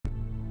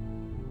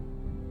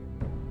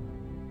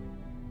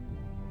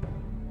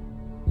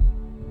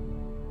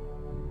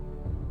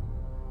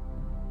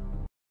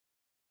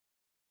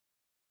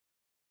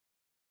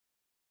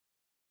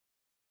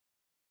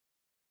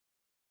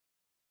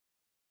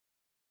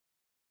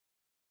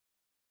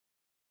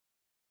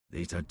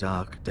These are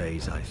dark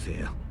days, I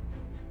fear.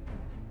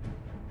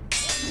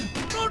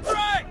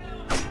 Roderick!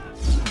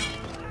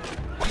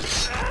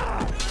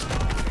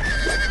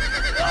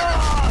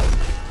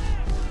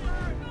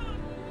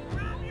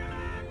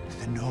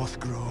 The North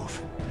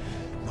Grove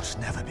must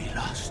never be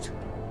lost.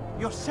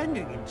 You're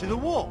sending him to the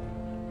war?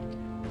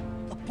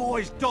 The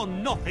boy's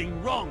done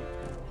nothing wrong.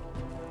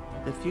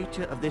 The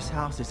future of this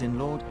house is in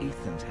Lord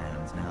Ethan's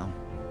hands now.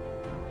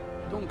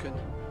 Duncan,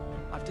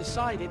 I've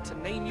decided to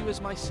name you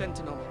as my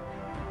sentinel.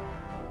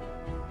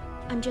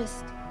 I'm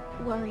just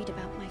worried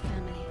about my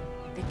family.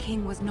 The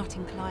king was not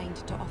inclined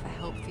to offer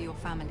help for your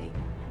family.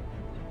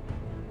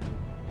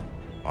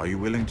 Are you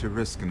willing to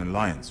risk an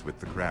alliance with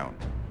the Crown?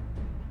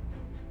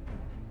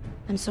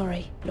 I'm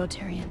sorry, Lord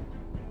Tyrion,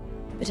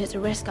 but it's a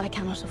risk I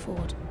cannot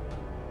afford.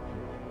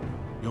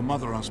 Your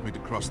mother asked me to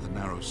cross the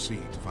narrow sea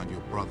to find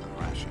your brother,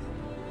 Asher.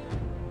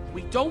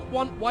 We don't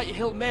want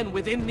Whitehill men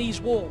within these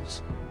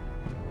walls.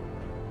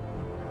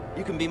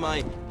 You can be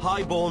my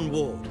highborn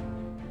ward.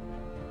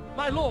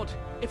 My lord,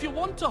 if you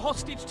want a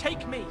hostage,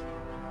 take me.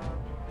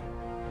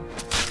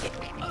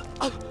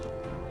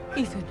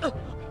 Ethan.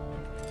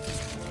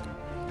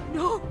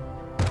 No!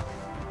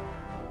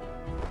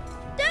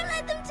 Don't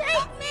let them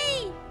take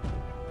me!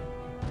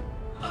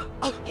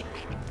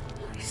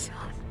 My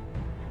son.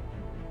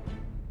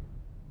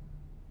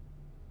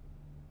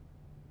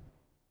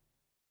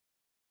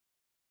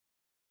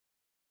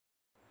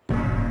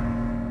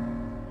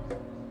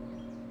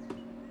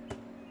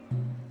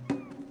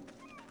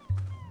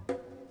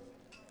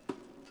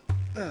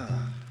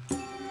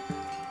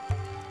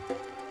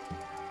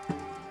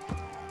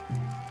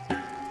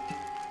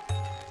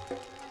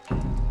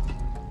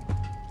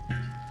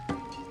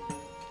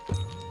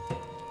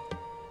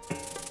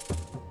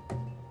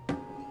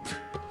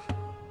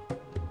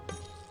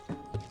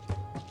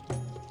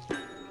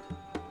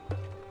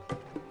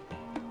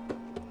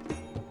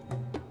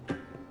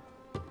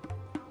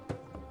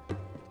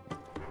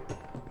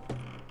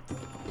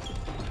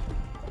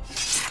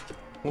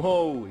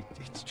 Whoa,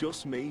 it's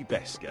just me,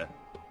 Beskar.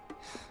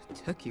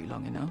 Took you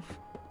long enough.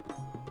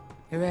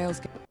 Your ale's...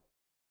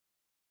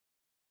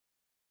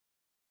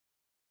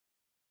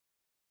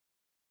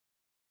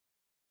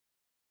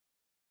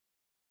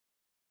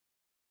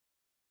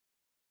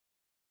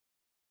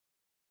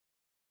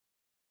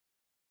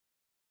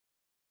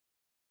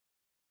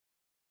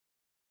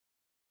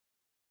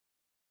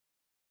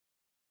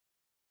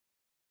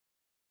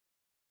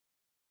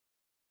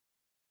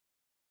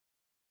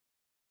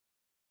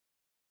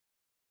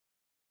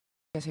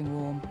 getting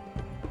warm.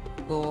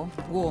 Or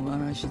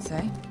warmer, I should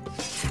say.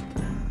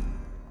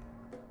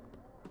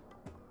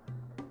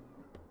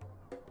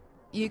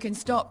 You can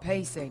stop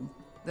pacing.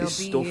 They'll This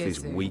be stuff here is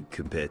soon. weak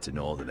compared to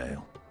Northern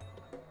Ale.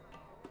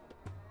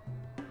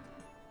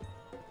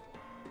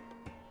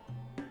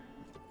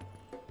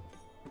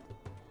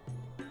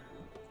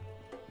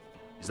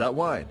 Is that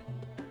wine?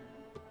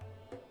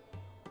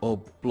 Or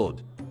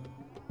blood?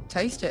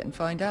 Taste it and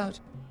find out.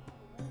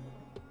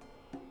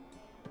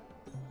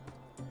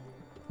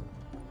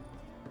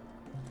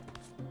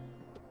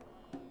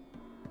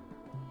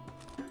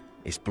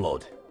 It's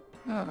blood.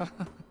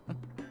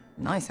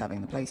 Nice having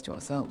the place to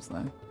ourselves,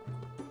 though.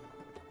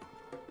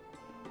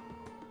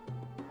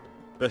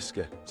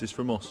 Beskar, is this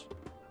from us?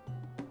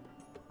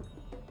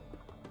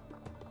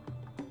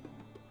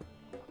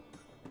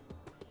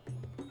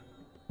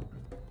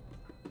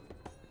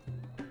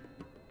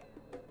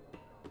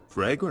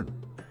 Fragrant.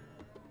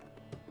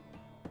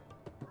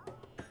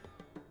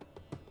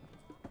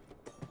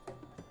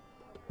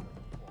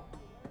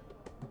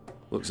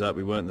 Looks like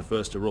we weren't the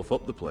first to rough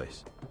up the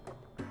place.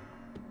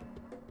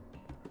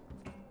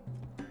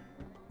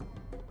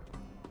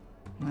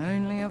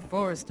 Only a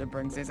forester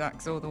brings his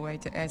axe all the way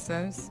to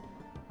Essos.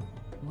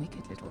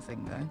 Wicked little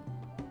thing, though.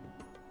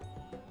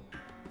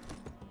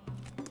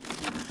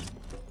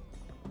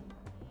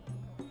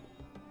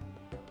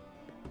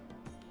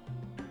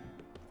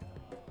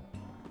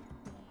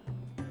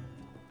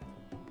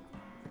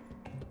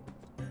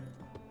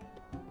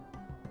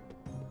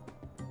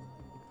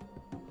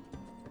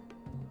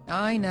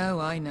 I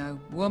know.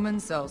 Woman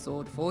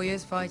sellsword, 4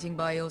 years fighting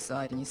by your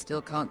side and you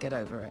still can't get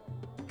over it.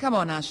 Come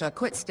on, Asher,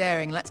 quit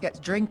staring, let's get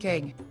to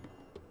drinking.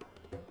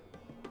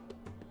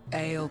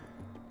 Ale.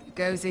 It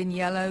goes in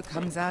yellow,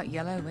 comes out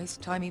yellow.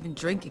 Waste time even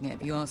drinking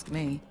it, if you ask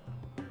me.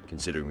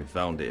 Considering we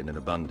found it in an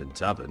abandoned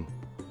tavern,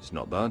 it's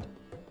not bad.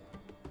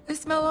 They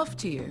smell off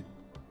to you.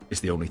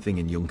 It's the only thing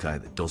in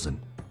Yunkai that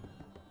doesn't.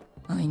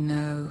 I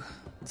know.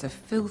 It's a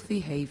filthy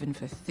haven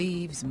for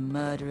thieves,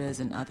 murderers,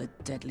 and other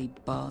deadly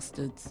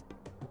bastards.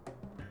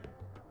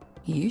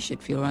 You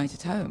should feel right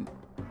at home.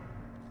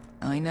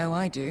 I know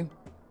I do.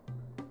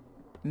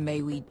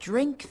 May we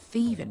drink,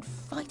 thieve, and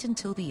fight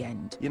until the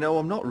end. You know,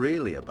 I'm not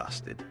really a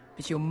bastard.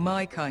 But you're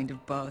my kind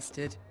of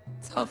bastard.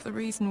 It's half the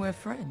reason we're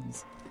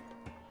friends.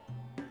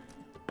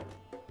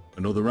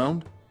 Another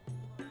round?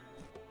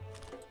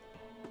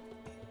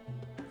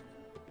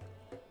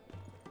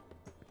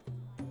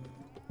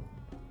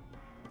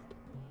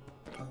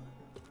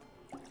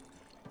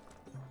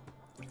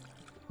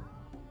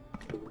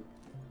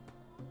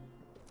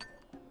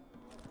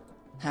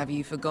 Have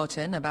you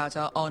forgotten about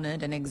our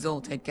honored and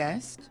exalted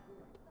guest?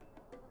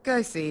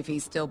 Go see if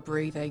he's still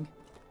breathing.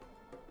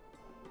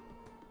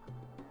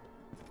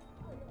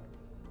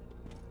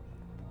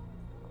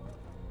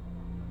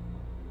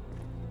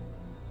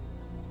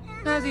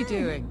 How's he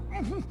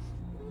doing?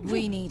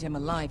 We need him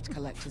alive to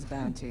collect his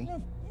bounty.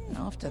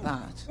 After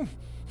that...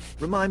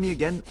 Remind me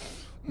again,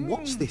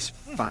 what's this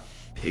fat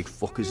pig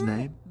fucker's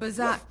name?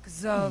 Bazak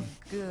Zog...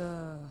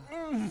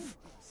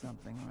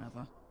 something or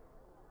other.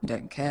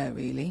 Don't care,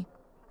 really.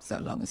 So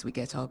long as we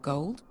get our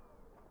gold.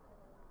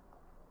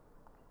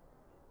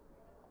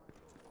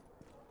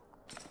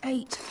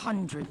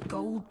 800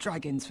 gold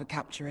dragons for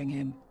capturing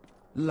him.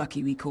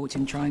 Lucky we caught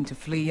him trying to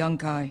flee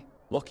Yunkai.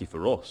 Lucky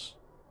for us.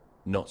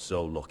 Not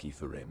so lucky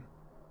for him.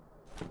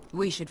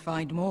 We should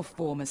find more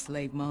former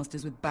slave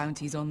masters with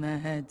bounties on their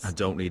heads. I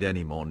don't need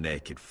any more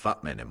naked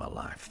fat men in my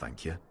life,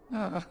 thank you.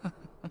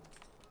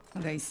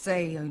 They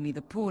say only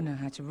the poor know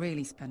how to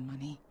really spend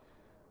money.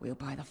 We'll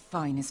buy the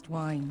finest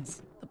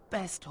wines, the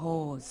best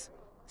whores,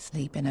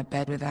 sleep in a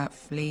bed without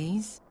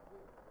fleas.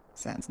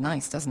 Sounds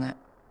nice, doesn't it?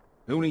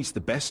 Who needs the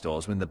best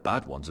stores when the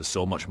bad ones are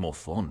so much more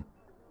fun?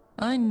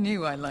 I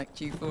knew I liked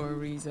you for a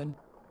reason.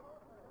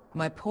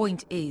 My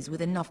point is,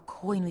 with enough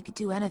coin we could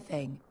do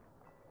anything.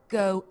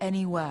 Go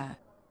anywhere.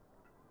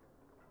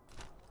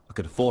 I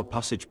could afford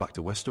passage back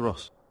to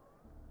Westeros.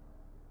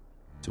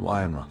 To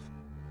Ironrath.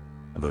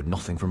 I've heard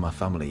nothing from my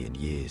family in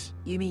years.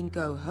 You mean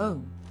go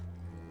home?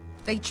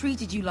 They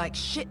treated you like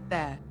shit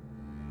there.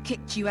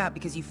 Kicked you out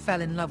because you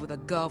fell in love with a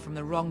girl from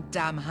the wrong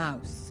damn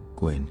house.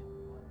 Gwyn.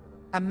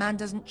 A man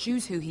doesn't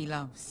choose who he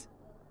loves.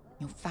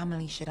 Your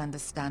family should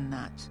understand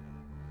that.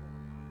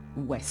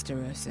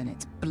 Westeros and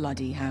its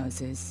bloody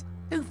houses.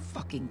 Who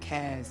fucking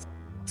cares?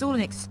 It's all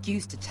an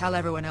excuse to tell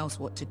everyone else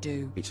what to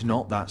do. It's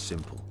not that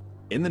simple.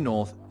 In the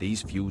north,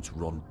 these feuds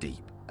run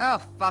deep. Oh,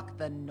 fuck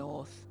the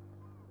north.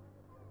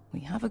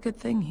 We have a good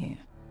thing here.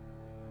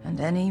 And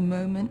any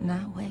moment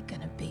now we're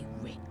gonna be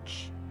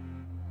rich.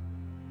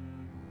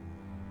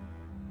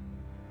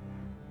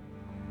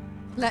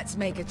 Let's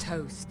make a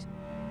toast.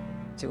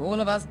 To all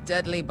of us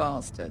deadly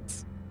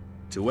bastards.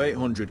 To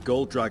 800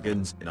 gold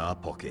dragons in our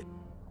pocket.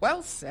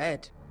 Well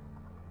said.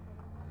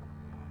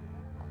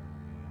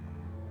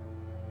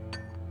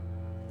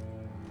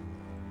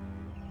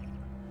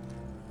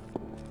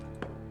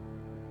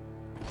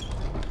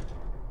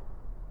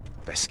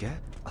 Besker?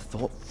 I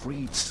thought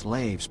freed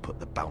slaves put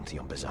the bounty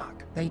on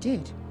Bazak. They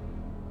did.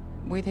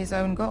 With his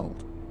own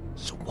gold.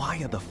 So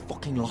why are the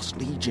fucking Lost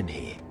Legion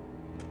here?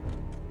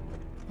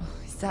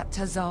 Is that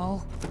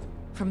Tazal?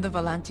 From the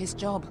Volantis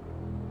job?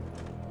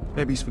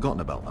 Maybe he's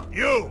forgotten about that.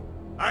 You!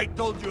 I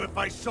told you if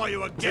I saw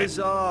you again...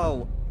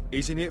 Tizal!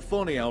 Isn't it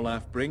funny how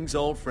life brings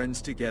old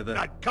friends together?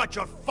 I'd cut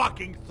your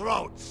fucking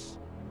throats!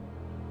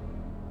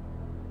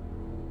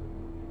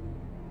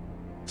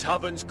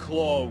 Tavern's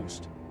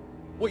closed.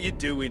 What you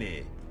doing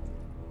here?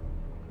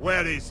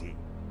 Where is he?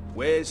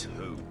 Where's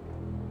who?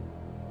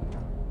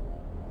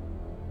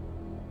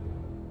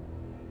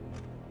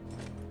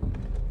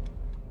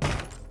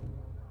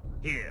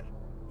 Here.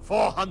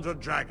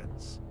 400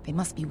 dragons. They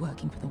must be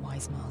working for the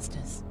Wise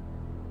Masters.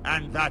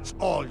 And that's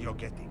all you're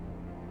getting.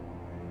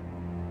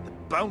 The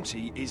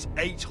bounty is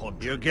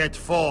 800. You get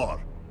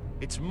 4.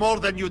 It's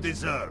more than you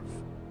deserve.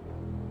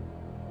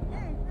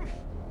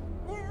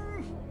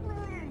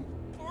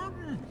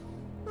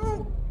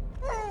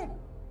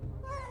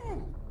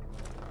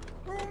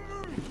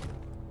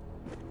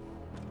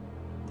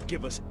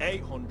 Give us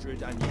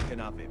 800 and you can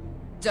have him.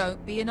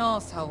 Don't be an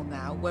asshole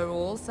now. We're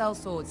all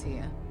sellswords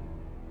here.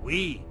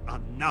 We are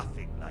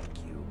nothing like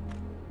you.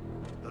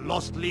 The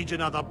Lost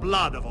Legion are the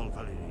blood of all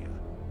Valyria.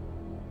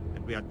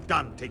 And we are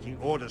done taking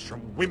orders from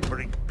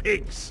whimpering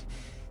pigs.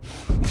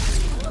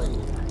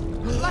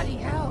 Bloody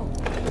hell!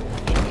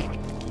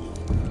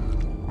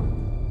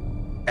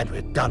 And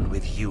we're done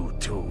with you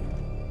too.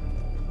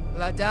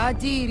 La da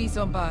diri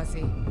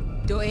sombasi.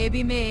 Do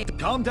ebi me.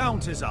 Calm down,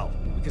 Tizal.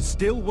 We can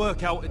still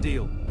work out a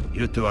deal.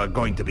 You two are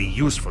going to be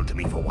useful to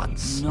me for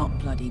once. Not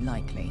bloody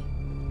likely.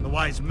 The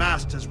Wise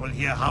Masters will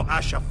hear how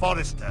Asher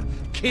Forrester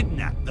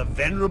kidnapped the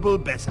venerable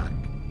Bezak.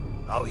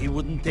 How he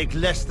wouldn't take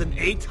less than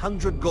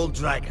 800 gold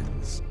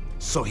dragons.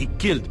 So he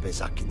killed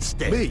Bezak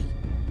instead. Me?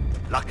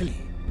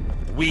 Luckily,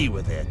 we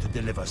were there to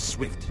deliver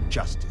swift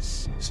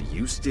justice. So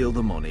you steal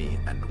the money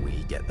and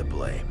we get the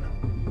blame.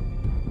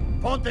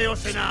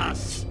 Ponteos en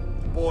as!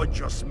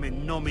 Pojos me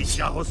nomis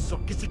yahoso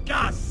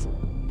kisikas!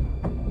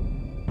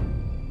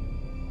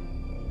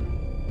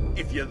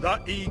 If you're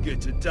that eager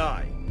to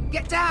die...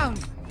 Get down!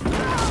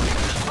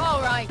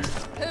 All right,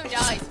 who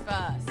dies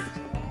first?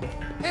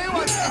 Who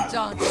wants to dance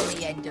on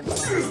the end of my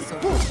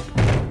sword?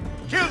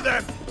 Kill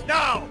them!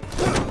 Now!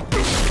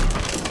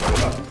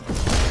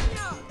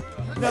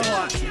 No,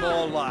 that's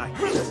more like...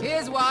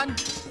 Here's one.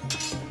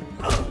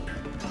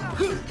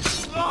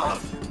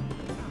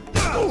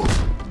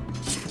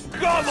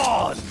 Come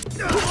on!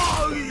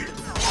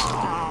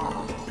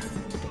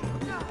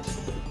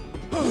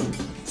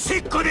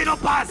 Siccone no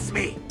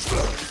pasmi!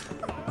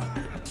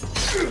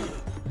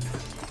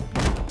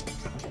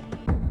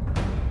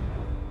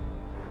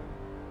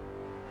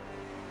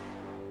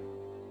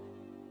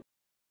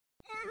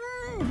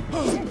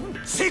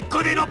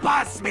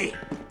 pass me!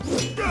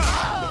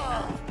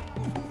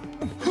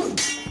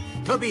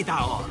 To be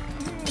down.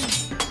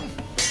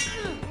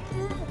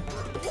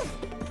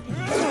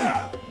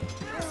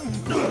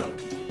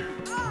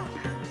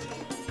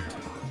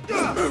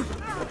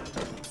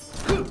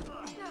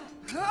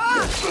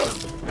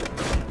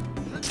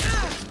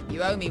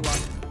 You owe me one.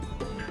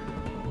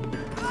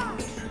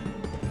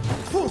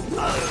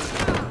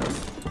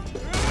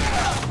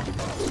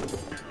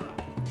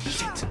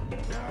 Shit.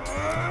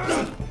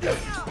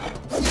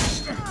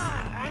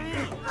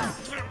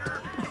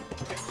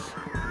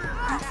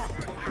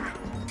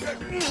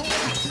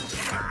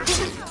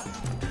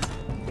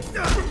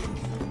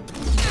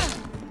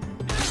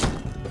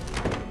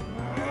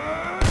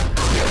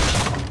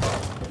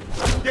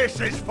 This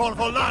is for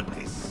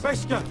Volantis.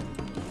 Wesker!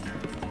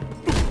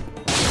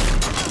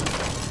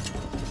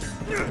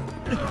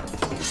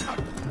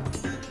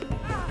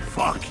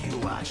 Fuck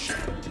you, Ash.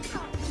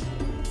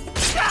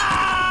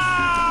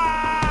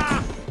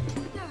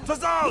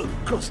 Fazal!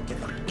 Coste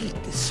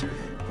vaquitis.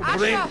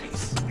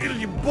 Brembis.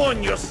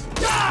 Ilibonios.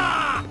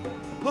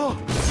 Oh!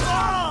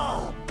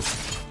 Oh!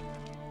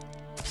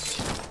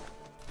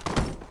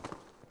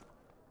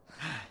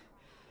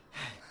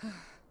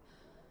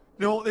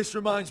 You know what this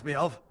reminds me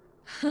of?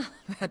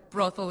 That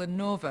brothel in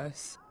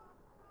Norvos.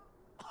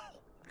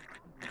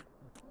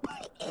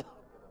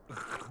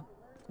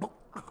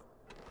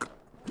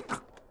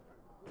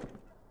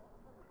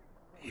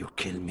 You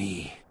kill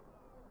me,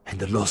 and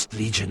the Lost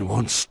Legion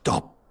won't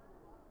stop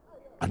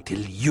until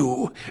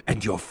you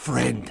and your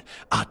friend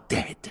are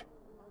dead.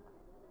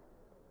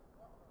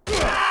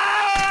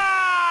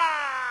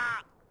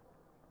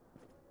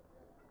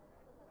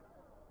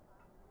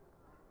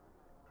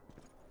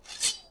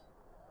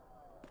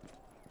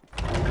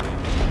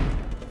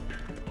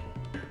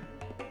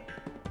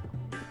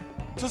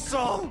 To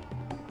Saul!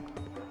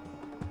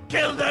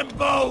 Kill them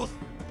both!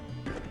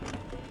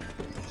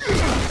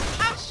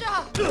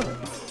 Asha!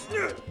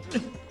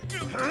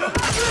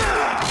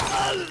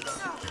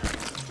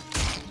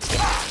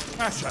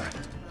 Asher!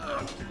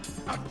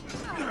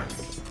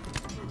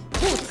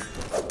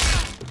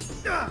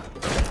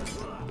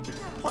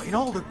 What in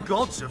all the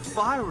gods of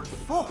fire and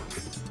fuck?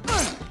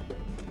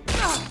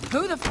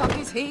 Who the fuck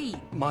is he?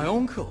 My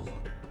uncle.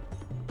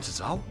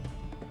 Tazal?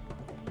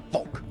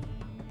 Fuck.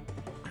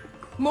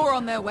 More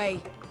on their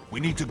way. We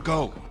need to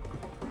go.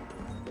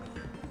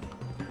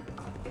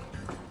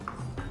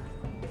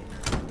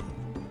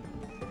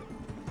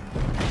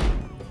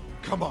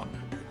 Come on.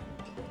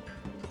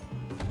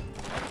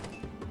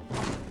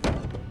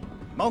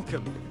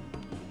 Malcolm!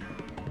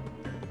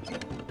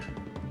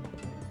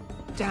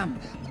 Damn.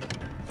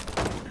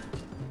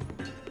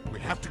 We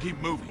have to keep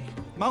moving.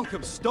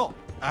 Malcolm, stop!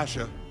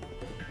 Asher,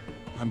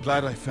 I'm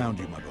glad I found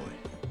you, my boy.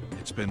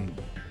 It's been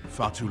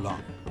far too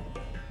long.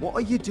 What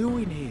are you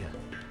doing here?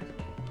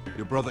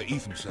 Your brother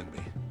Ethan sent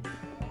me.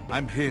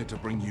 I'm here to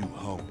bring you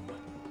home.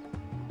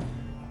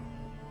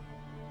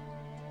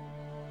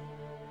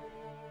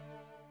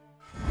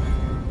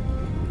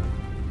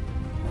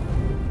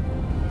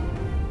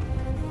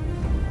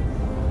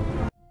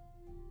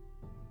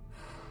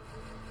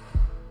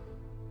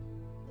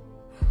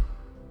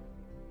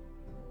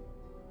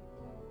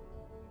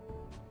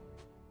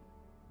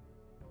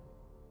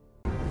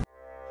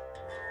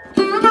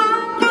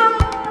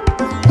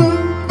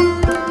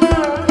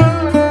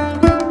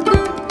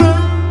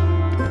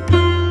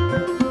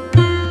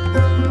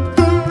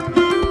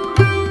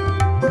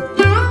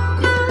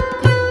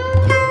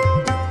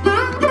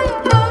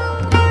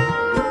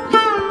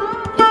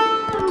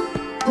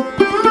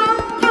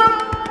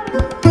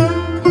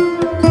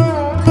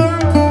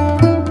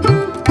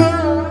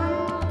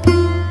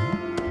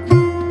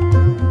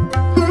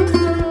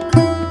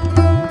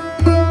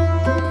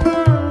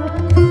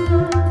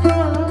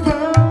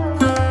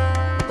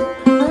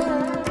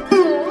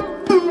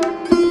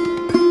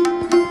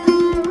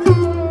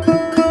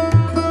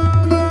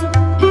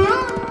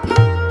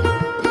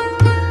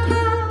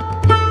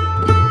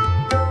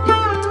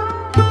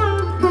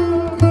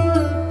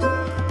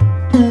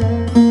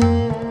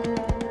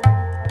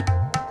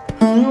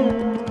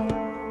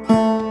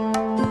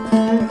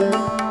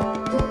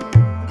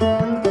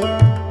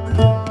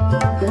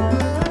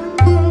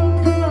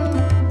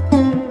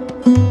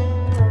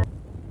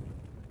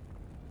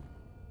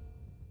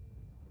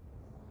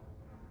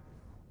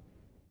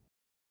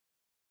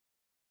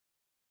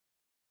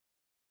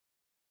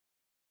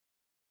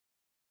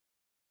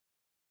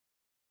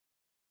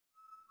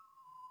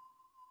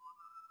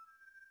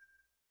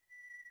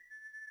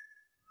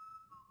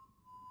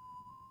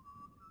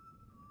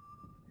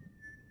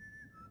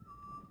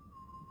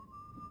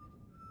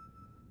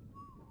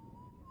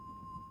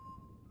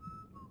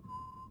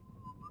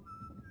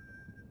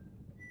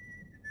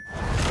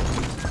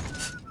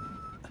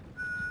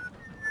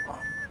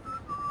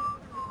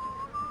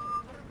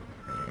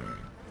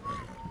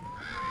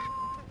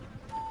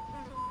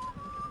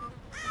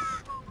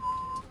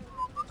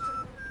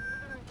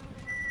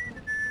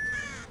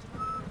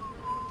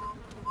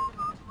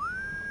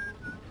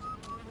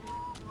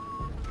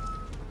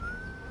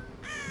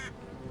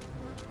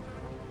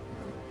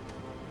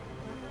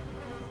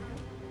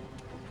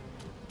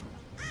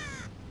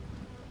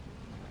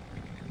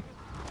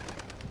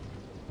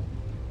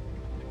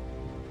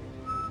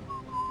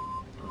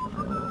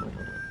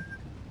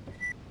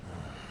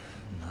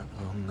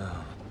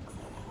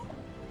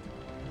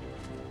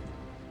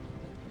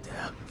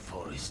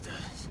 Forrester.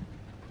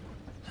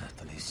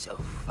 Telltale is so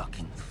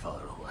fucking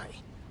far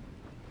away.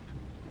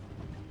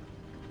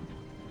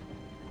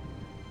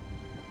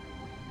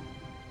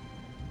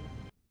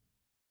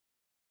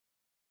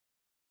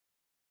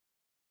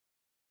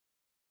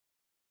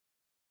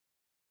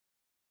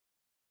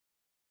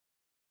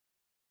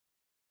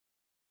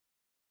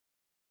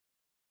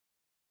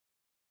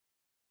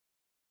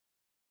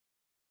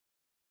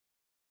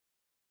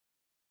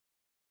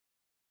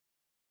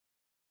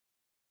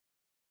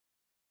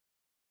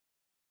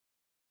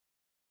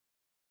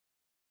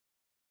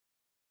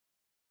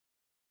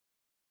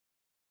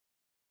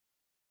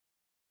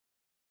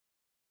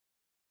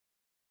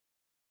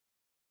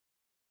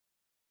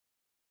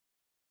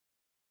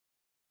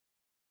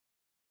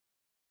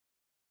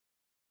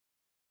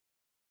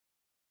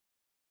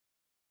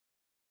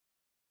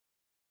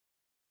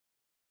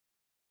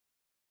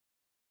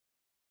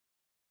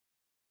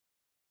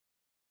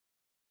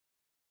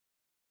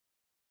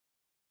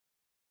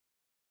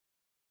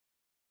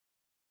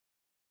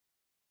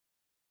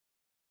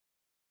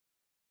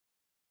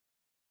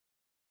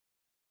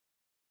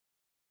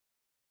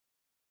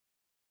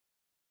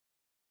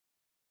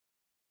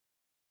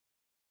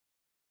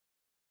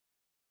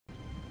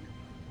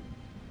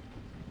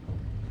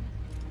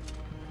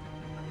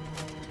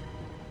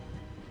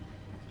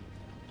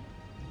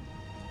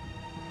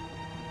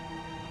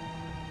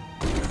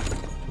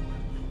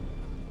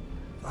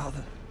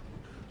 Father.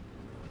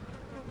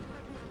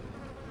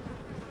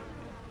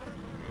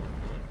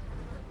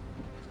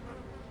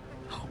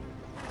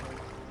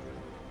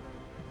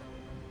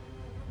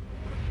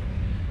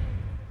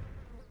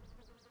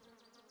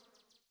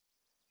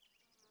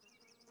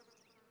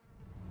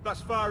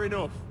 That's far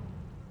enough.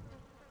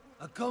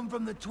 I come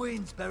from the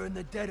twins bearing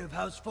the dead of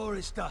House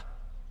Forrester.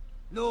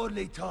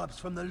 Lordly types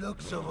from the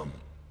looks of them.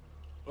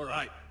 All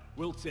right,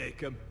 we'll take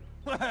them.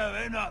 Well,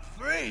 they're not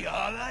free,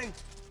 are they?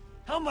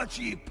 How much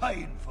are you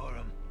paying for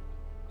them?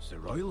 Sir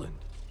Royland.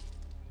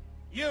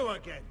 You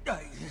again. Who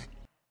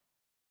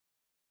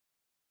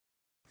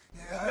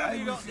have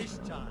you got this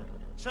time?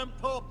 Some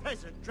poor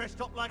peasant dressed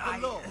up like a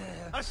lord?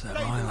 A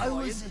stable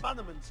boy in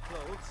Bannerman's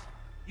clothes?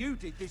 You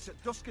did this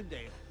at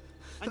Duskendale.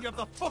 And you have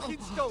the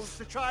fucking stones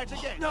to try it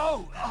again?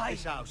 No,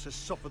 This house has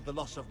suffered the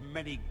loss of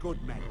many good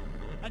men.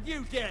 And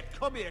you dare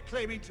come here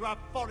claiming to have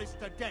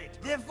Forrester dead?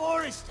 They're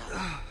Forrester!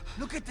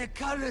 Look at the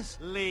colours!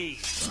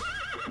 Leave.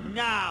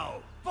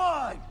 Now!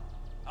 Fine!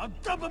 I'll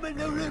dump them in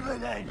the river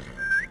then!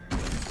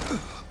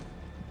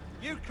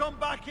 You come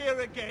back here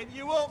again,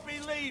 you won't be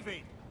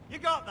leaving. You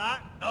got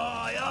that?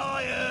 Aye,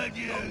 I heard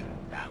you!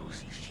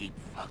 Lousy sheep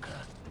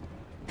fucker.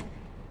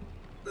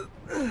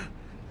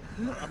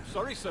 I'm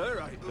sorry,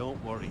 sir.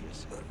 Don't worry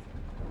yourself.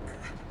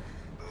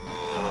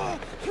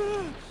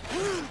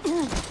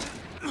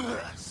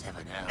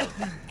 7 health.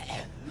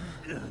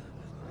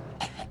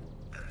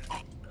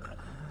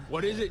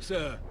 What is it,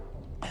 sir?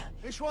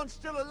 This one's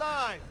still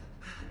alive.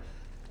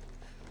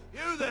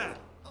 You there?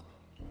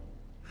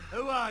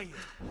 Who are you?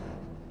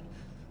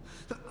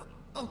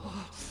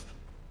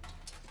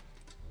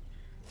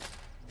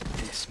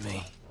 It's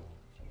me.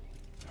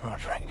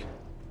 Roderick.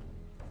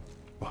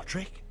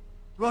 Roderick?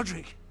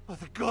 Roderick? Oh,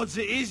 the gods,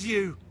 it is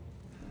you!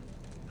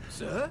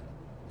 Sir?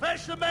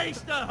 Fetch the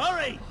maester,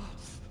 hurry!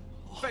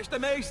 Fetch the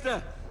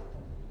maester!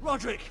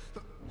 Roderick!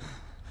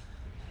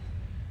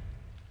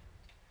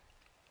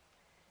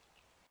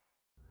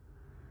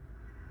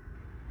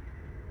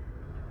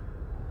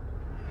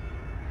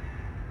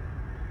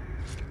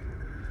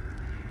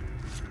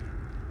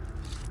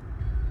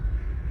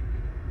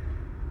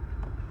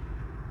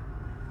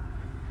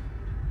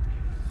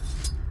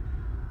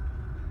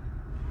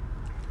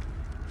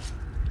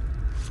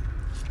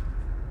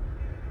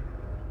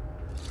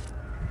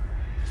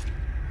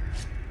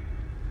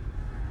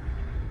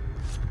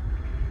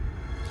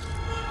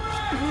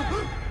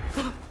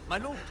 My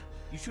lord,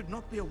 you should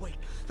not be awake.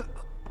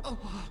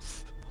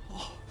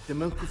 The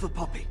milk of the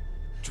poppy.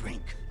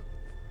 Drink.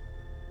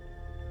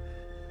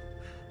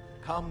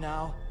 Calm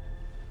now.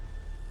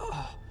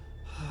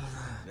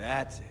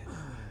 That's it.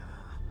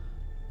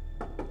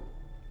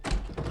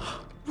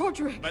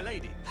 Roderick! My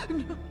lady.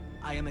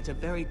 I am at a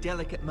very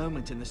delicate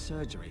moment in the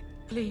surgery.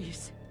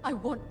 Please, I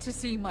want to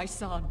see my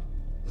son.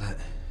 Let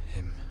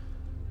him...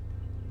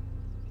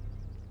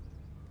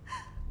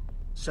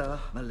 Sir,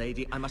 my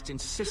lady, I must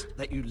insist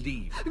that you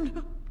leave.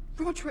 No.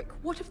 Roderick,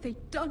 what have they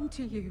done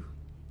to you?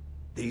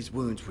 These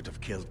wounds would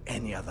have killed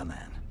any other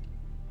man.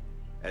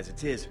 As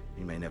it is,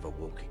 he may never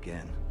walk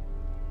again.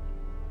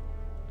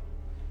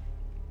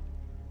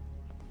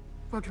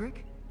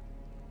 Roderick?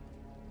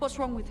 What's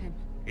wrong with him?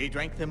 He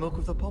drank the milk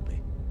of the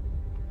poppy.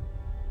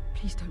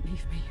 Please don't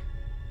leave me.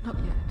 Not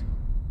yet.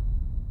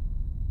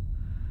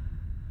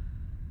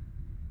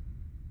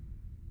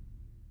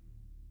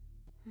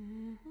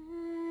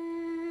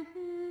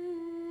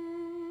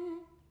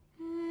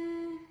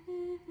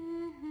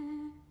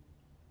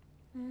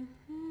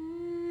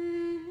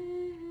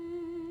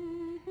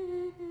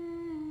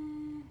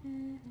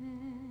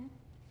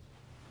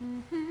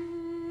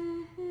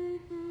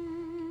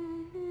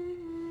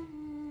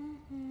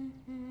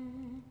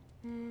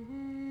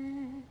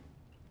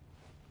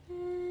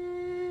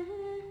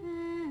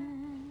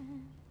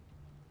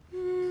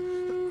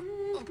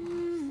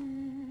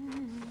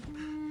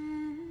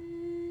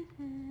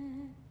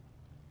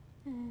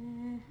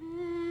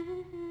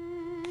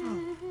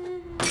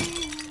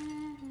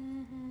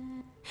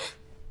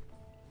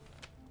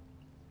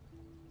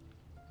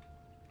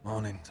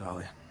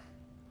 Talia.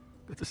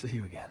 Good to see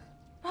you again.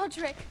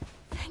 Roderick,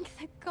 thank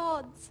the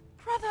gods.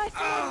 Brother, I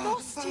thought I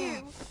lost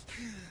you.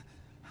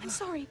 I'm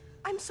sorry.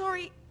 I'm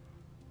sorry.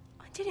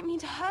 I didn't mean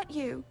to hurt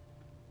you.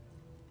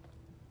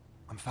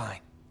 I'm fine.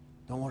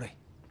 Don't worry.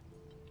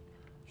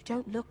 You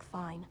don't look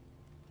fine.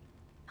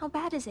 How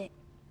bad is it?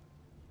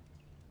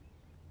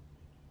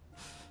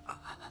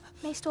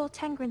 Maester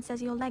Tengrin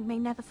says your leg may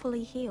never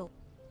fully heal.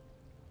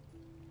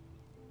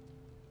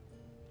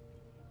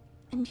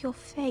 And your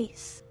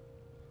face.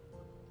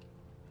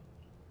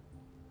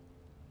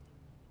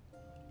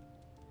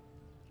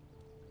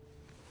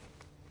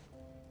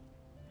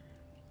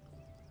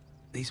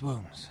 These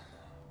wounds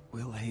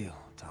will heal,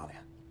 Talia.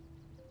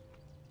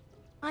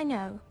 I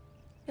know.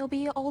 You'll be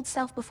your old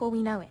self before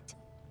we know it.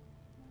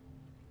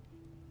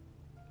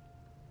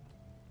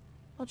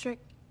 Roderick,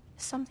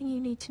 there's something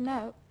you need to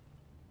know.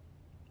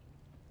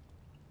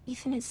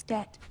 Ethan is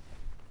dead.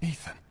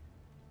 Ethan?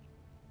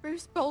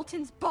 Bruce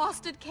Bolton's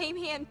bastard came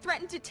here and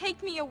threatened to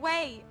take me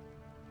away.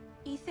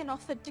 Ethan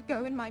offered to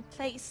go in my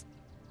place.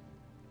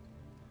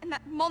 And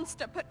that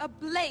monster put a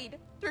blade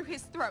through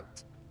his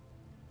throat.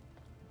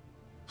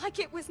 Like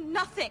it was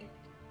nothing.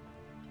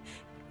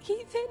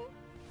 Ethan?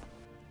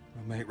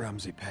 We'll make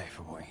Ramsay pay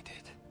for what he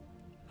did.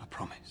 I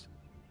promise.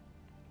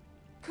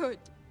 Good.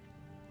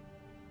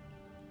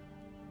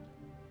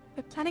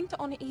 We're planning to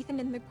honor Ethan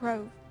in the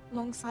Grove,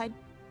 alongside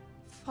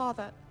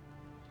Father.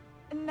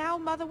 And now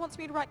Mother wants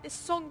me to write this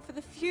song for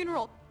the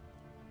funeral.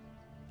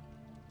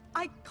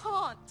 I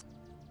can't.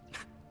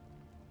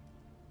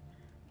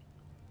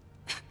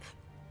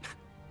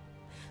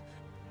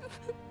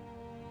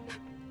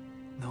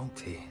 No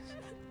tears.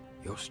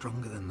 You're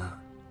stronger than that.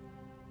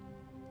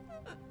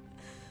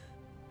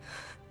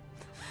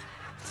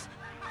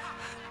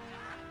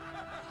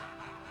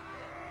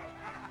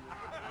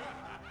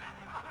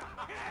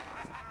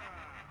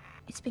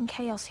 It's been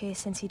chaos here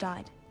since he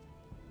died.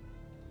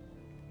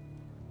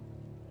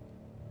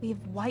 We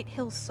have White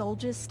Hill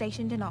soldiers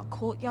stationed in our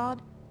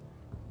courtyard.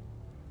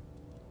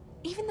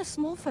 Even the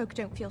small folk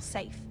don't feel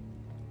safe.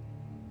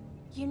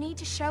 You need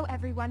to show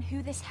everyone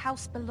who this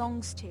house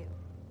belongs to.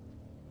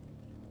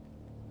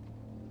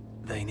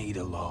 They need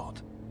a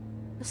lord.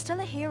 You're still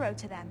a hero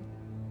to them.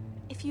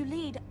 If you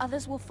lead,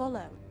 others will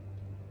follow.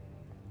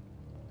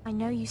 I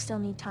know you still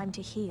need time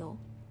to heal,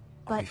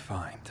 I'll but be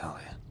fine,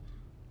 Talia.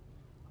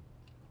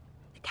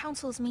 the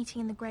council's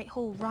meeting in the Great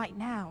Hall right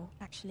now,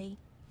 actually.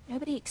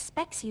 Nobody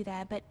expects you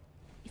there, but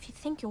if you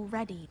think you're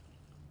ready...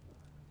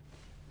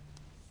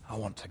 I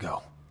want to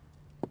go.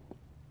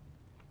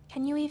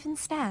 Can you even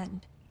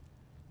stand?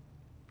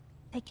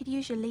 They could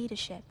use your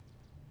leadership.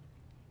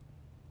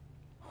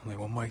 Only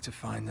one way to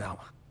find out.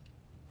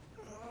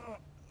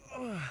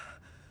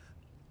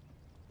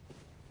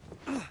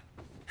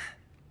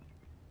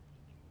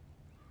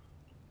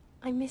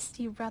 I missed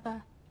you,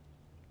 brother.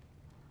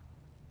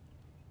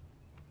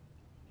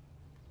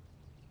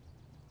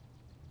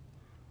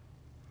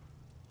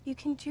 You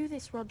can do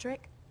this,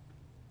 Roderick.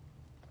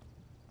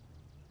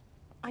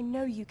 I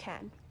know you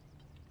can.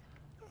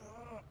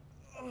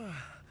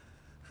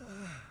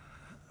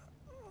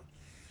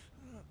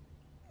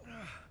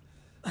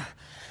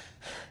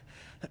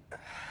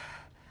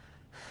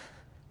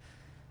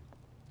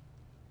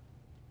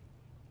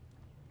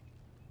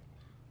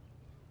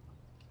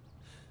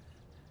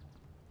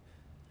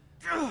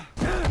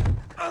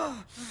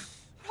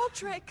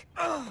 Roderick!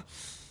 I'm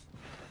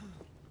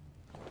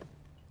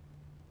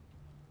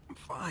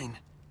fine.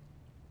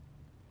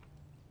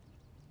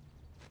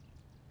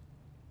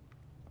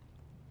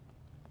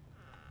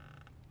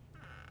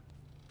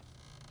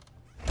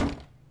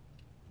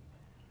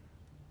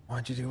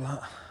 Why'd you do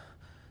that?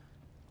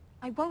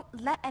 I won't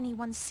let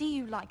anyone see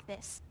you like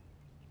this.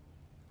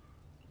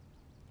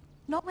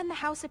 Not when the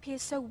house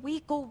appears so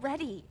weak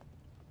already.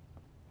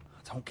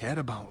 I don't care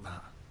about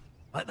that.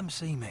 Let them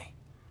see me.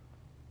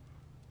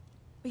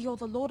 But you're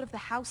the lord of the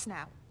house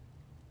now.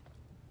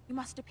 You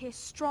must appear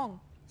strong,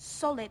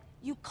 solid.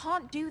 You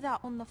can't do that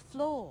on the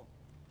floor.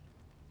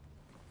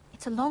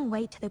 It's a long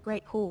way to the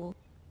Great Hall.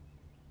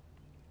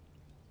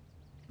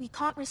 We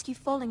can't risk you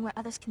falling where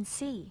others can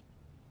see.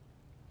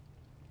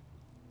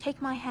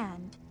 Take my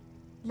hand.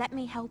 Let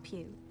me help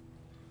you.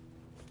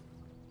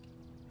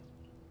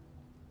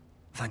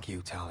 Thank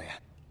you, Talia.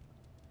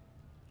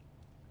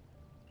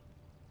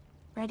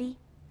 Ready?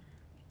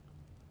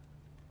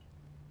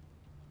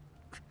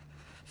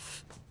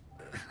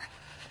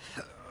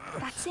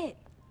 That's it.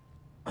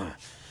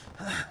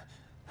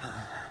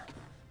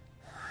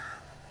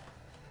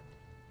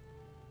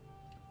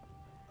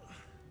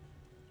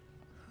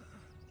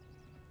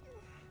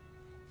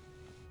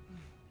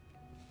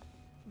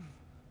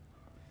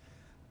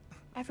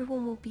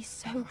 Everyone will be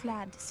so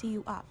glad to see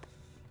you up.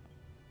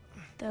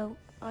 Though,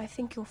 I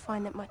think you'll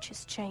find that much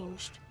has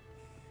changed.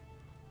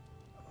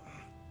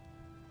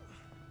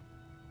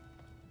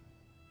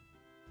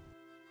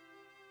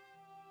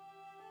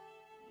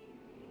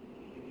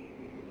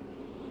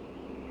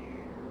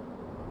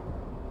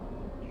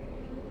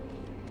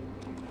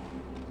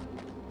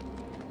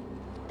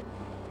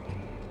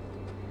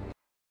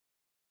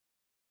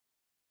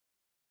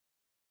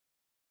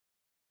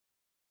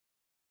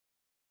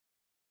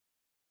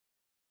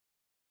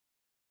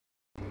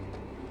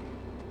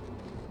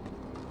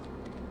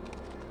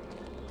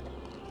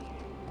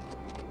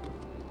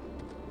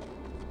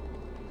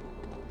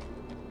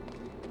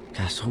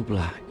 Castle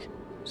Black.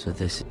 So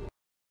this...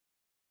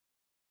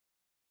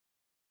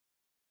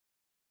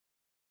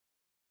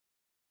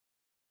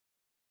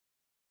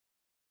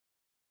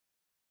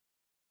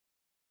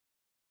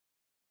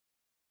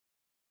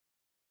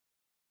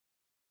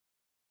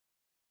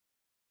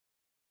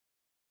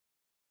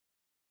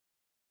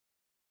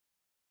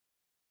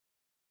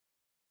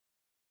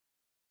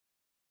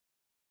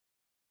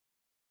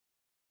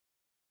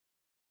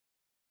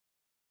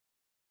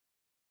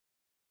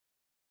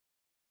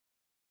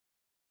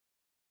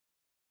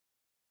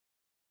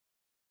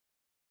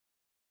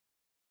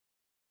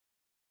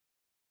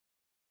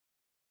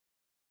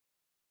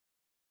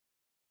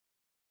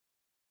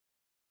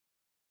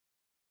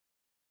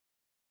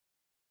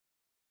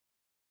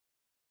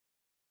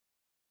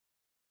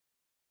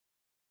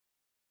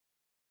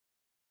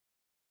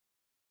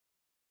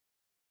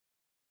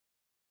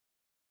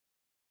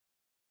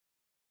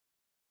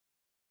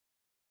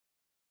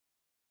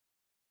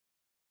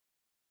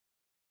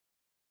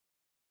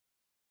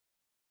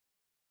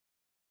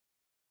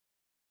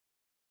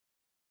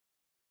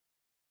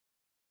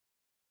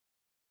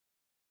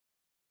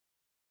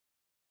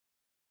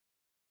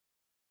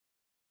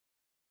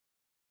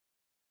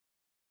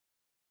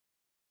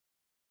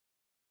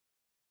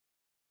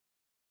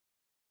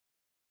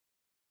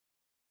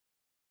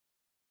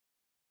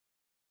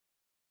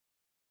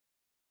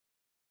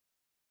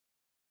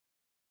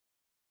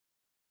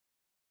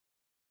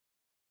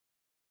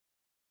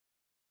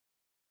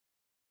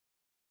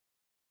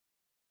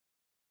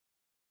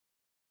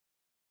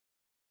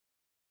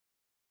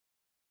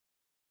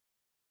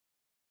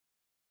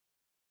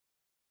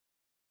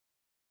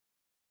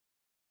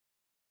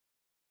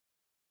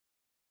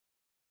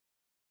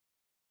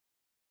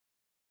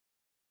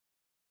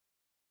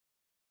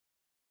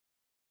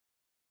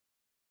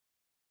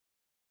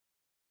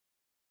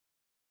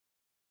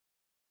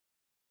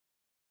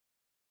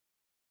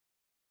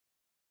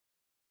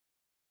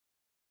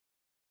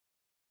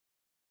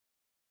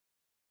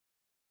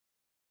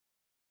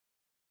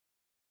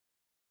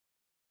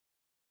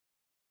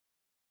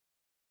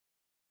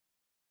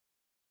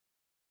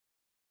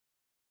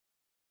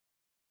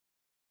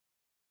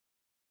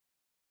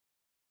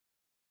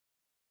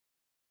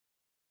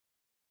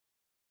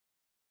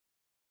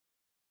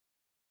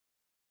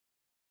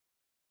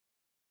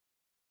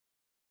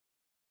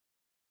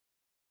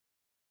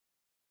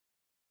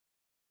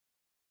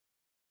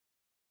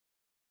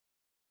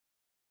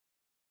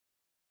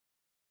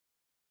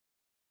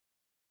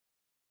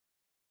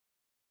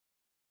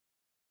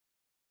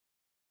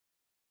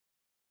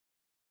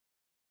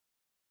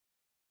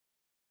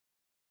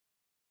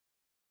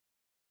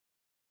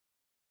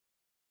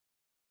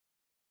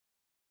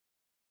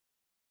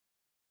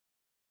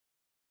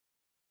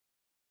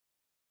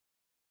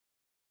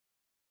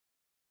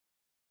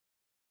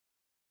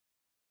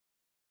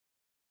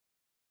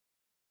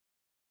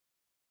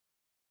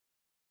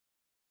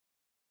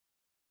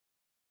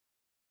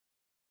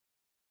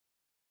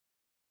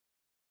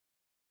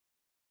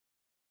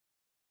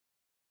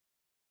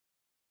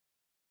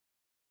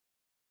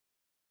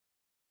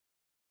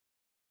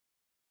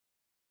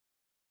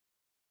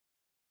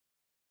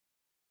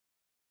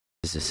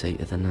 is the seat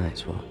of the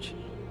Night's Watch.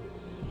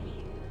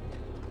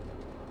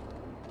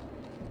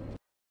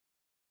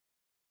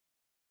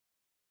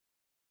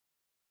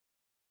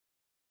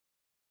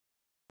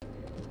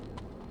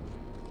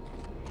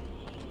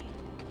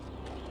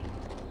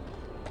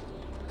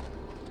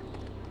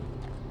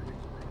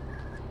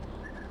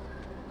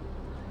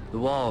 The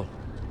wall.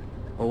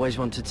 Always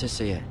wanted to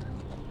see it,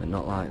 but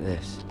not like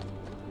this.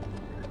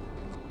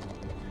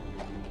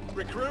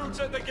 Recruits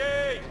at the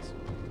gate!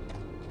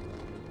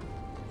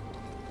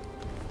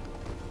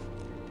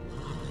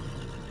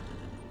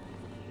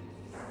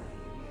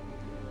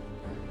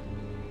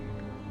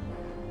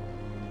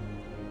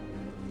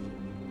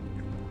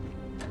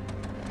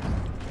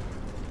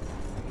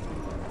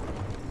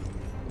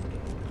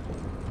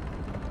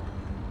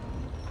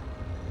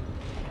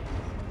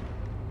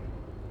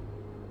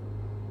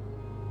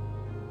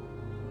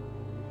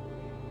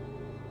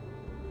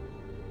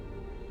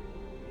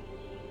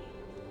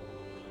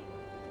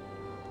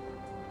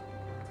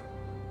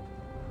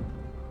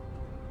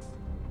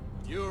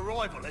 New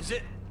arrival, is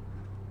it?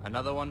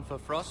 Another one for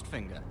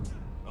Frostfinger.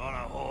 On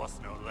a horse,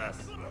 no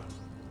less.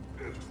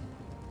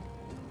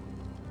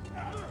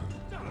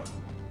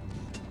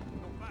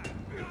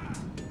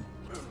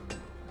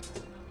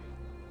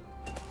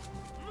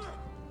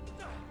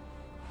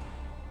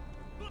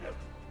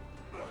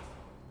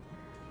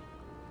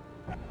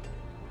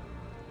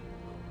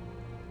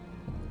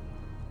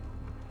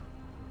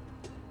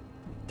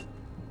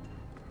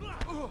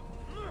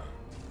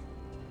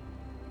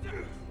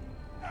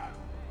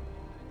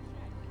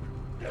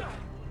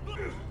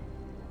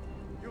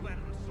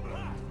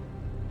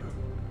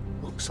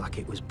 Looks like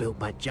it was built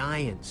by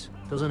giants,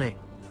 doesn't it?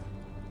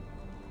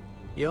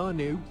 You're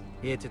new,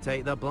 here to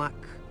take the black.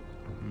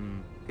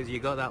 Because you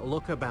got that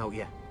look about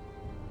you.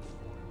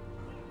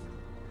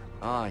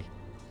 Aye,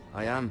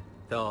 I am.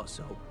 Thought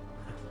so.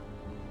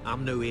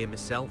 I'm new here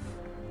myself.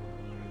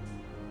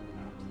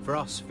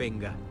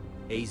 Frostfinger.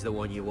 He's the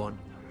one you want.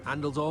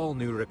 Handles all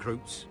new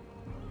recruits.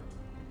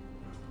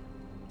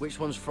 Which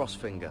one's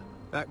Frostfinger?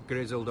 That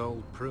grizzled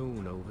old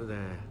prune over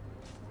there.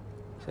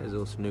 Says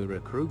us new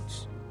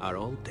recruits are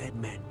all dead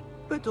men.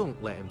 But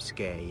don't let him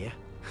scare you.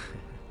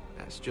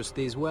 That's just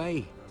his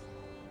way.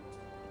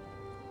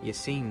 You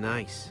seem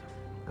nice.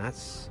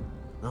 That's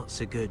not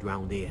so good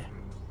round here.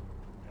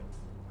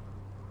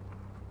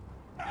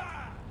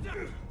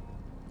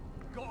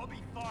 Gotta be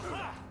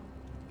faster.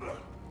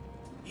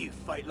 You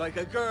fight like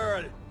a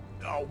girl.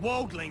 A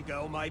wildling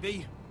girl,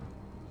 maybe.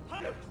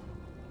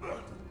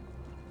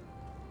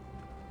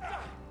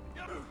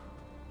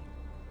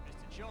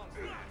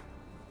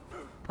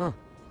 Huh.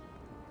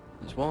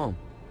 It's warm.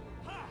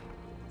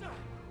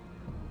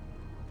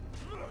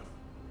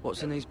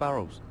 What's in these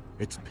barrels?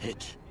 It's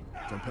pitch.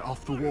 Dump it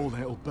off the wall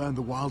and it'll burn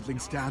the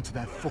wildlings down to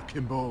their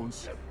fucking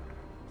bones.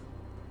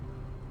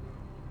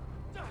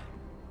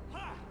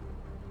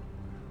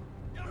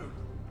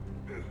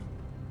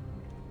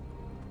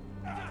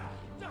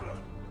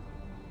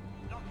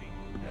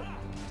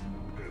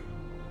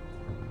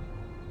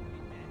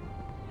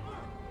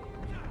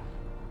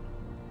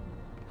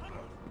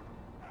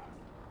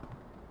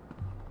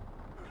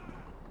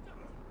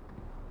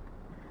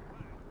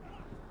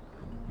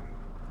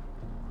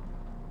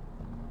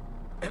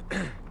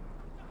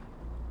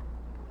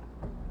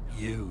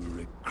 You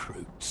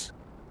recruits.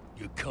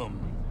 You come,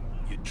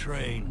 you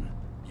train,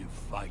 you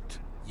fight,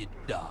 you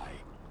die.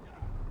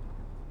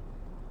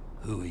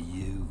 Who are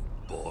you,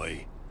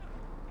 boy?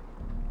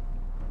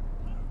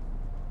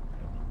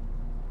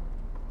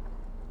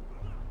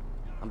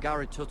 I'm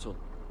Gary Tuttle,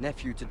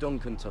 nephew to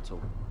Duncan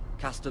Tuttle,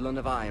 Castellan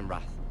of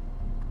Ironrath.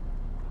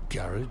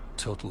 Garrett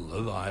Tuttle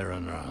of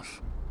Ironrath.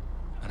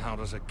 And how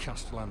does a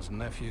Castellan's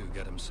nephew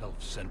get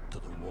himself sent to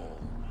the wall?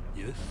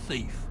 You a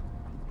thief?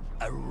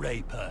 A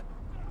raper?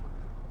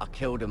 I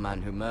killed a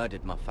man who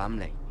murdered my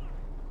family.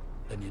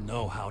 Then you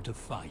know how to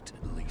fight,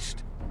 at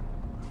least.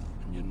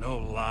 And you're no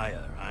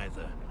liar,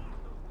 either.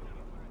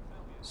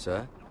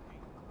 Sir?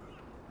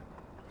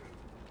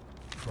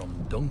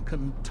 From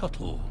Duncan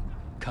Tuttle,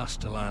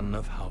 Castellan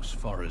of House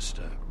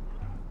Forrester.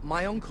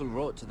 My uncle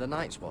wrote to the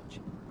Night's Watch.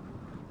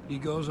 He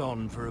goes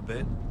on for a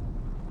bit,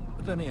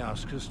 but then he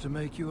asks us to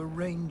make you a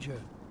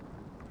ranger.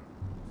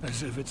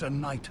 As if it's a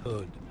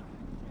knighthood.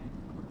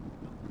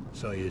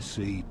 So you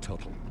see,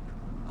 Tuttle,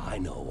 I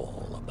know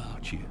all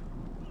about you.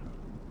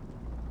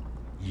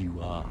 You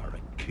are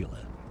a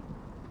killer.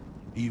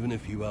 Even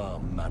if you are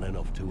man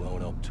enough to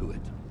own up to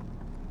it.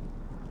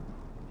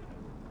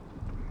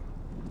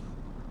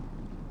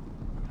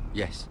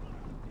 Yes,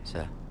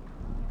 sir.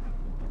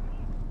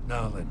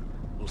 Now then,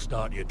 we'll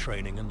start your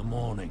training in the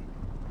morning.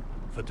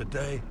 For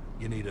today,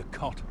 you need a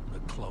cot and a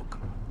cloak.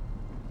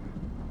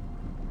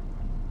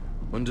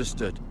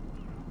 Understood.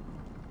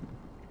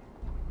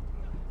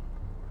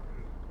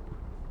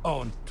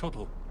 Oh, and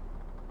Tuttle.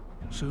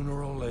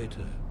 Sooner or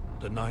later,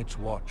 the Night's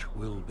Watch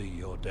will be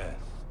your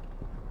death.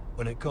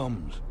 When it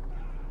comes,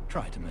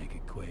 try to make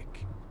it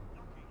quick.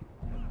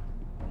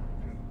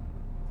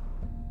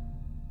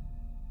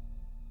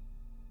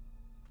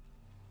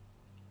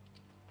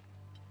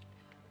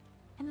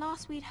 And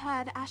last we'd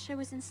heard Asher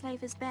was in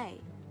Slaver's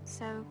Bay,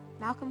 so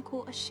Malcolm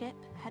caught a ship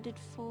headed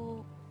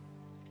for...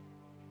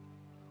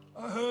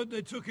 I heard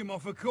they took him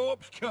off a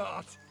corpse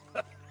cart.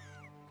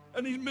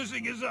 And he's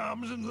missing his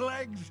arms and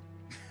legs.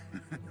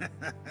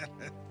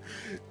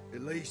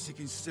 At least he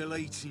can still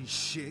eat his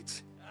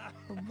shit.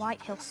 The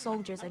White Hill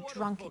soldiers are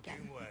drunk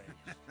again.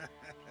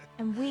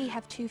 And we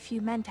have too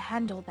few men to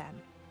handle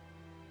them.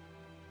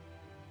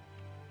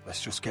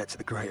 Let's just get to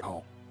the Great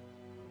Hall.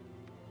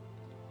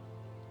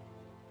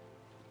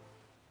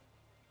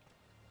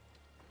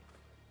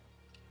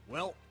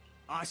 Well,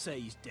 I say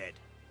he's dead.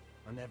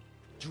 And they've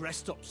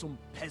dressed up some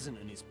peasant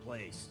in his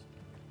place.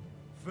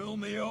 Fill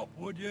me up,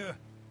 would you?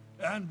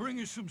 And bring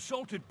us some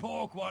salted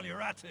pork while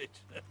you're at it.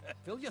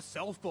 Fill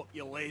yourself up,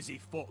 you lazy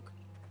fuck.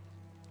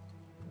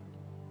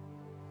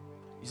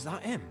 Is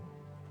that him?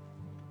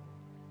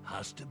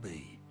 Has to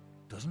be,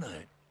 doesn't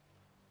it?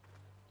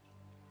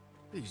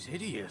 He's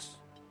hideous.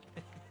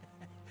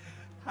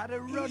 Had a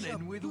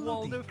run-in with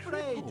Walder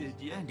Frey, did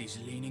you? And he's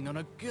leaning on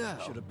a girl.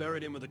 Should have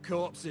buried him with the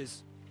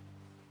corpses.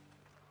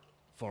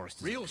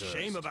 Forrester's Real cursed.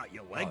 shame about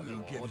your leg, Who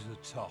Lord. gives a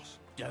toss?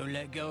 Don't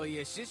let go of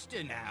your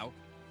sister now.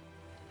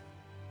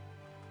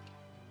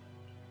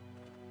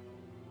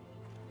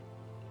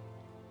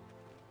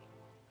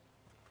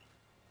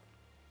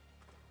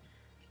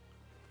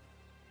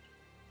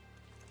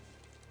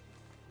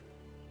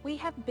 We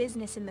have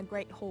business in the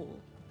Great Hall.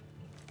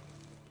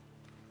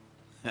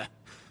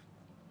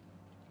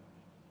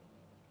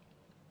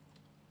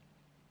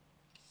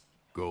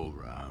 Go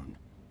round.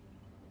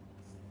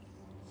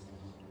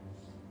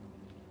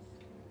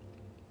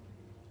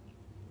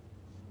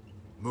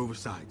 Move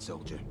aside,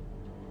 soldier.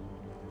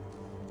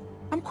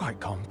 I'm quite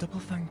comfortable,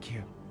 thank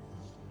you.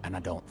 And I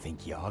don't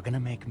think you're gonna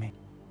make me.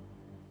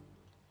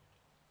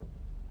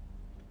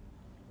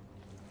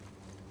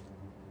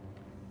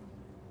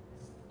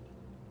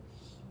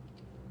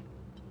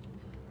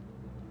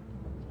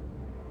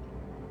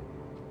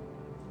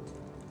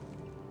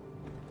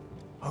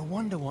 I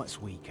wonder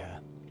what's weaker.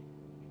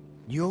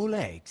 Your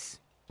legs?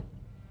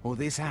 Or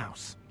this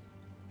house?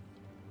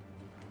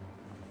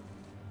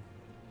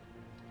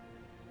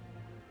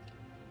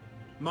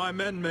 My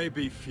men may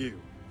be few,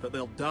 but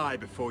they'll die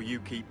before you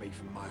keep me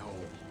from my hole.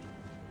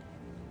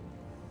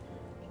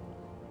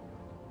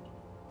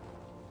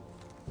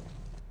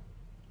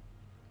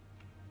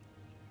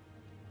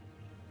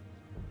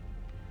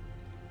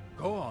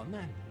 Go on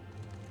then,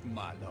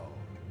 my lord.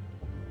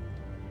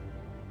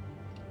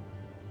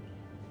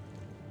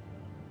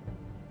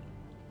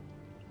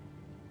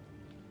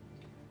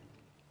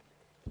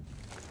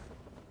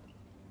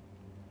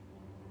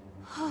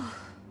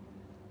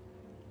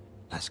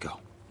 Let's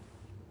go.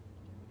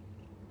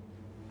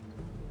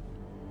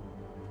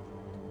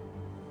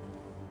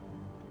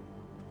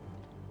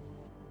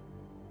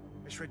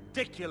 It's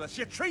ridiculous.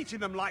 You're treating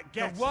them like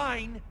guests. The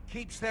wine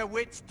keeps their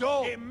wits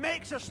dull. It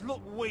makes us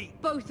look weak.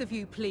 Both of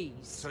you, please.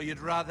 So you'd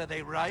rather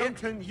they riot?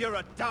 Duncan, you're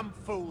a damn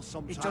fool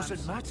sometimes. It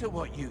doesn't matter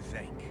what you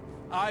think.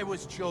 I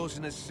was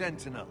chosen as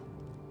sentinel.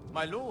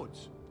 My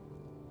lords.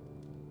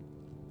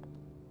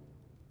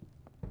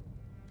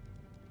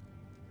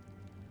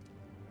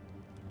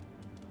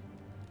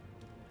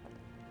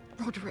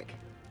 Roderick.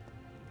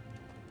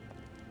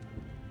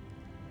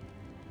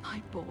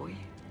 My boy.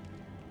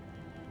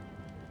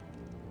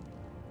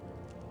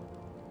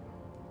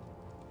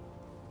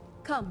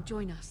 Come,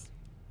 join us.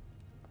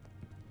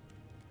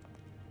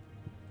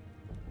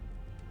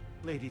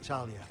 Lady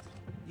Talia,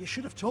 you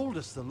should have told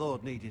us the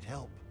Lord needed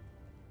help.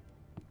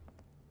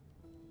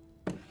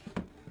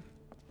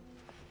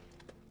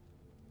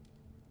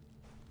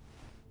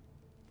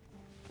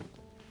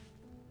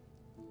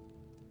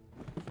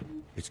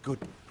 It's good.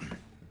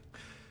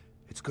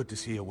 It's good to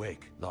see you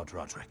awake, Lord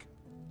Roderick.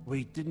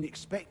 We didn't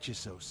expect you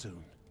so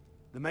soon.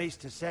 The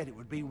Maester said it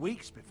would be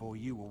weeks before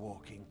you were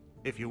walking,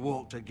 if you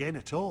walked again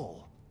at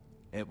all.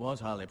 It was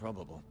highly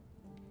probable.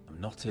 I'm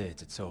not here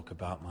to talk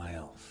about my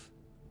elf.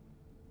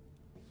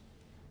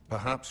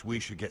 Perhaps we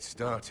should get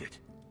started.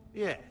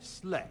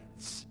 Yes,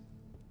 let's.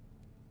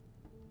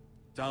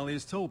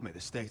 Talia's told me the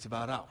state of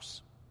our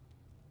house.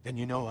 Then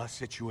you know our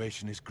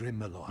situation is grim,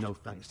 my lord. No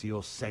thanks to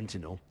your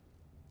sentinel.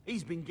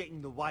 He's been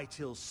getting the White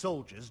Hills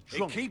soldiers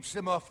drunk. It keeps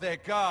them off their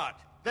guard.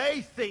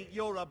 They think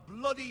you're a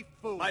bloody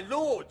fool. My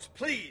lords,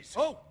 please.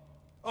 Oh,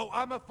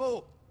 I'm a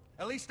fool.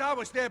 At least I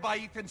was there by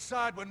Ethan's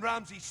side when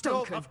Ramsay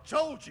stole... I've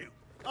told you.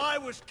 I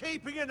was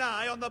keeping an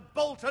eye on the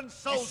Bolton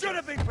soldiers. You should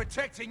have been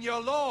protecting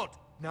your lord.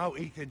 Now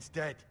Ethan's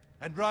dead,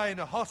 and Ryan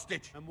a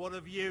hostage. And what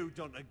have you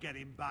done to get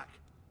him back?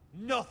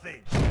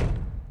 Nothing.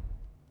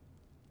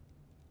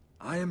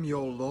 I am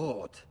your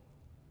lord.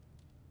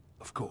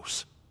 Of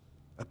course.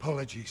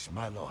 Apologies,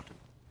 my lord.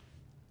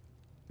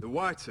 The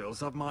Whitehills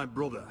have my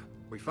brother.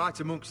 We fight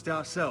amongst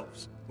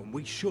ourselves, when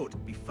we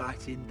should be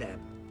fighting them.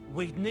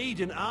 We'd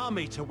need an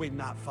army to win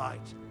that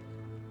fight.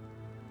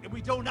 And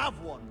we don't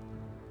have one.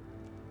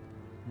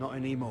 Not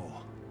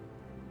anymore.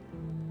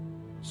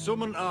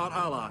 Summon our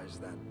allies,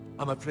 then.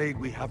 I'm afraid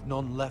we have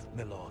none left,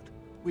 my lord.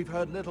 We've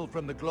heard little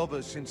from the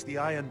Glovers since the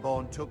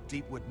Ironborn took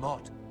Deepwood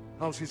Motte.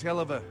 Houses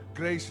Helliver,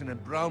 Grayson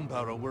and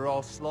Brownbarrow were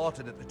all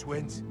slaughtered at the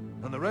Twins,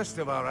 and the rest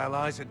of our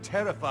allies are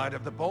terrified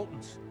of the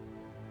Boltons.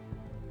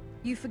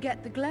 You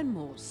forget the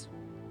Glenmores.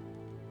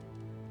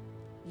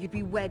 You'd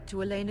be wed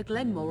to Elena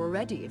Glenmore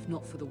already if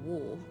not for the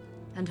war.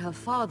 And her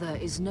father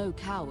is no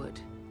coward.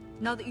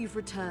 Now that you've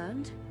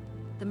returned,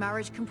 the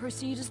marriage can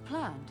proceed as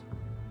planned.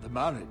 The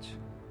marriage?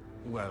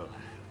 Well,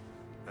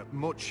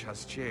 much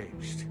has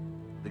changed.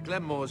 The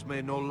Glenmores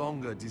may no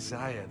longer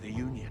desire the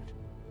union.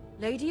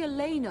 Lady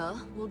Elena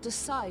will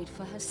decide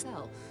for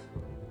herself.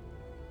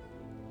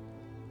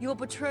 Your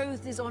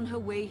betrothed is on her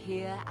way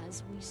here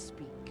as we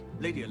speak.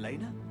 Lady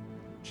Elena?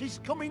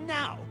 She's coming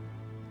now.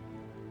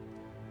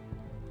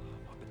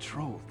 My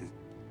betrothed is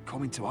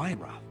coming to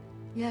Ironrath.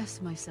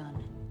 Yes, my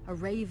son. A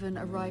raven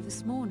arrived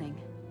this morning.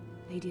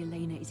 Lady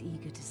Elena is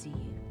eager to see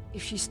you.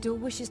 If she still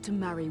wishes to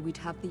marry, we'd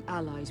have the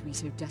allies we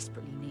so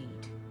desperately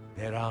need.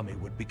 Their army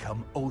would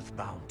become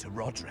oath-bound to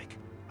Roderick.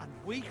 And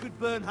we could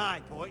burn High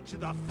Point to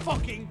the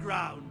fucking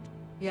ground.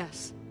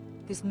 Yes,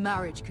 this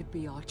marriage could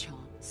be our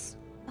chance.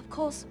 Of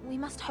course, we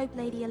must hope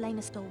Lady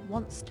Elena still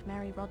wants to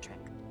marry Roderick.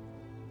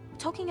 We're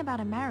talking about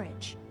a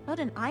marriage, not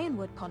an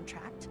Ironwood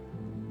contract.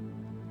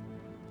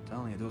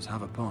 Talia does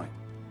have a point.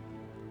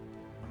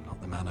 I'm not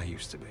the man I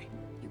used to be.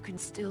 You can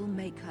still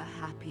make her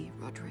happy,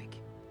 Roderick.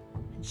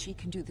 And she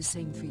can do the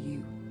same for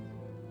you.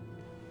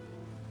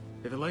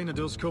 If Elena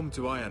does come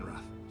to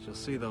Ironrath, she'll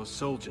see those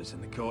soldiers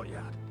in the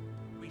courtyard.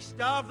 We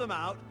starve them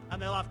out,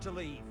 and they'll have to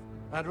leave.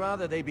 I'd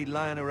rather they be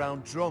lying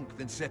around drunk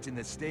than setting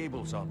the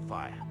stables on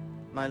fire.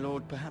 My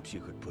lord, perhaps you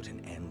could put an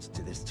end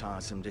to this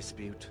tiresome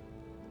dispute.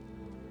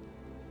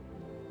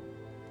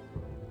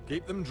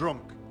 Keep them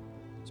drunk.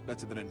 It's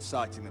better than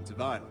inciting them to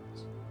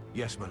violence.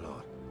 Yes, my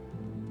lord.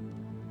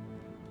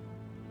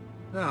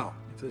 Now,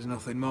 if there's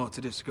nothing more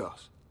to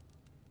discuss.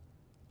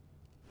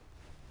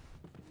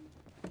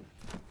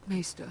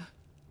 Maester,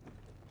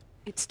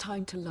 it's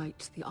time to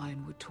light the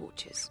Ironwood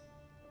torches.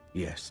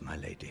 Yes, my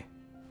lady.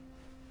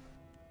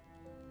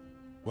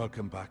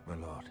 Welcome back, my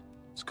lord.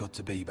 It's good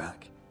to be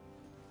back.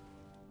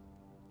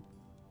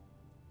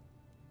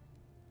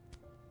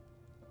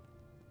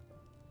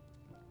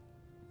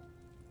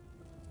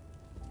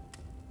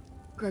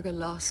 Gregor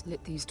last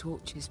lit these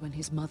torches when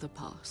his mother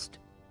passed.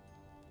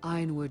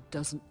 Ironwood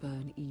doesn't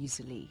burn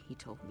easily, he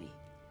told me.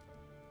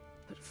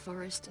 But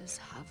foresters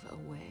have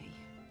a way.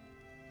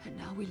 And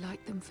now we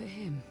light them for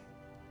him.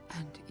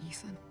 And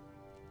Ethan.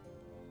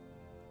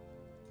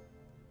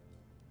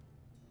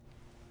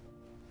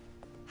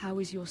 How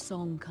is your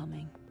song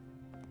coming?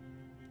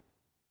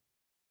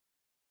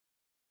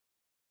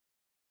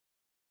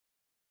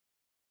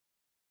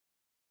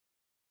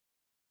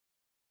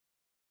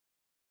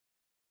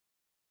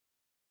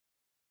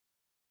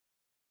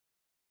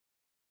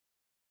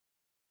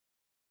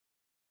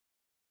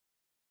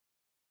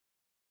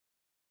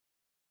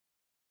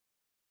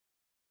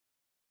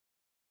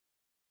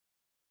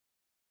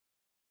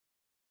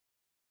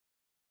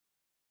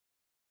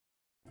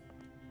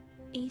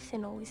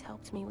 Ethan always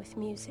helped me with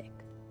music.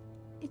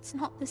 It's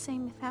not the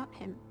same without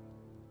him.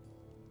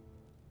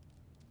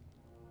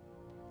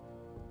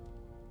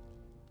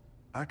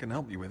 I can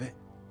help you with it.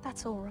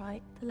 That's all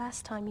right. The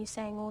last time you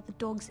sang, all the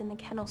dogs in the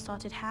kennel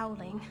started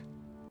howling.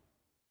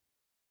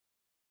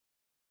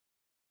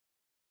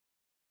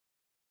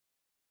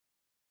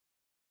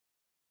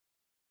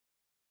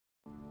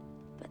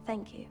 But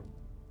thank you.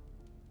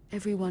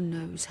 Everyone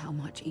knows how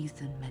much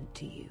Ethan meant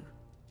to you.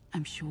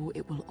 I'm sure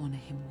it will honor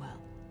him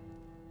well.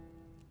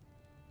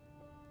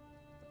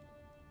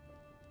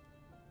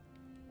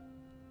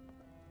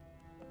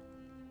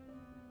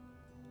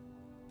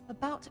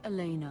 About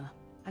Elena,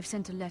 I've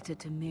sent a letter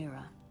to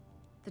Mira.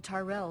 The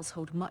Tyrells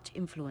hold much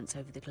influence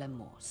over the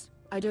Glenmores.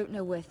 I don't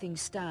know where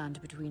things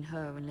stand between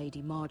her and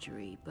Lady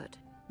Marjorie, but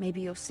maybe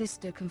your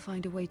sister can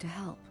find a way to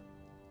help.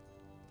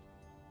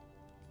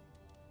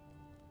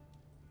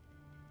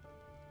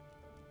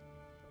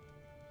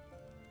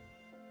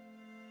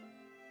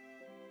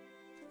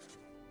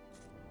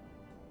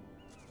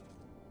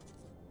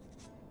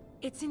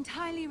 It's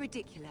entirely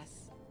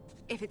ridiculous.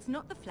 If it's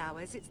not the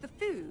flowers, it's the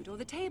food or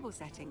the table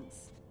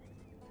settings.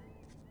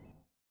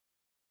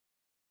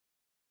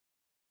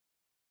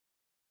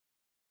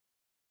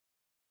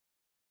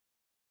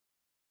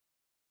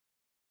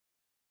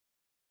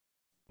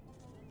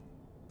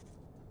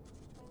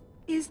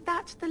 Is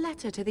that the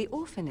letter to the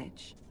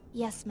orphanage?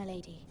 Yes,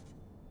 milady.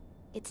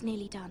 It's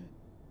nearly done.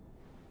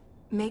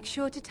 Make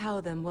sure to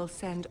tell them we'll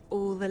send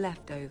all the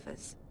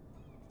leftovers.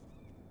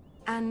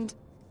 And,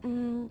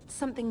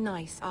 something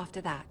nice after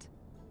that.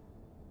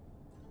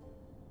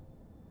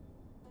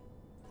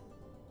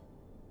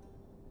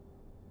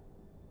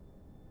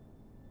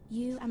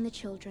 You and the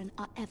children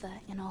are ever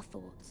in our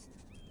thoughts.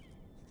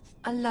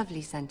 A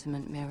lovely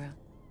sentiment, Mira.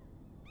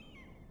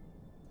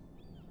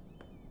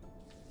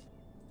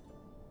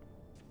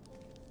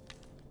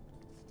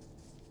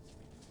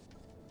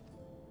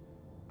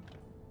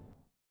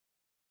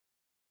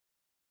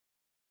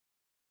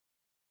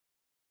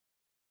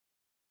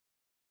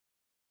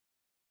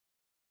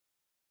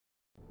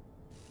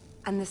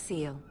 And the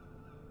seal.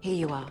 Here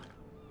you are.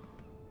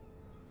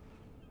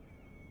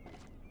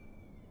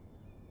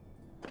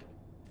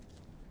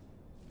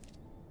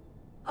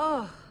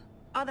 Oh,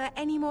 are there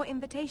any more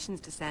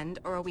invitations to send,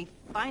 or are we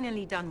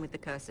finally done with the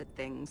cursed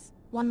things?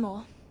 One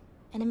more.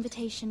 An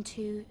invitation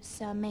to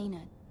Sir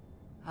Maynard.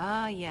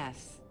 Ah,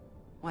 yes.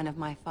 One of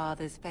my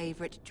father's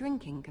favorite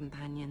drinking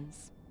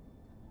companions.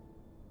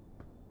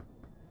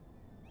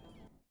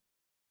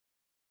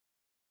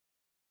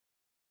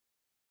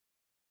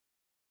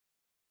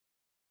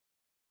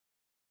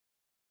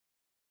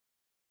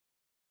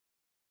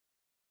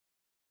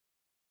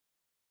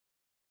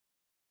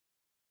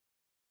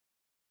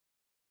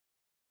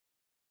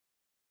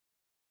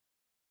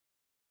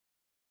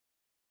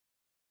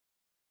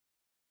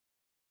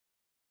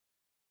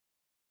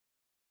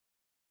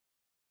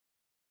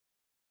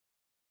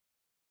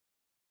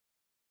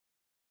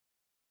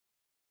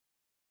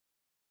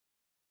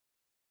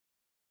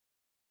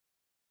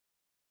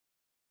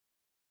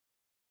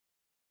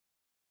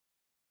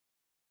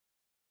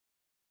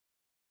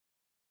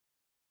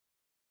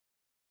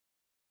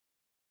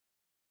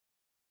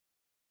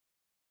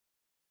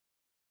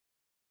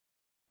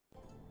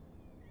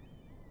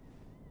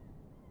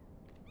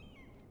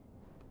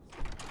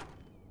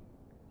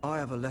 I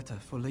have a letter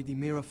for Lady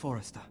Mira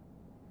Forrester.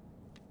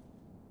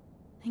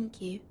 Thank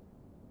you.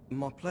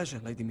 My pleasure,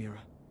 Lady Mira.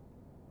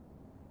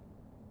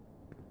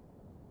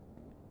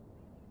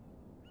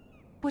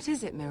 What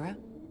is it, Mira?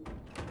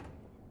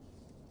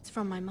 It's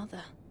from my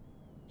mother.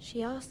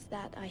 She asks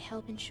that I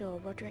help ensure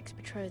Roderick's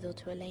betrothal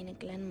to Elena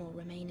Glenmore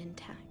remain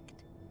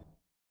intact.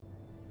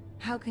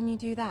 How can you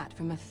do that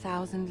from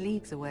 1,000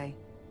 leagues away?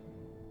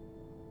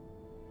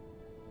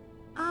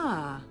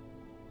 Ah,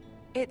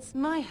 it's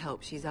my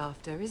help she's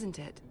after, isn't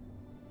it?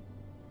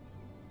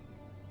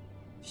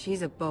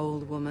 She's a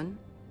bold woman.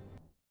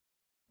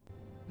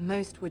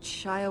 Most would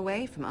shy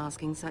away from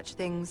asking such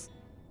things.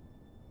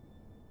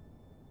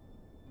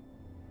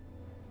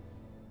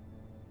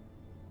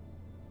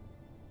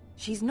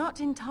 She's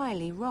not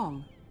entirely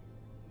wrong.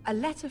 A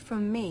letter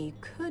from me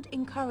could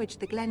encourage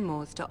the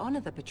Glenmores to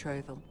honor the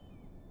betrothal.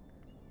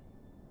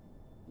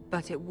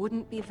 But it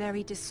wouldn't be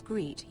very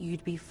discreet.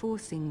 You'd be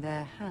forcing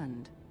their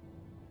hand.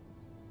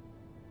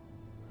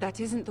 That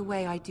isn't the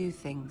way I do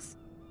things.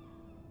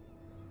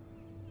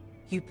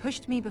 You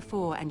pushed me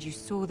before and you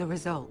saw the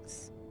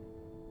results.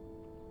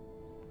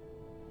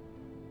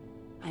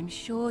 I'm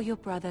sure your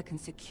brother can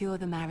secure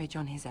the marriage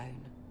on his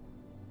own.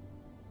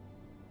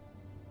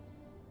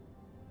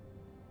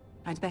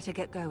 I'd better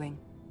get going.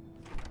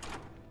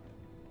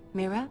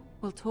 Mira,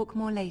 we'll talk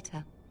more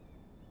later.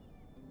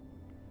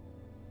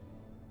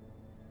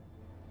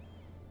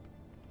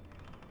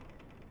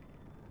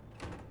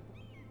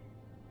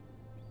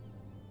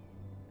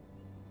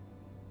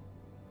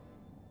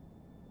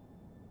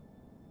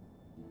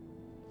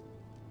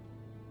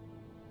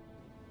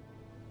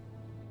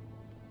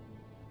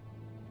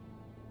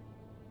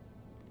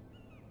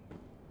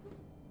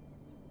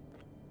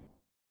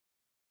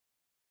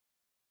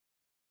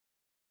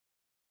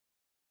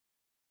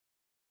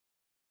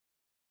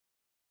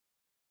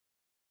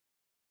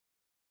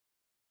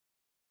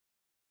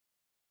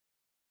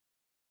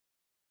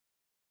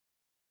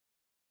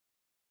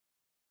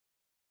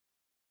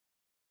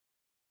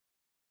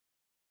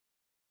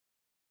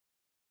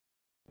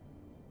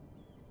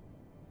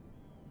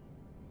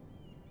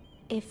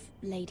 If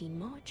Lady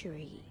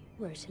Marjorie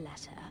wrote a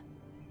letter...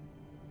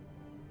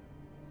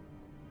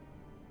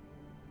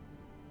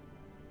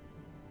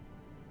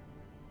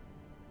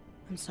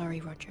 I'm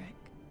sorry, Roderick.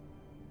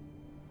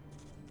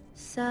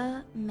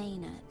 Sir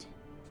Maynard,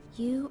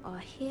 you are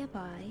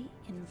hereby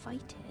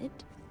invited...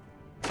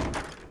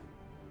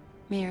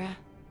 Mira,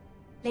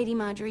 Lady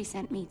Marjorie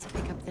sent me to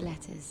pick up the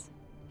letters.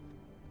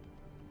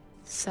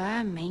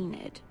 Sir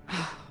Maynard?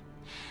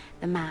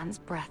 The man's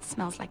breath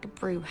smells like a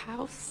brew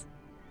house.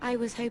 I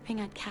was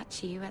hoping I'd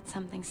catch you at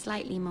something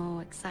slightly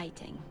more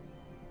exciting.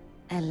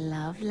 A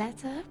love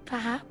letter,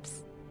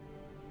 perhaps?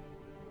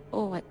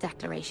 Or a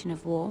declaration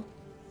of war?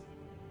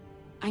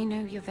 I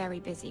know you're very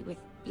busy with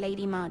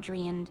Lady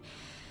Marjorie and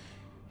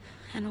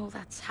all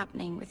that's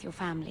happening with your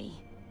family.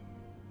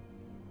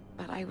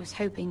 But I was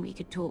hoping we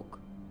could talk.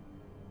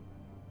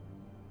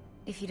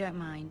 If you don't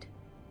mind.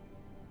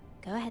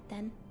 Go ahead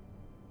then.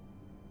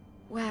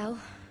 Well,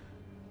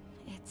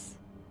 it's...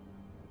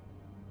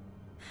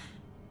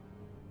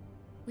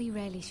 We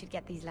really should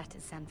get these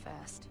letters sent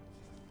first.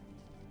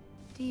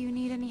 Do you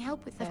need any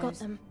help with those? I've got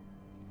them.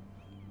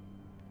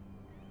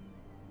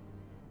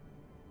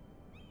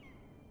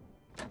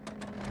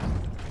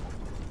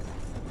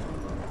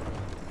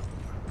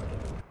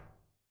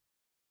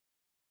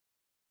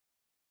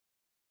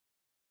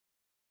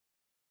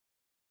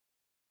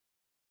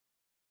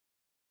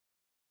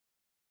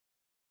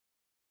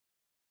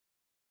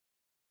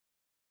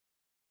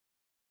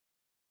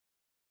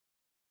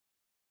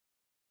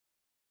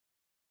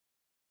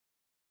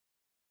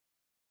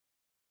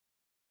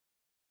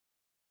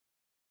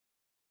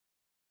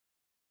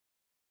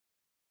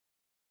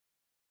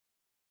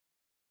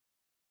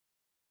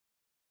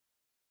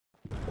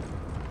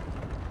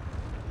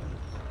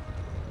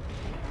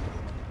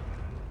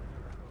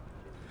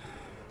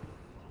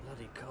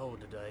 Bloody cold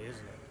today,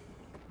 isn't it?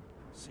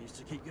 Seems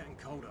to keep getting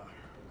colder.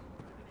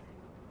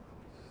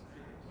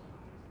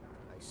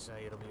 They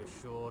say it'll be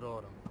a short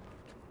autumn.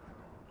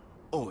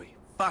 Oi,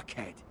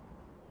 fuckhead!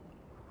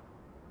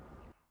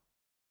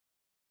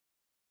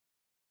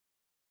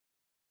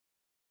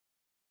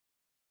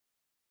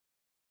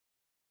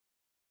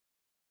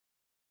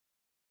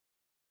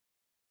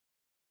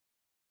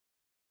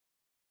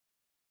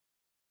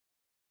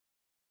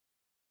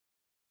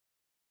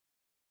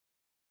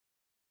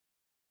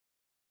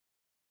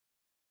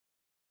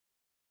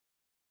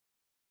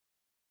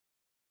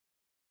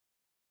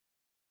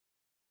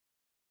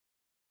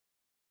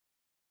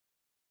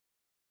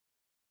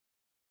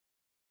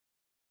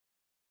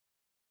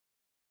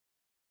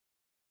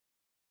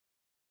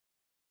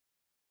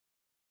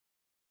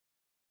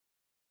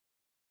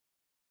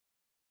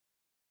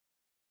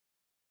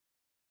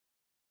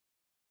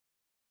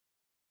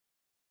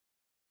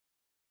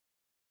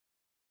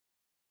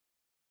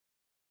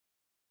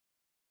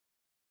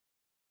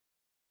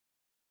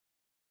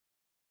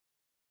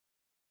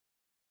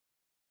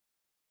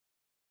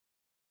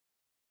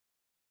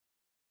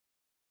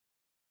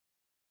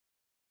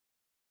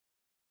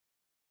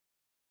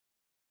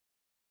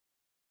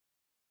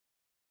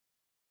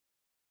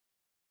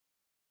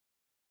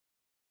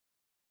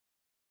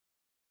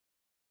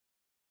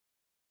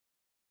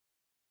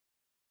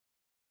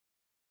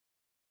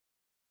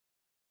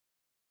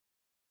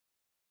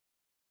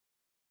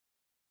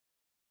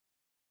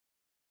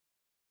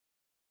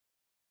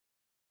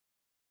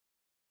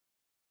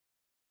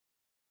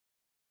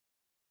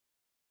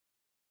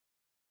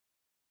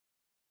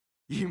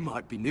 You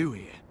might be new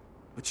here,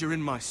 but you're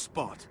in my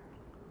spot.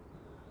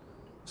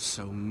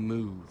 So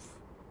move.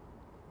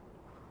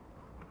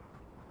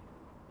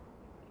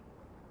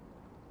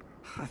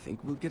 I think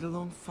we'll get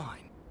along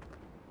fine.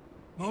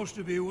 Most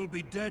of you will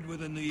be dead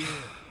within the year.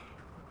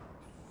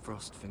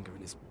 Frostfinger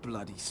and his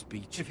bloody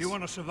speeches. If you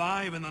want to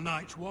survive in the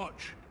Night's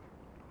Watch,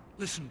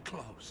 Listen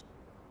close.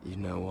 You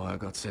know why I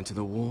got sent to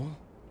the wall?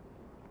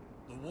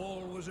 The wall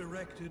was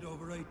erected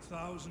over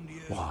 8,000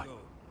 years Why? ago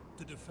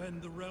to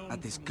defend the realm.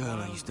 Had this from girl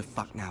I used to wildlings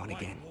fuck now and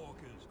White again.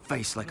 Walkers,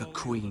 Face like a and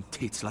all queen, the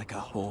tits like a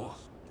whore.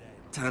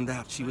 Turned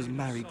out she was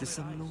married to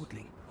some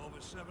lordling.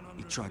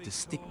 He tried to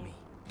stick me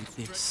with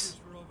this.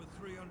 for over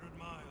 300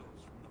 miles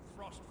from the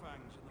Frost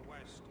Fangs in the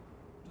west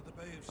to the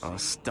Bay of I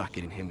stuck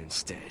it in him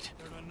instead.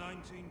 There are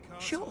 19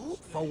 Shut up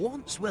for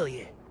once, will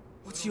you?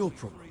 What's your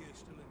problem?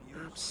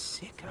 I'm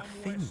sick of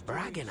Finn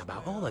bragging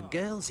about all the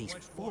girls he's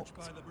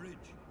fucked.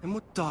 And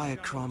what dire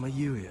crime are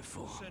you here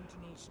for?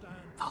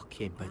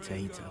 Fucking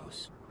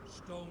potatoes.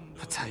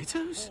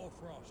 Potatoes?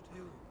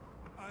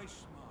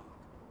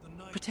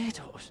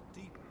 Potatoes?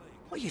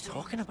 What are you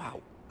talking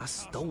about? I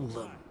stole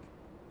them.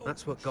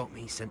 That's what got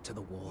me sent to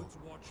the wall.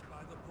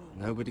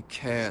 Nobody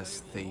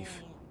cares,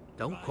 thief.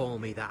 Don't call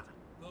me that.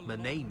 My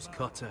name's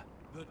Cutter.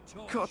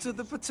 Cutter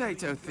the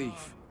potato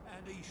thief.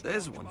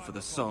 There's one for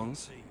the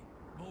songs.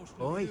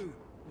 Oi,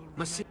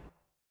 my sister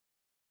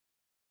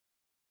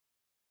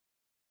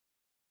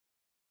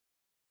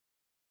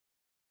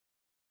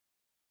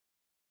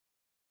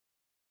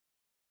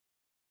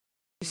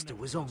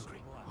was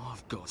hungry.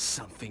 I've got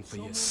something for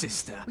your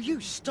sister. Will you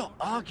stop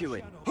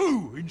arguing?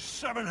 Who in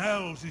seven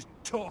hells is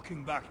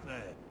talking back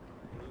there?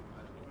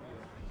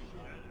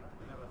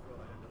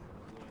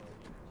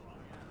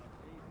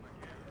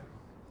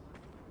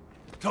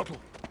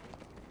 Tuttle.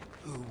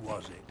 Who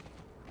was it?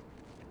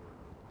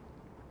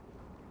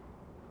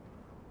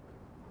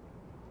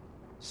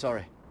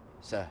 Sorry,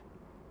 sir.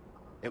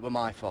 It were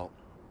my fault.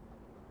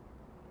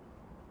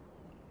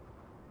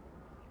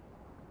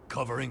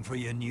 Covering for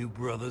your new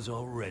brothers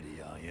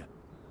already, are you?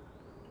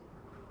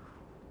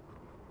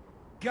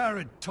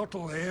 Garrett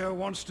Tuttle here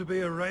wants to be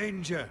a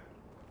ranger.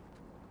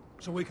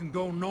 So we can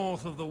go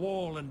north of the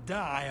wall and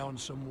die on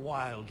some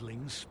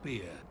wildling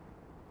spear.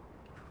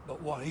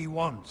 But what he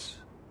wants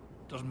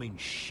doesn't mean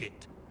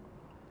shit.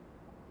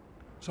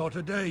 So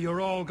today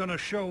you're all gonna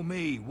show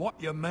me what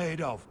you're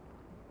made of.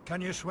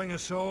 Can you swing a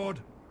sword?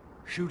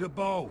 Shoot a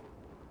bow?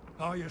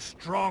 Are you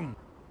strong?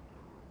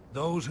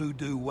 Those who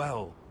do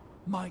well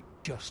might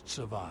just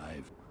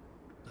survive.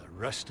 The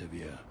rest of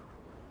you...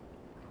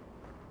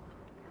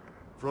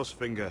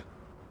 Frostfinger.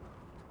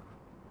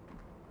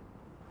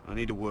 I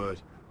need a word.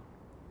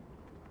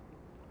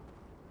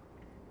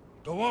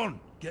 Go on,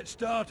 get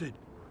started.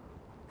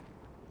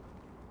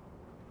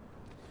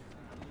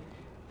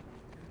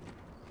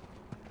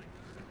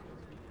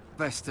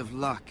 Best of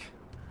luck,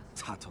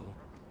 Tuttle.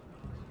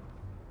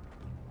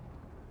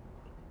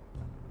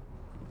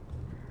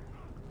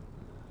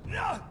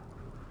 No!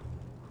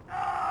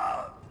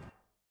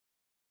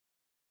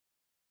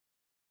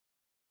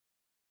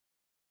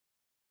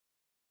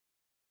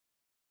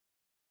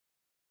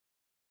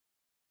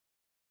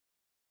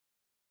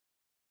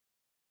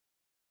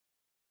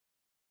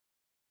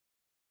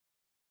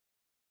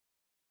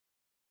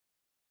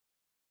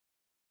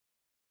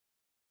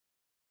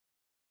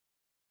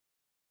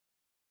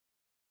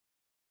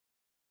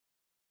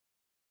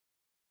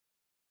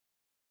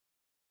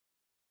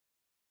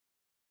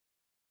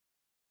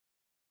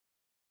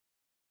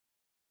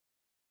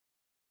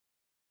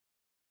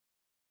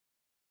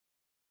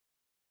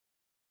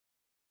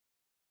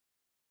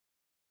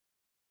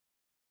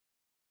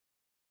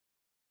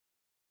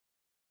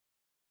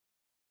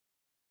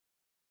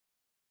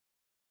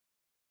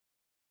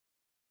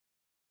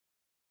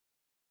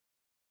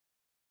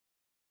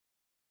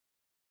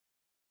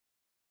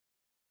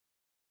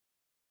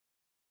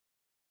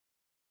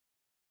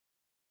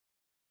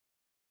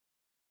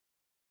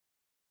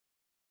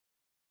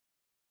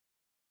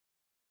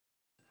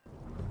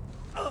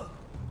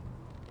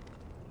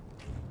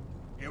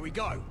 Here we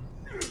go.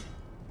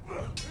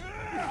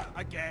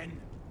 Again.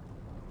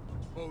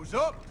 Pose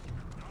up.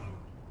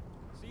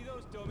 See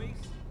those dummies?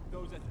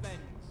 Those are thens.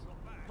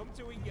 Come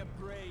to eat your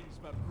brains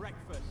for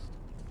breakfast.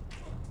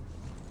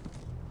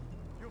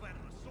 You've had an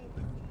assault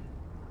before.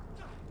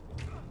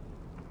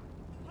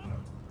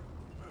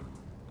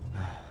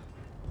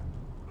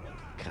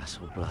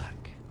 Castle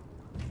Black.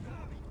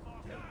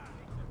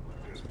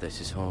 So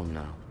this is home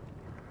now.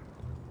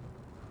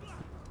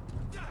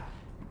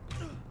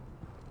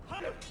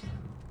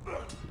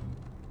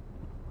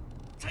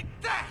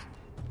 Take that!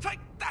 Take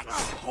that!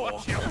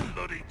 Watch your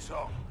bloody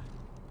tongue!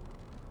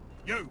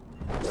 You!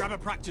 Grab a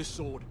practice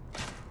sword.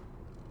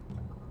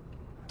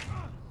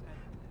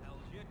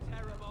 You're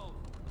terrible.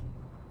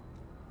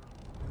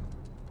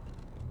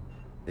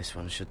 This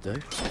one should do.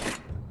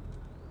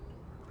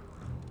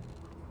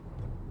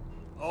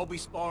 I'll be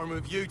sparring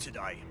with you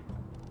today.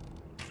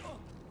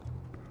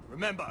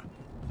 Remember,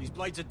 these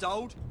blades are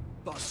dulled,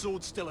 but a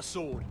sword's still a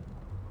sword.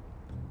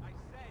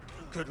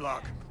 Good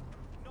luck.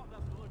 Not the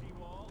bloody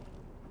wall.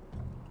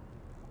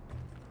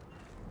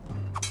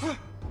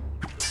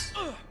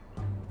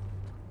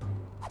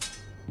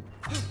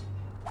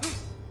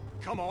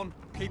 Come on,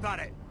 keep at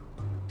it.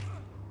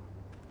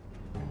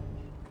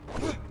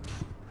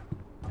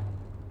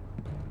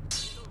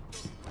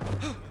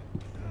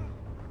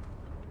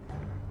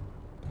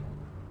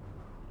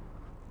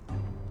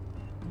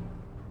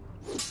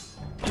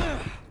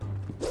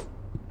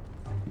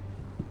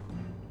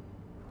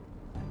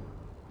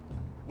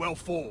 Well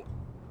fought.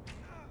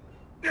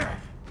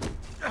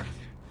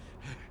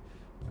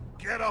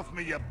 Get off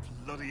me, you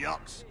bloody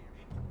ox.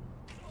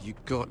 You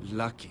got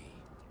lucky.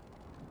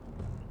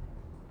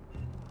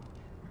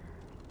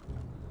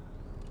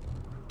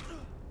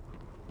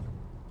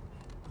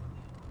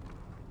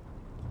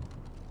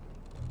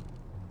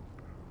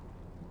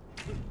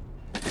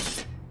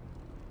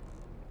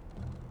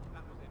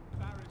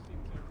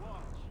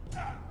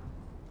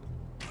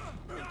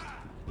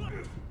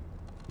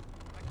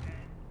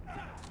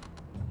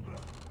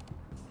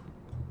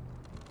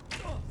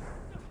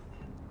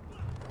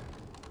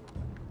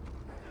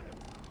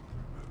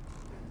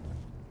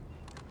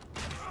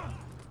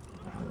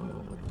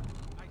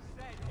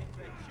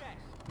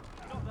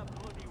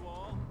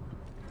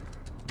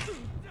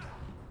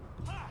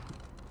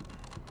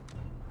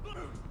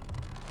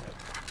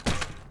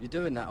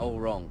 You're doing that all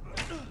wrong.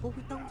 Well,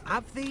 we don't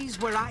have these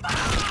where I...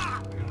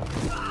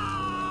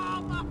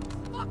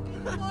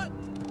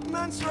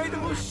 Man's ready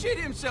to shit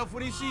himself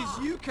when he sees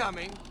you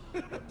coming.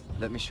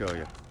 Let me show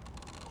you.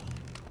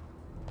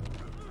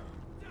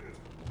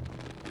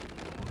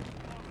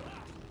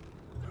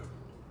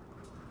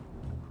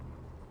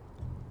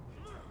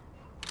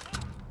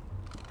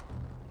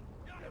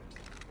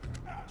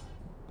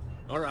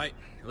 All right,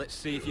 let's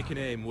see if you can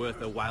aim worth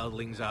a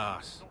wildling's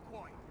arse.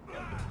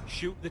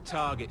 Shoot the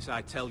targets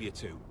I tell you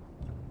to.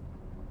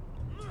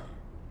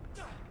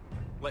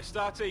 Let's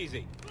start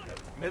easy.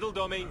 Middle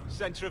dummy,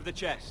 center of the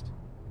chest.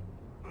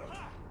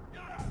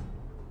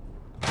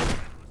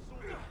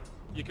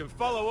 You can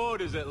follow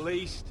orders at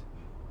least.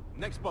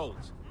 Next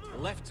bolt.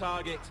 Left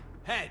target,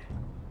 head.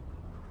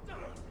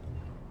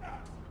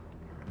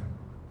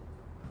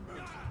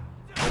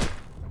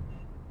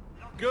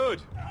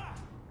 Good.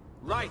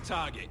 Right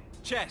target,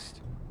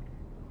 chest.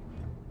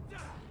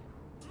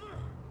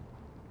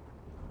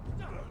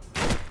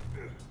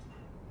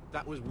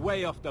 That was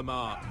way off the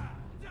mark.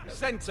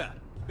 Center,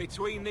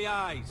 between the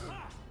eyes.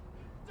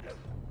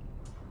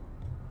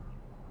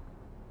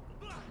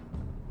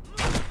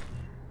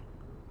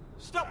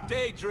 Stop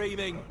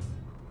daydreaming.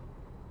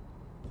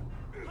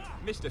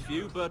 Missed a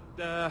few, but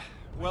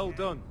well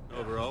done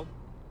overall.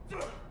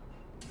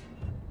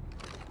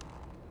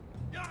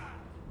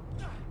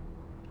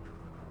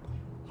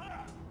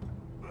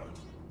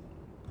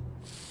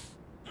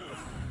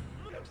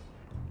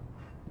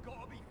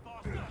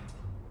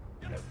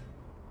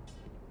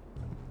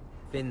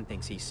 Finn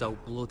thinks he's so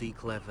bloody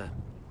clever.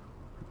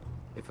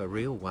 If a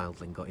real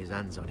wildling got his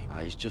hands on him... Ah,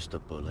 he's just a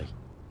bully.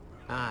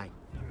 Aye,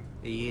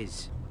 he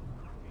is.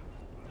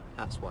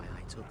 That's why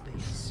I took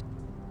this.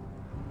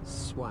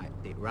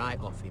 Swiped it right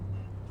off him.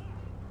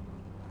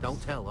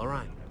 Don't tell,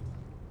 alright?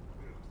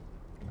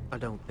 I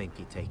don't think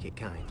he'd take it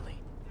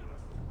kindly.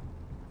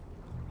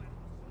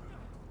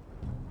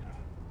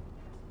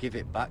 Give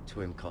it back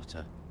to him,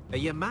 Cotter. Are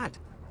you mad?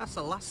 That's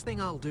the last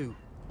thing I'll do.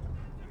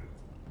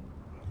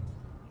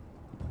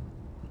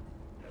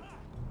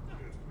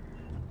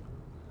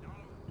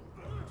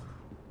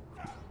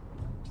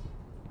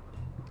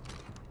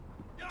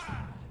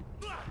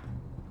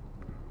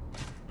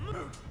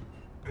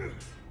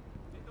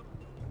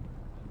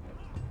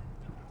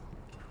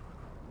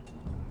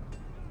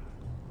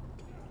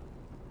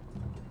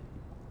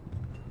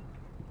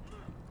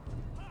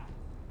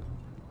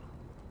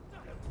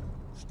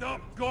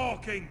 Stop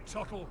gawking,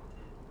 Tuttle!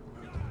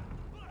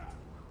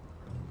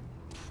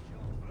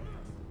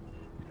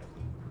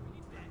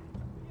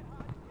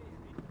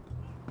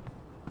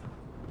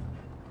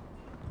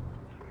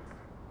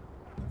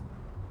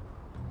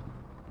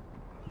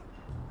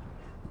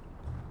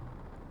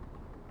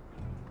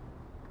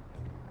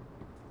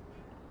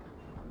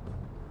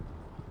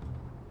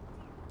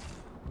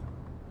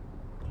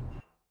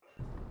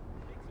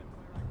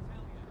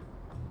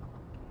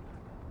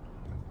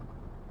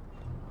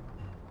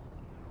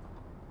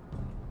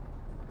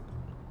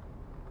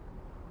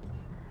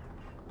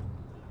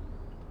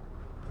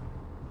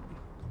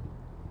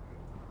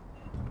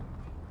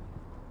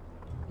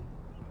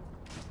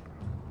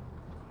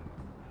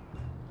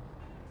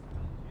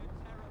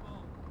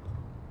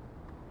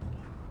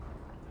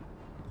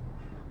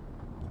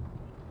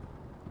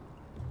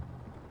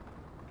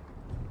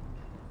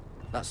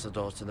 That's the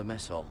door to the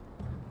mess hall.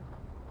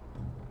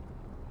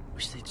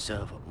 Wish they'd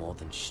serve up more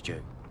than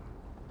stew.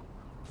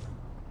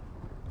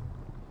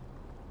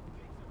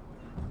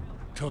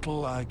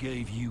 Tuttle, I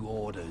gave you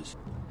orders.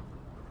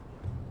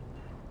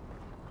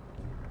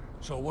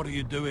 So what are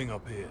you doing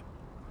up here?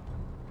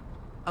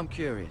 I'm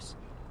curious.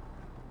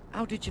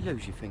 How did you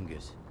lose your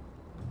fingers?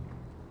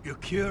 You're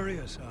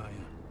curious, are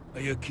you?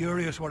 Are you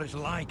curious what it's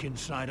like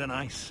inside an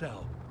ice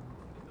cell?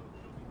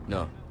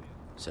 No,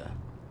 sir.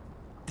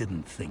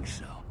 Didn't think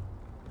so.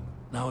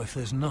 Now, if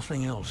there's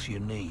nothing else you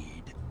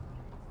need...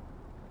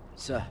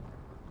 Sir,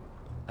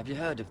 have you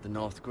heard of the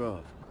North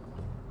Grove?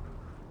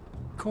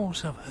 Of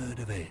course I've heard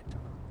of it.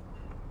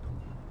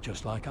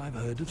 Just like I've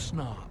heard of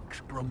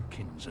Snarks,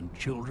 Grumpkins, and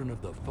Children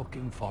of the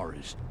fucking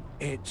Forest.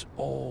 It's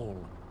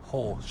all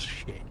horse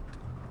shit.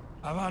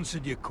 I've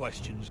answered your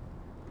questions.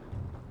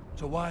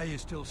 So why are you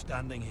still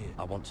standing here?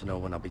 I want to know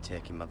when I'll be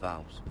taking my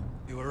vows.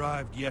 You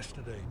arrived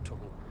yesterday,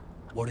 Tuttle.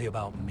 Worry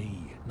about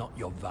me, not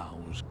your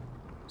vows.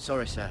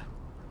 Sorry, sir.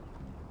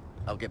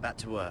 I'll get back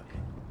to work.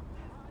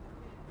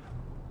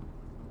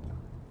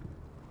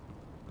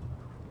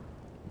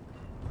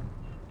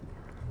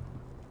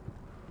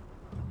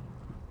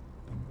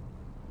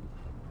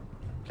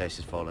 Place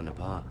is falling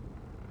apart.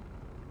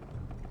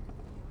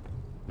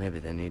 Maybe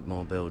they need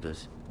more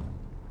builders.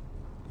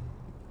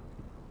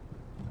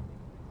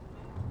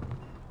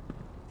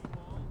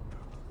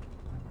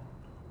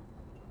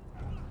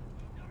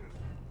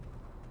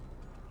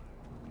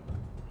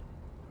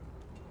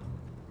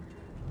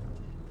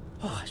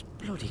 Oh, it's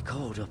bloody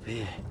cold up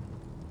here.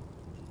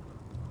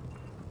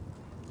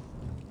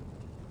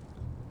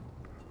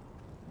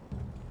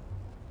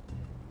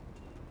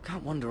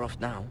 Can't wander off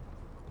now.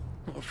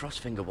 Not a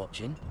Frostfinger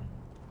watching.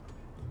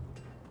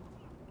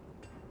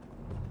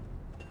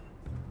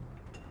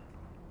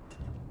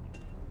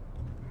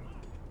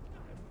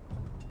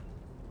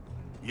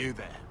 You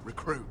there,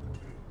 recruit.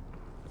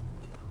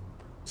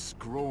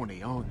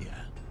 Scrawny, aren't you?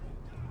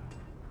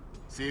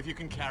 See if you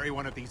can carry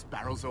one of these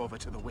barrels over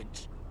to the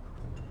winch.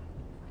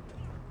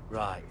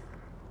 Right.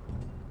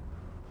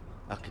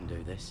 I can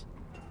do this.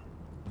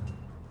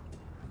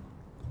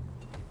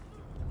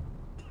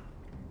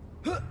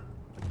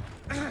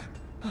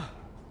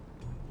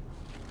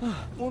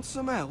 Want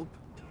some help?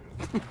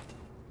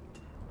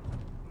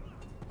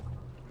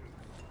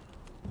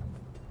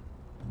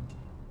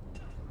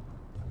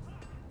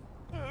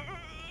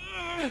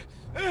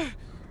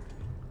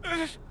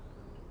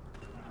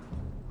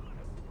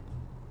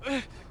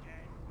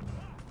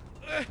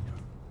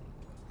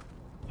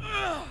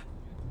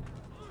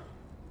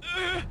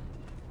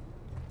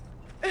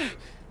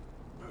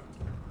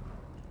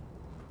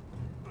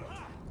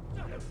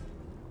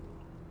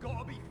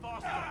 Gotta be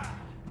faster.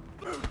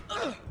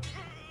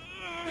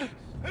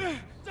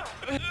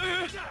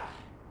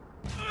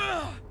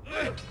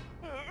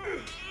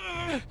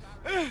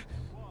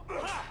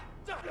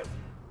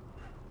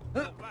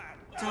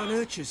 Don't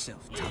hurt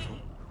yourself, Tuttle.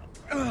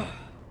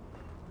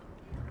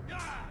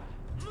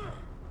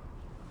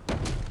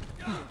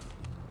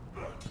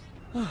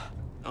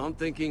 I'm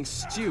thinking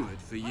steward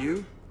for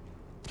you.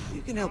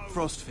 You can help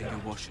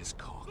Frostfinger wash his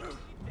cock.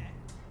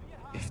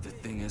 If the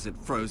thing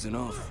hasn't frozen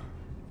off.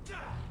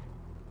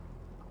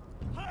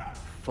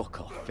 Fuck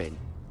off, Finn.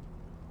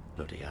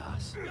 Bloody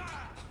ass.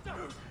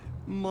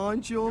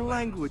 Mind your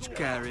language,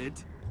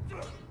 Carrot.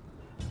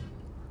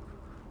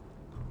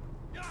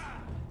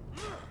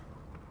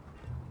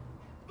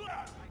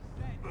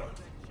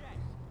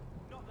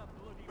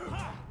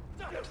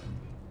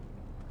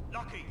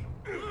 Lucky.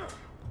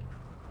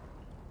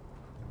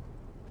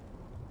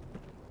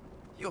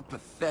 You're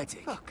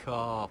pathetic. Fuck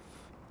off.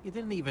 You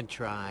didn't even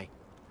try.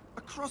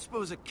 A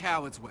crossbow's a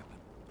coward's weapon.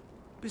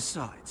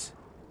 Besides,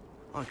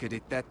 I could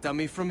hit that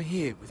dummy from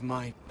here with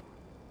my...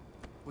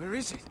 Where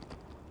is it?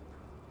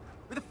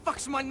 Where the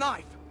fuck's my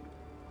knife?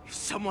 If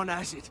someone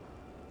has it,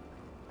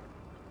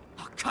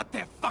 I'll cut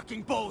their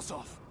fucking balls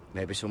off.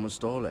 Maybe someone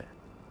stole it.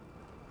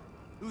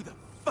 Who the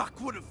fuck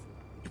would've...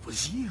 It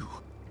was you.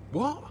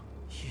 What?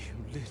 You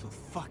little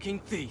fucking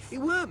thief. It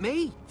weren't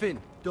me. Finn,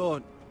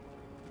 don't.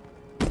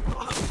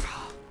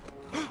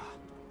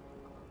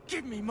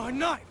 Give me my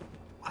knife!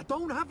 I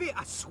don't have it,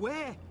 I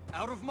swear.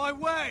 Out of my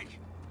way!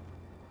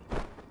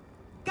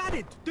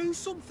 Garrett, do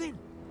something.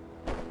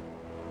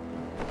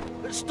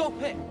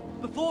 Stop it!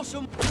 Before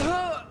some...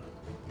 I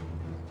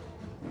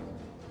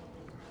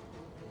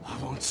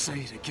won't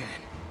say it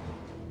again.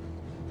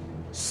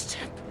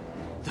 Step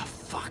the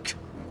fuck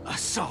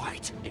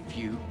aside. If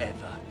you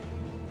ever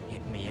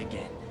hit me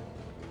again,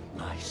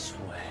 I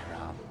swear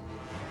I'll...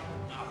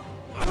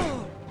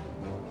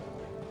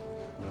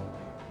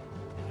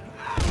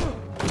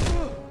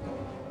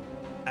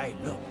 Hey,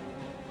 look.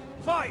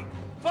 Fight!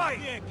 Fight!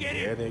 Yeah, get it!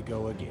 Here they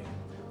go again.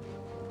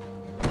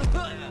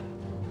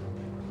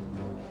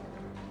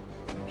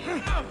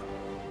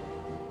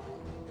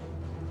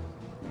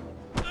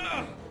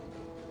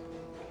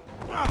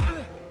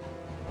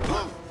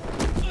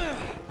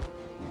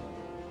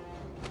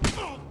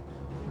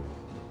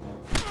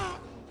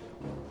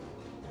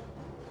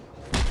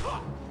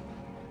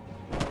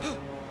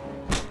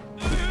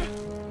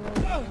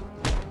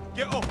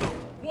 Get off!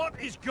 What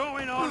is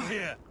going on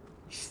here?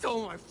 He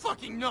stole my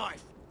fucking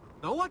knife!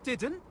 No, I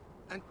didn't.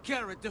 And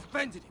Garrett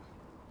defended him.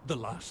 The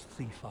last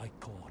thief I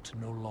caught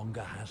no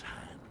longer has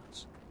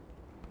hands.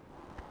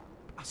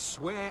 I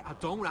swear I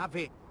don't have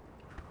it.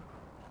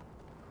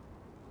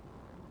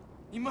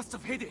 He must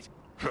have hid it.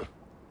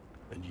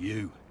 And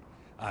you?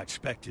 I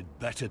expected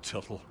better,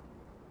 Tuttle.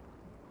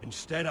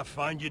 Instead, I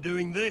find you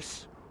doing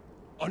this.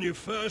 On your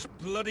first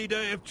bloody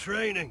day of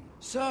training.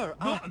 Sir,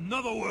 Not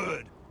another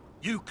word!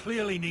 You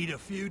clearly need a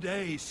few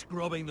days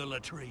scrubbing the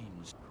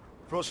latrines.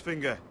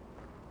 Frostfinger,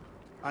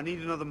 I need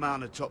another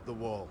man atop the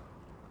wall.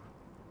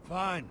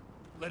 Fine.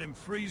 Let him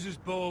freeze his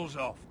balls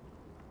off.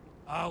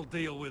 I'll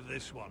deal with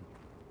this one.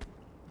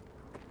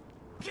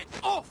 Get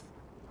off!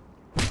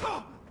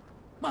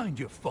 Mind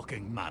your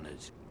fucking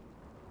manners.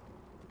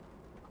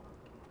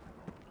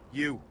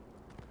 You,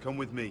 come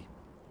with me.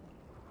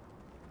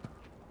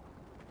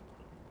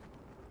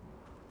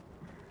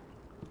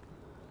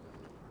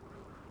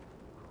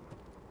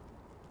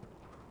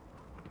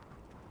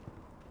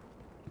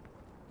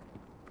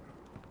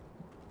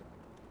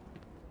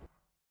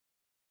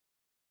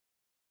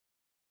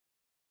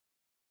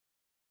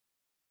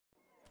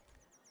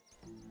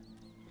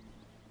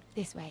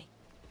 This way.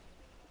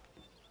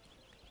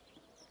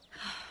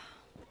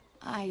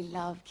 I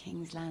love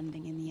King's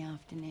Landing in the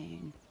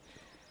afternoon.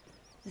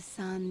 The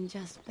sun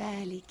just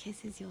barely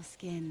kisses your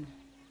skin.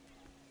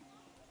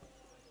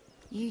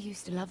 You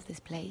used to love this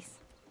place.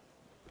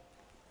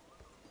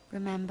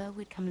 Remember,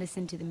 we'd come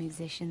listen to the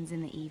musicians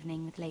in the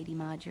evening with Lady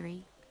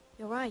Marjorie?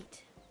 You're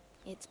right.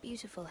 It's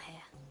beautiful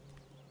here.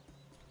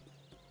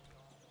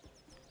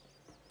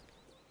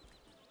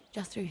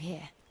 Just through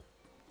here.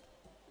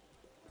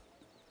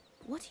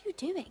 What are you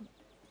doing?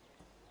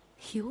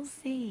 You'll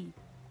see.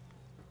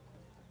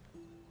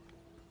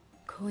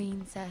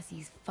 Queen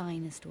Cersei's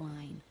finest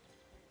wine.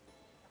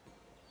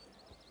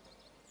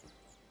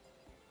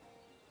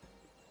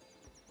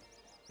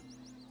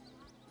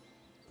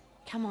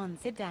 Come on,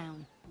 sit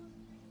down.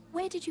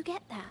 Where did you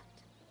get that?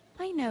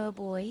 I know a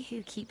boy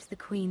who keeps the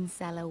Queen's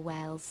cellar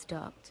well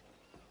stocked.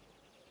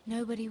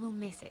 Nobody will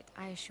miss it,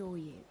 I assure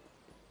you.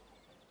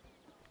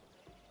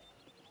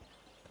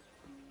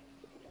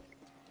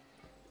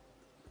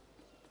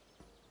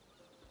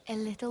 A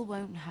little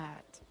won't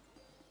hurt.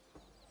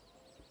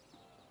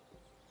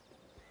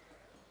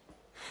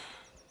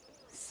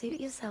 Suit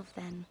yourself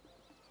then.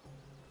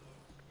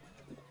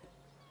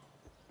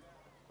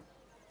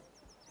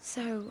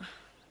 So,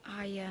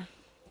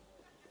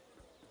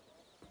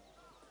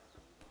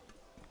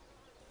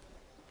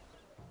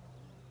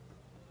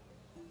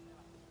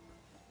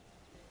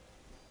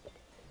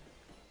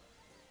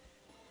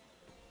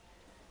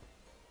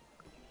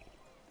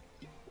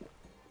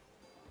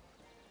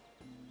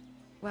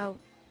 well,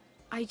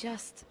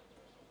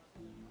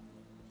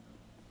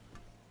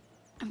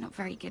 I'm not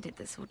very good at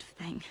this sort of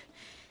thing.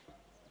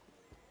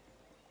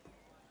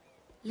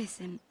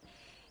 Listen,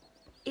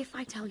 if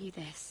I tell you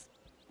this,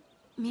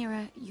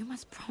 Mira, you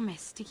must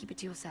promise to keep it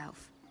to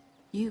yourself.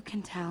 You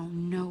can tell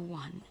no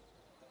one.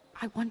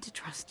 I want to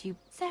trust you.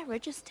 Sarah,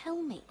 just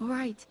tell me. All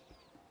right,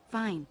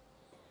 fine.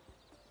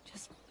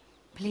 Just,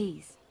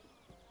 please,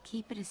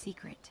 keep it a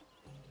secret.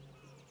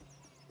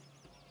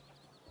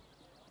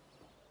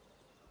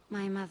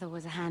 My mother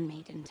was a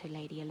handmaiden to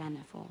Lady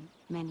Olenna for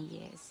many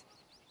years.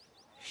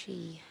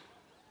 She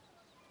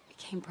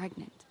became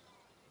pregnant.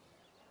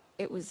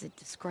 It was a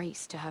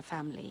disgrace to her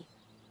family.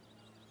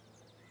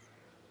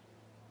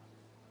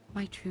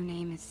 My true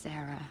name is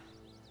Sarah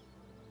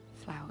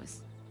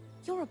Flowers.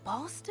 You're a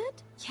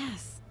bastard?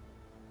 Yes.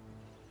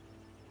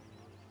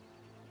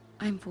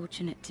 I'm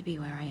fortunate to be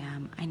where I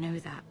am, I know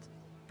that.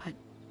 But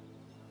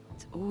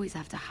to always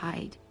have to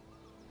hide.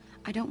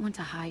 I don't want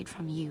to hide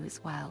from you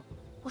as well.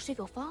 What of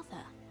your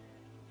father?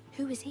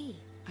 Who is he?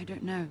 I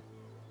don't know.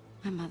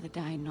 My mother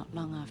died not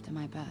long after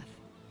my birth.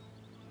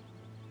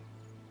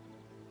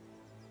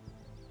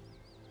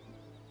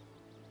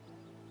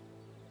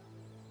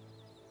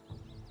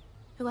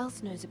 Who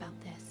else knows about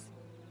this?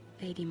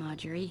 Lady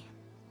Marjorie,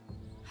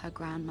 her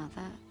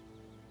grandmother,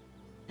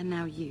 and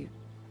now you.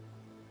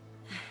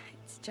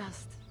 It's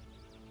just...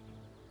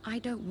 I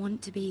don't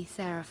want to be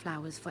Sarah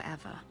Flowers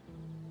forever.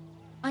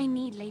 I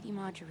need Lady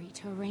Marjorie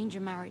to arrange a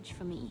marriage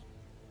for me.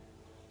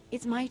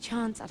 It's my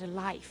chance at a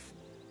life.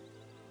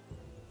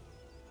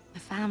 A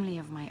family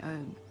of my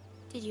own.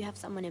 Did you have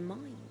someone in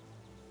mind?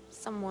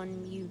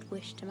 Someone you'd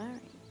wish to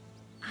marry?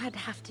 I'd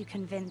have to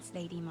convince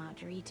Lady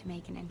Marjorie to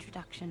make an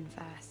introduction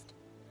first.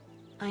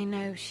 I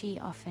know she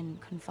often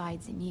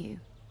confides in you,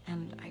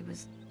 and I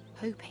was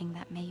hoping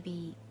that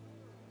maybe...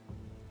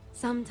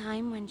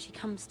 sometime when she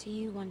comes to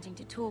you wanting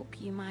to talk,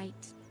 you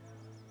might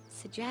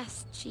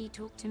suggest she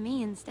talk to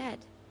me instead.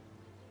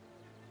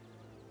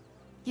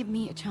 Give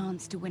me a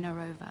chance to win her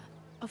over.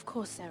 Of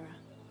course, Sarah.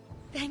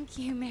 Thank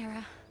you,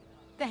 Mira.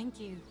 Thank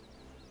you.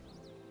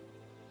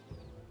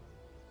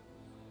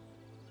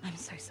 I'm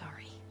so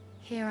sorry.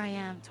 Here I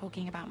am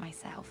talking about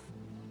myself.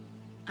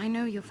 I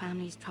know your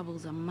family's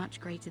troubles are much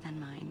greater than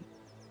mine.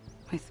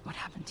 With what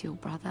happened to your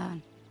brother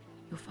and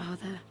your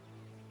father.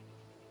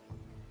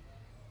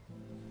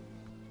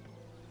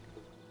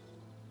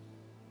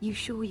 You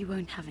sure you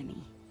won't have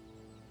any?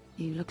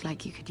 You look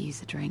like you could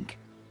use a drink.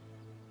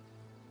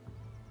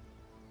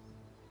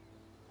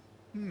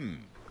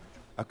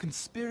 A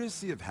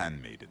conspiracy of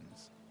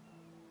handmaidens.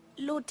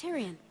 Lord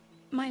Tyrion.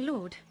 My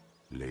lord.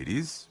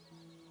 Ladies,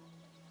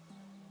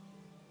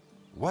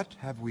 what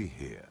have we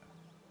here?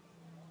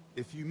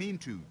 If you mean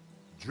to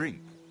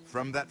drink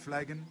from that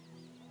flagon,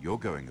 you're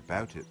going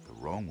about it the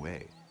wrong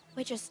way.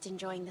 We're just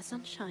enjoying the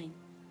sunshine.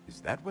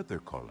 Is that what they're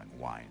calling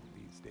wine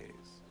these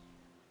days?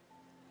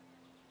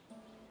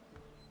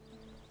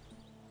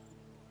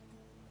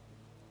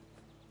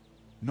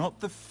 Not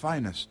the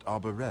finest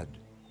arbor red,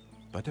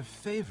 but a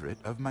favorite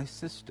of my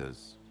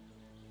sister's.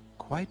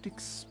 Quite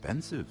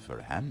expensive for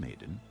a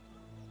handmaiden.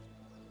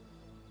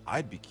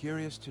 I'd be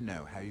curious to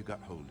know how you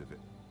got hold of it.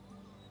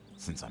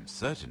 Since I'm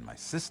certain my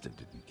sister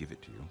didn't give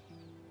it to you,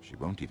 she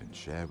won't even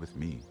share with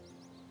me.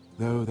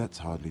 Though that's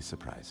hardly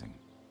surprising.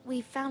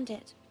 We found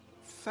it.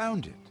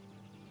 Found it?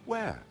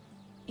 Where?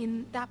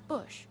 In that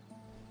bush.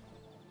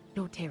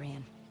 Lord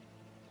Tyrion.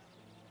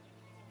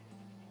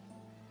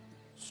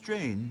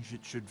 Strange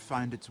it should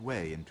find its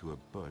way into a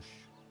bush.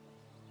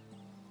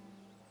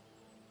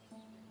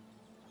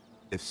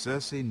 If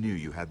Cersei knew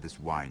you had this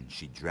wine,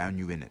 she'd drown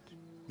you in it.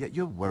 Yet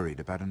you're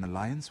worried about an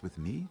alliance with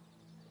me?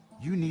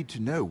 You need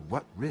to know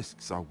what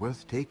risks are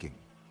worth taking.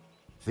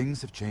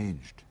 Things have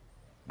changed.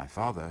 My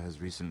father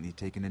has recently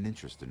taken an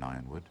interest in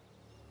Ironwood.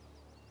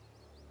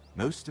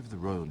 Most of the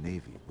Royal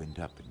Navy went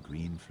up in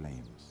green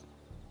flames.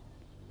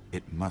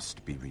 It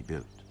must be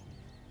rebuilt.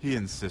 He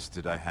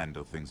insisted I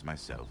handle things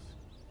myself.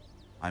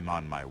 I'm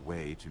on my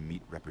way to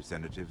meet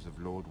representatives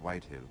of Lord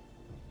Whitehill.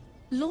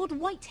 Lord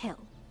Whitehill?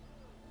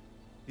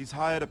 He's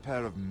hired a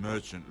pair of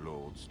merchant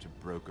lords to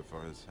broker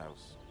for his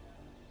house.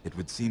 It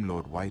would seem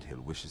Lord Whitehill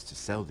wishes to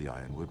sell the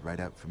Ironwood right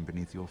out from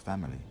beneath your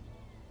family.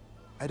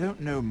 I don't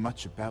know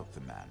much about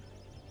the man,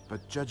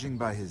 but judging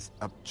by his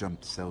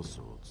up-jumped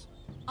sellswords...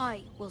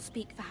 I will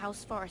speak for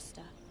House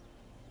Forrester.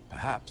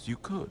 Perhaps you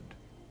could.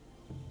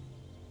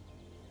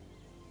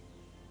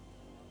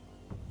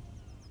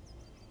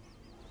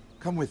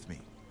 Come with me.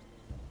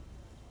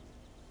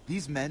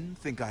 These men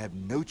think I have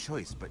no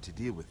choice but to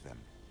deal with them.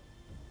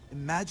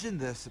 Imagine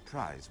their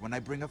surprise when I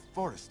bring a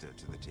Forrester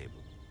to the table.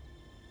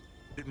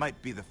 It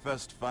might be the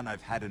first fun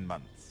I've had in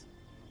months.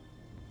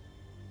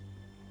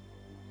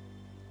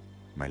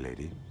 My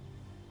lady.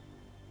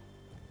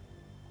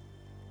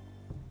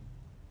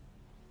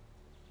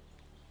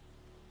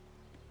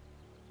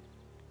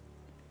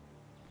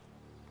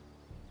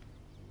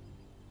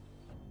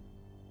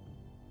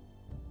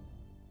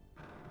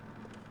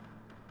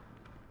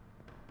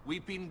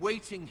 We've been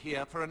waiting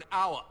here for an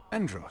hour.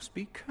 Andros,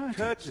 be courteous.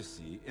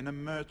 Courtesy in a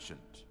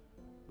merchant.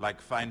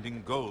 Like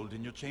finding gold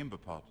in your chamber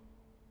pot.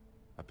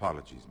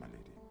 Apologies, my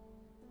lady.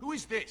 Who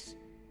is this?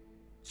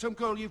 Some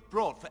girl you've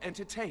brought for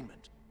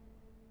entertainment?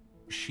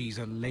 She's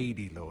a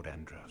lady, Lord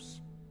Andros.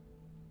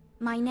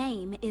 My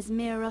name is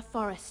Mira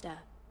Forrester.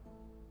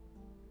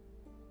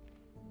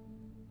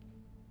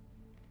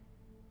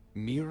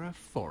 Mira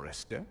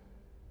Forrester?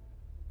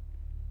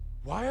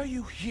 Why are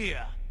you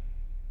here?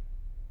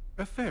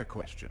 A fair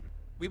question.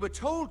 We were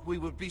told we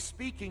would be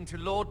speaking to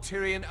Lord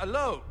Tyrion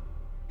alone.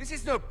 This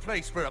is no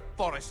place for a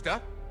Forrester.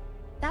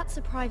 That's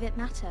a private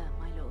matter,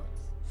 my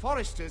lords.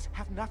 Forresters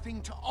have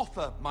nothing to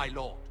offer, my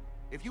lord.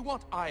 If you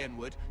want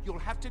Ironwood, you'll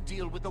have to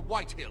deal with the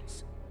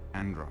Whitehills.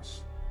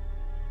 Andros.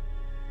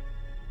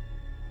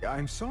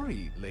 I'm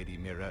sorry, Lady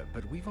Mira,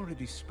 but we've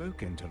already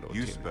spoken to Lord Tyrion.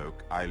 You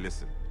spoke, I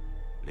listened.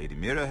 Lady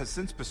Mira has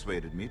since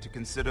persuaded me to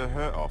consider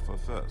her offer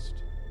first.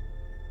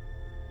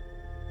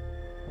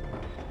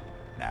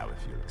 Now,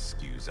 if you'll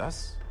excuse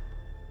us...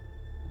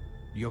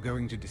 You're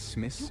going to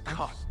dismiss? You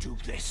can't do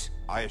this.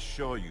 I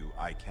assure you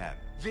I can.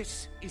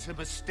 This is a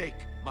mistake,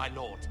 my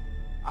lord.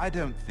 I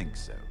don't think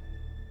so.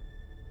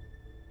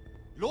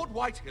 Lord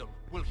Whitehill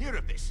will hear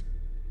of this.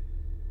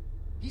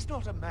 He's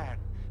not a man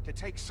to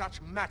take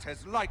such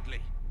matters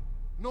lightly.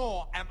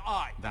 Nor am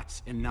I.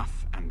 That's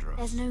enough, Andros.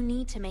 There's no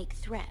need to make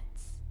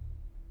threats.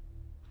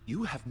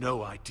 You have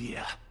no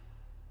idea.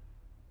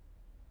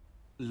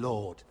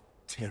 Lord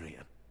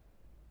Tyrion.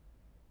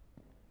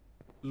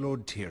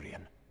 Lord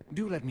Tyrion,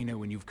 do let me know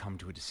when you've come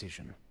to a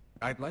decision.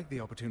 I'd like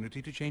the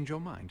opportunity to change your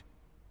mind.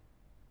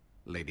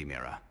 Lady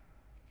Mira.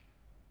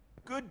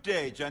 Good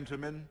day,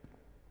 gentlemen.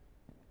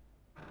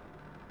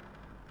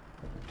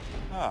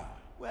 Ah,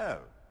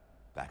 well,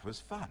 that was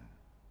fun.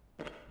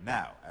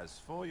 Now, as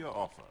for your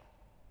offer,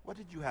 what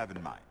did you have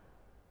in mind?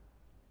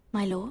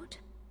 My lord?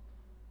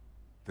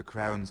 The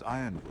Crown's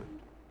Ironwood.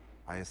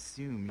 I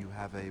assume you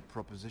have a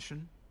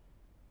proposition?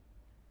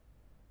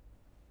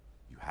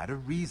 You had a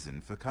reason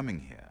for coming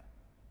here.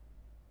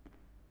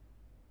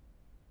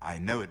 I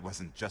know it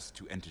wasn't just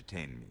to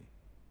entertain me.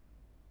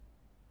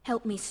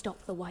 Help me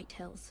stop the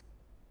Whitehills.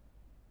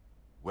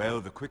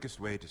 Well, the quickest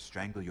way to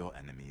strangle your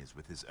enemy is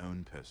with his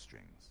own purse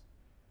strings.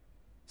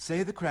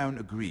 Say the Crown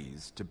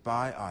agrees to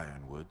buy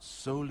Ironwood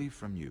solely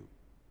from you.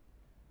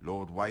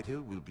 Lord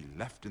Whitehill will be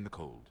left in the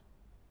cold.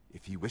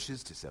 If he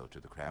wishes to sell to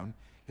the Crown,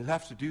 he'll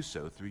have to do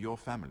so through your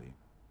family.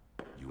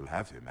 You will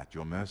have him at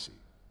your mercy.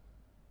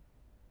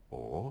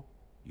 Or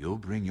you'll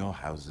bring your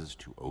houses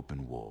to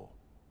open war.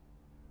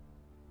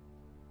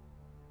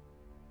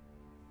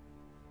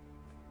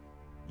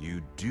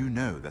 You do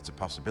know that's a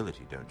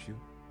possibility, don't you?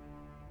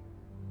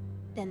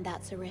 Then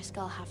that's a risk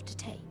I'll have to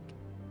take.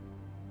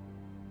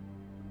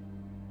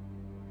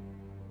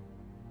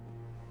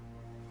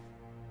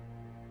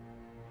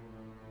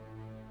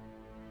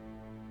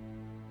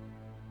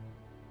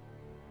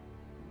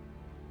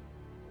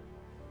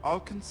 I'll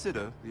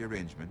consider the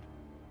arrangement.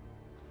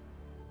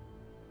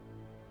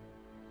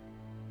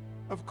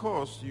 Of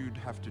course, you'd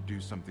have to do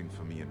something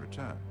for me in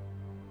return.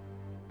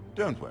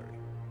 Don't worry.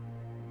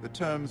 The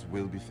terms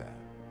will be fair.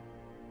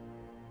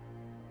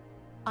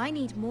 I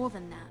need more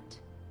than that.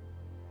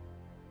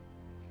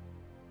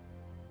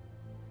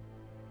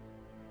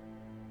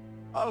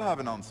 I'll have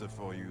an answer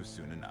for you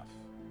soon enough.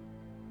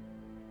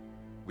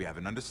 We have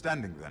an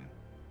understanding then.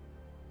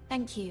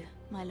 Thank you,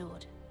 my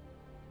lord.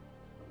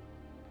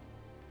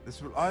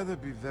 This will either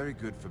be very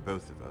good for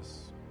both of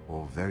us,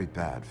 or very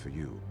bad for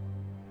you.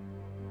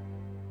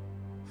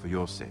 For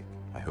your sake,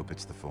 I hope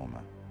it's the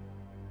former.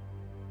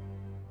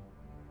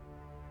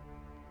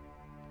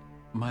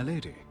 My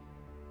lady.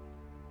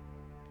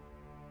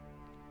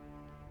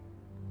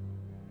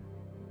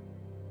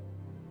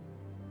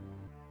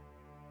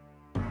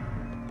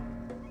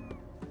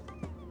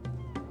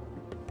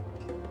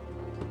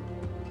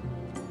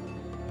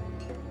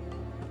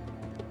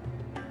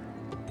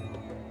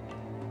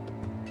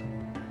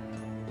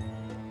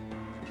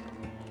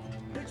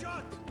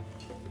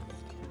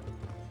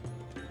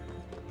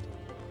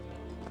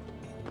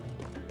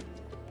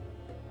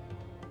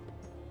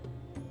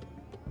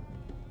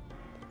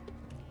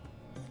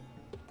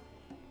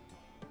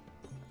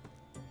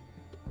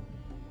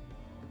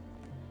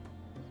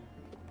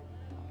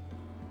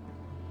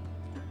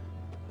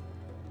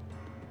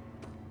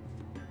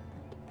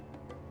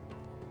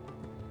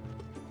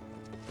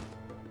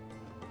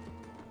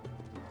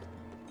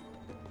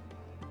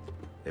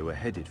 They were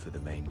headed for the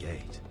main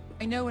gate.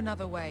 I know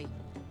another way.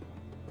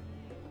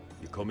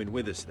 You're coming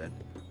with us then?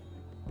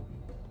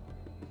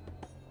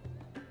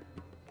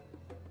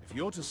 If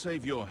you're to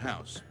save your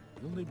house,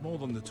 you'll need more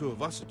than the two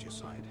of us at your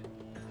side.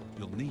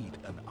 You'll need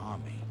an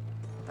army.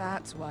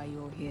 That's why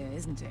you're here,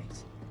 isn't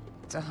it?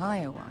 To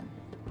hire one.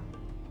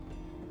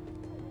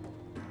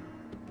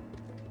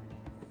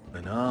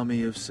 An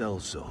army of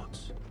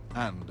sellswords.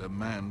 And a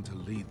man to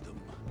lead them.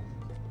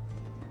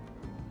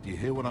 Do you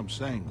hear what I'm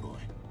saying, boy?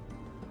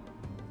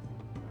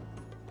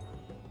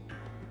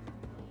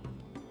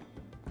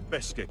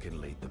 Beskha can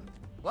lead them.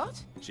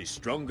 What? She's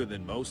stronger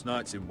than most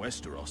knights in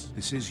Westeros.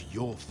 This is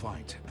your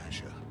fight,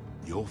 Asher.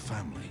 Your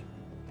family.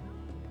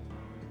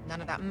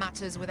 None of that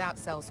matters without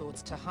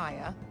sellswords to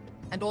hire,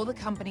 and all the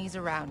companies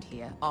around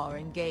here are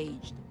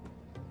engaged.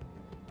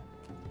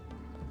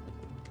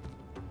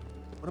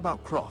 What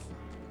about Croft?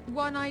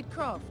 One-eyed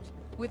Croft,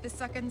 with the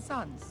second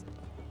sons.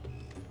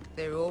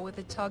 They're all with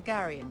the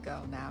Targaryen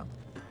girl now.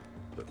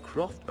 But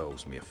Croft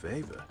owes me a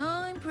favor.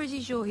 I'm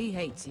pretty sure he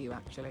hates you,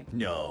 actually.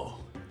 No.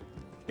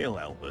 He'll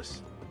help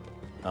us.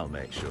 I'll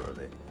make sure of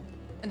it.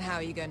 And how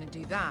are you going to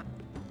do that?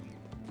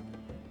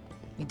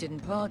 You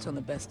didn't part on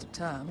the best of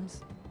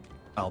terms.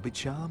 I'll be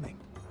charming.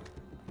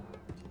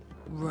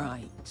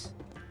 Right.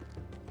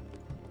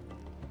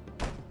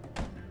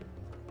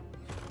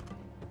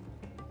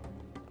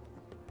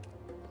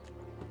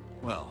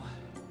 Well,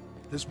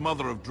 this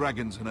mother of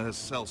dragons and her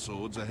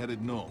sellswords are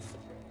headed north,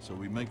 so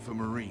we make for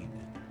Marine.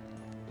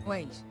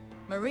 Wait,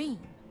 Marine?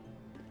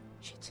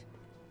 Shit.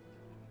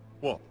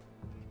 What?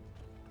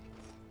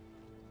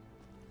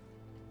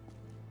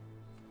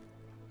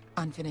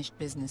 Unfinished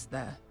business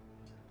there.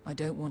 I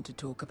don't want to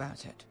talk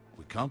about it.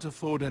 We can't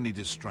afford any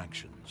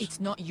distractions.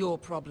 It's not your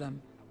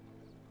problem.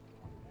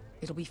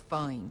 It'll be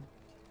fine.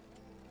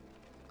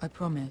 I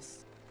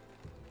promise.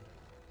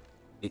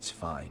 It's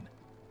fine.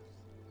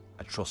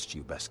 I trust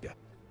you, Beskha.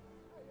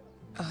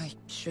 I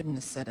shouldn't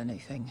have said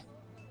anything.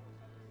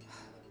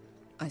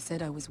 I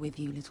said I was with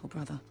you, little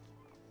brother.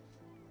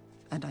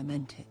 And I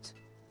meant it.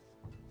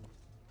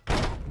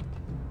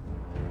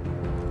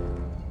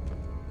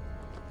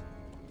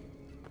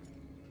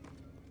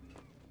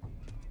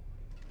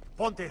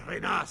 Ponte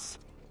renas!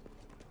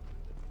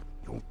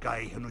 Yung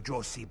kai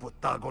hanujosi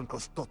botagon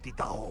kostoti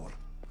taor.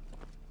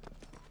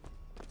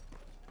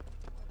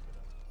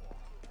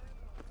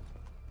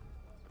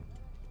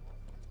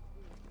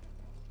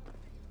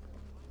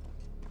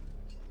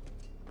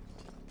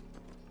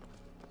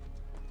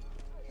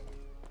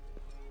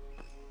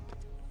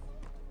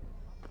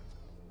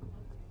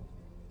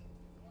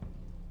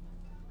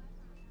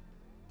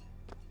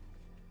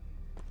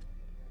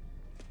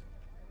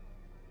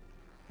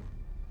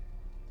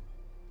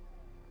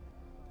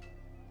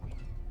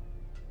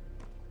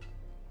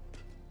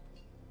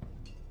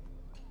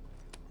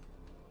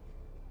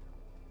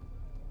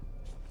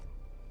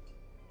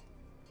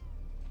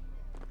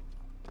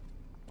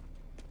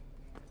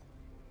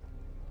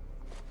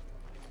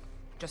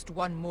 Just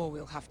one more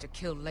we'll have to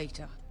kill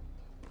later.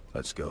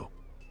 Let's go.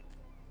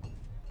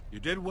 You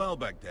did well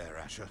back there,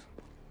 Asher.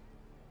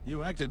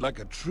 You acted like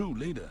a true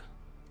leader.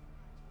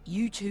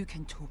 You two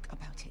can talk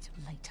about it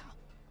later.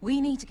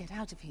 We need to get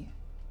out of here.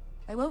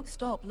 They won't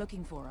stop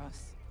looking for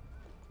us.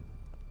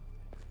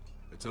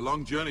 It's a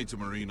long journey to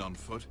Marine on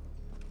foot.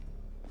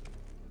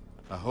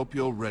 I hope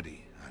you're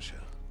ready,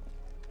 Asher.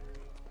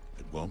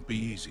 It won't be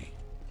easy.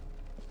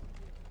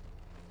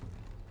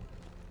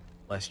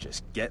 Let's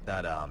just get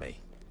that army.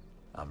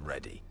 I'm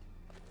ready.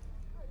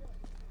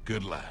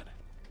 Good lad.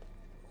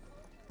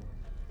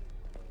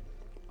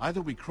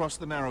 Either we cross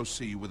the narrow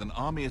sea with an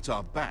army at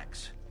our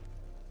backs,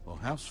 or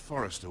House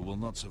Forrester will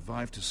not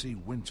survive to see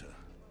winter.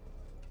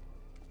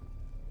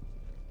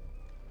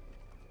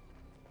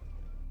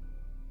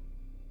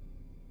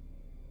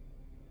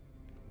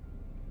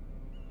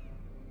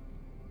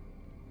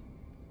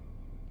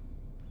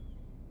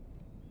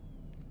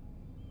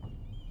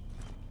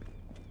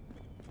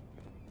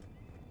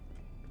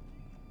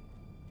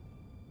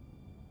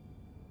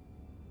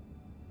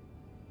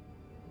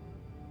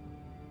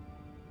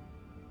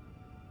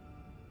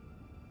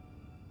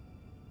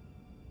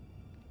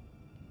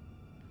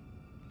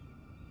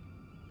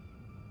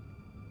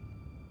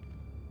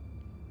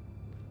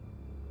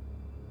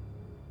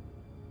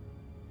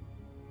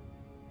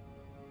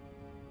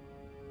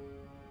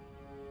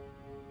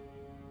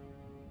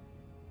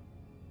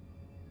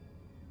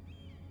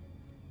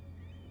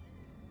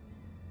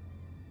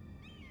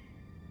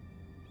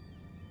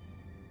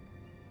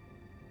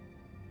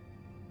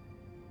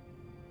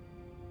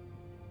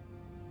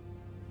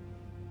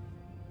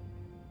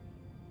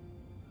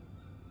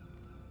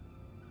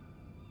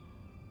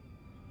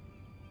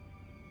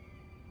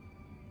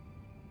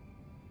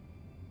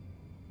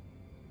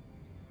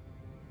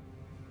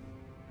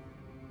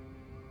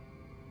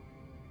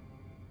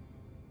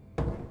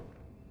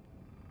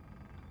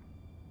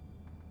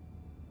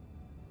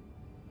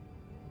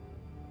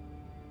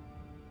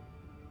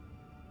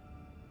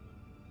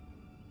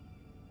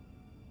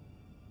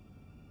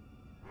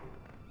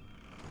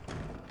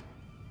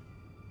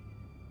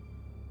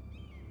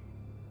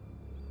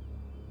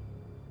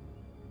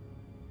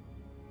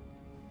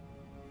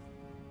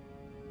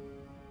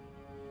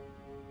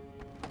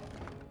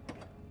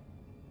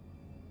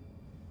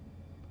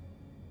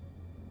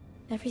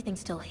 Everything's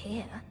still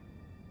here.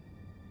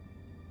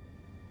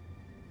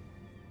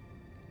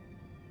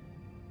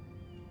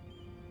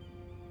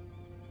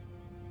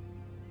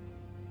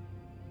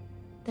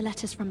 The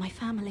letters from my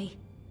family.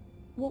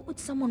 What would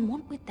someone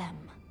want with them?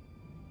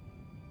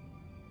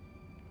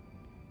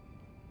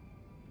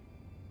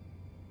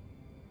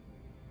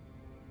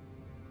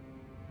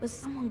 Was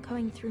someone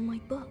going through my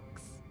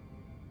books?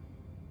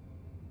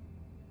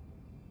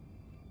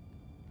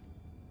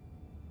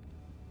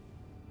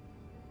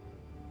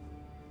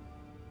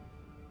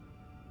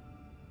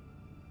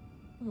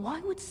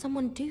 Why would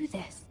someone do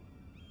this?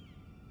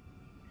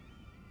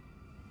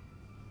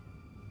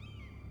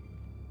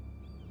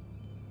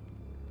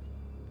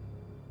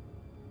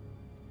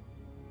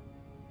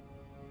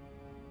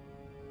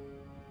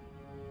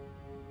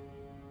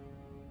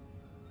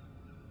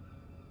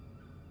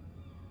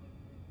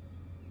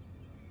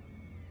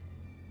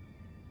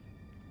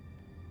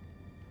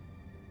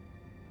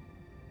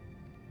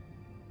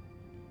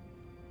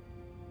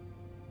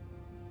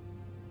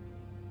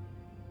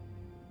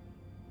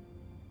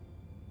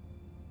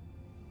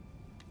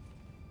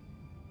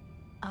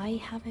 I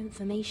have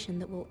information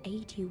that will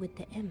aid you with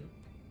the imp.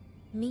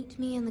 Meet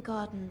me in the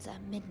gardens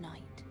at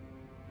midnight.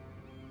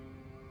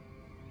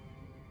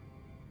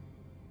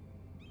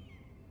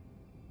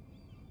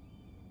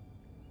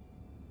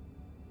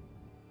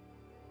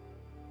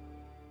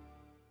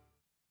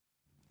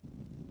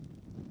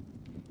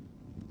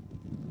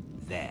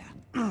 There.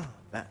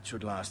 That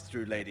should last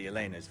through Lady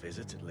Elena's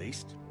visit, at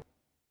least.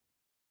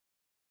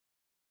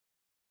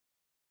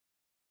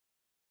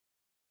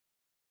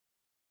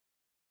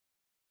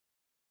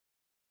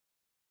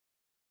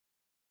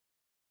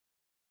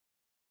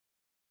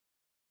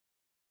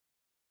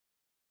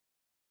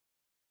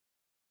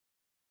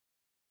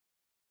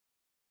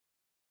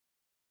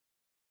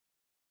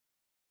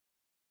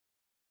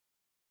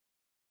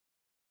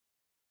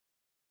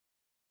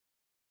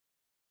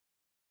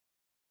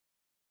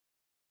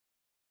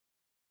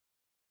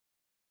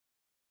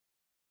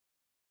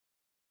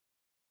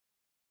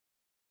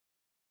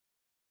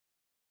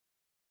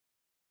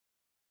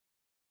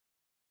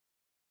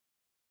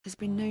 There's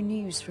been no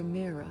news from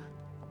Mira.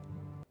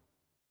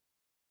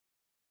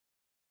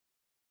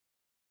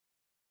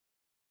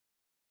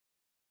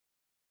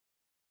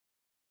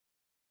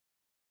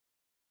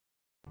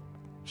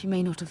 She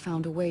may not have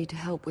found a way to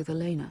help with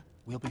Elena.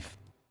 We'll be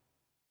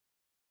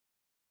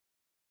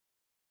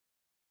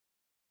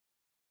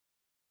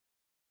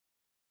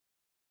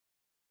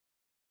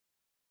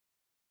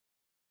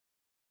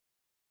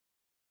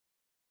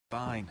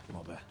fine,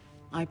 Mother.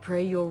 I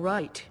pray you're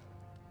right.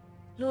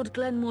 Lord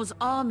Glenmore's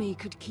army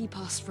could keep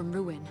us from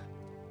ruin.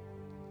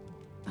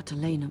 But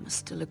Elena must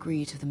still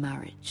agree to the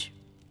marriage.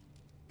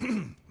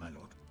 My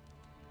lord,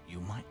 you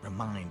might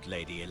remind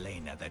Lady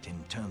Elena that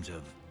in terms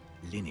of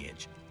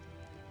lineage,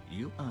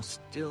 you are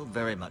still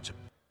very much a...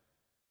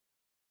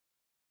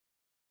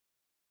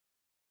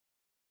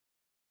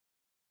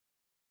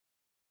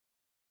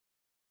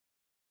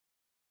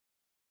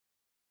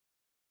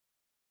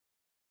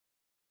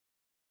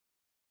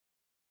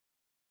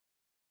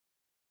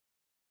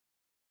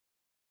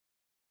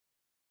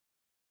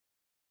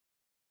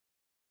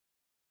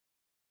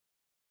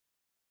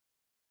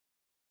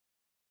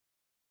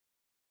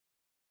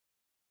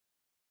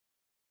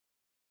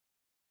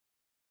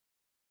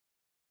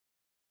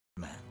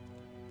 man.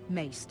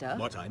 Maester?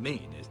 What I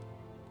mean is,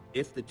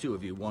 if the two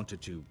of you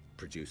wanted to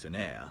produce an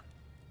heir...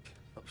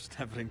 That was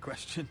never in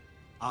question.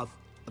 Of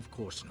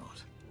course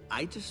not.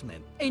 I just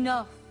meant...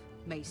 Enough,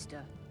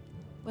 Maester.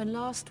 When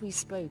last we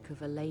spoke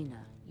of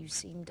Elena, you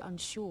seemed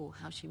unsure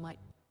how she might...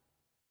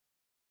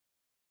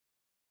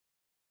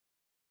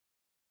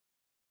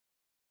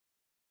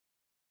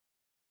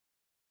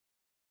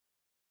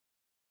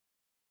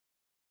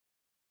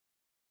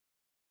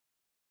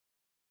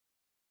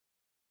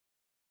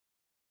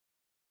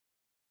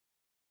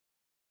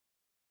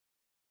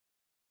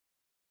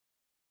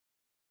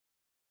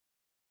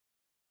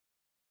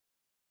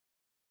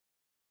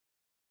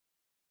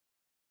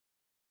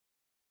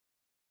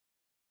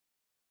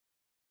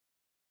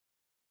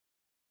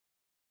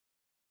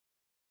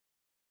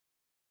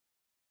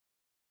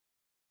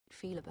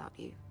 feel about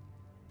you.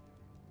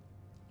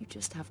 You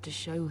just have to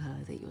show her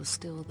that you're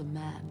still the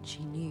man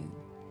she knew.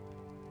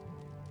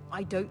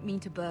 I don't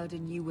mean to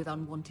burden you with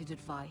unwanted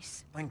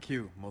advice. Thank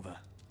you, Mother.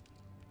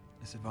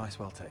 This advice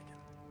well taken.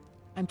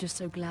 I'm just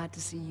so glad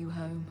to see you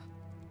home.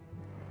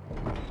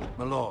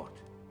 My lord,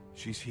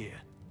 she's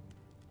here.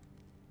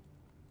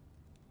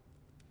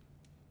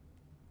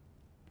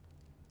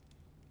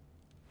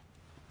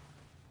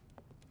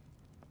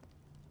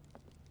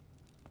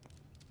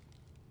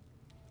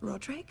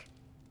 Roderick?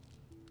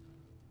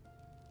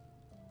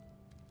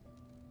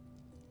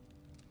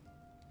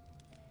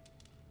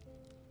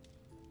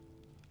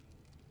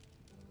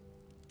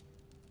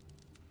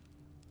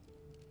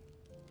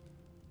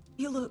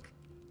 You look...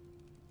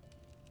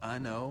 I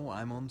know,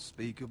 I'm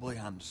unspeakably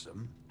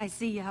handsome. I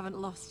see you haven't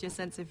lost your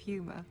sense of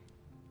humor.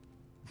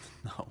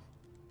 No,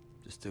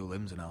 just two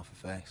limbs and half a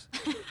face.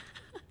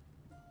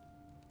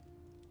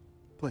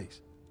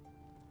 Please,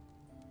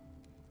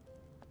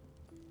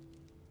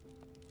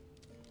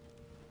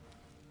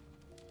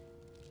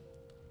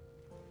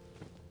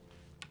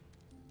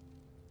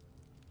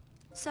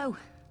 So,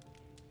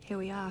 here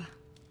we are.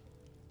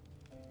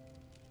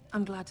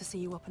 I'm glad to see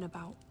you up and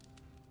about.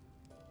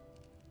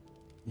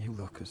 You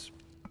look as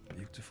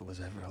beautiful as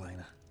ever,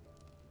 Elena.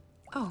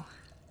 Oh,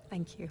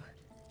 thank you.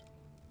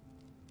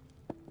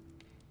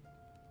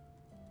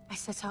 I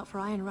set out for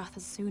Ironrath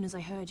as soon as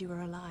I heard you were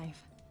alive.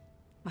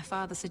 My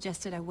father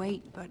suggested I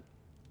wait, but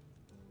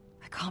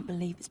I can't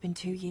believe it's been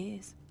 2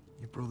 years.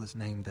 Your brother's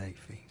name day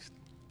feast.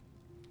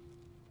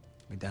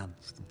 We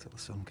danced until the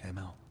sun came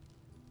out.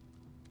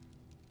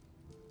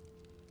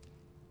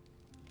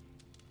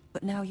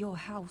 But now your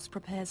house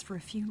prepares for a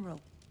funeral.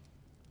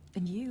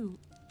 And you...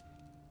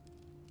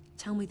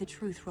 Tell me the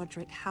truth,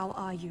 Roderick. How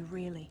are you,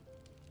 really?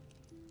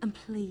 And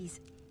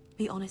please,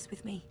 be honest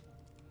with me.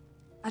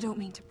 I don't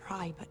mean to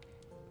pry, but...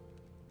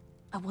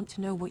 I want to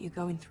know what you're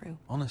going through.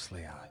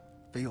 Honestly, I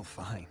feel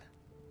fine.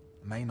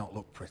 I may not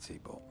look pretty,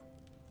 but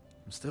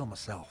I'm still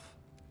myself.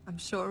 I'm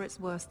sure it's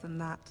worse than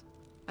that.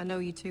 I know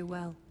you too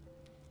well.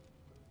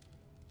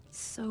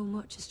 So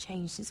much has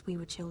changed since we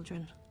were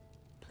children.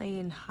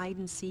 Playing hide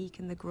and seek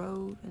in the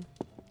grove and...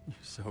 You're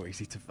so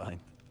easy to find.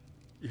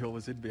 You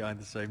always hid behind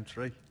the same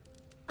tree.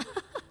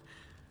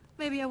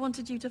 Maybe I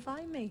wanted you to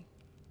find me.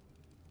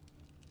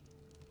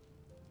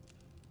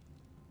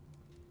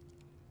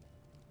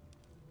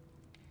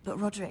 But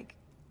Roderick...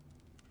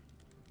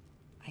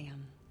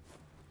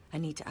 I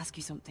need to ask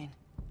you something.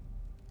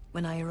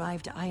 When I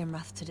arrived at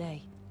Ironrath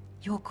today,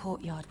 your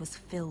courtyard was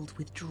filled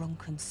with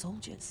drunken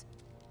soldiers.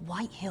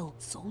 White Hill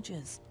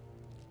soldiers.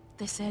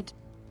 They said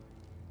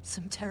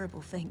some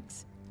terrible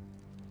things.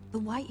 The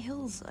White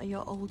Hills are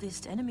your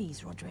oldest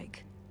enemies,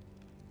 Roderick.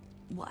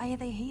 Why are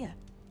they here?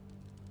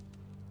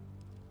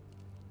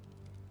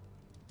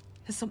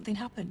 Has something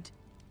happened?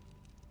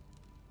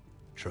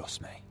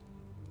 Trust me,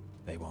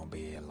 they won't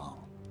be here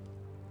long.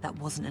 That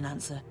wasn't an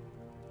answer.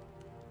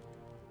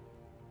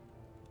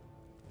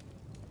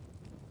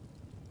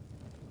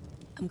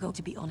 I'm going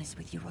to be honest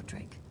with you,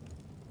 Roderick.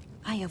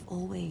 I have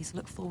always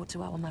looked forward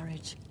to our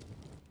marriage.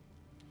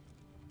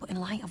 But in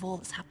light of all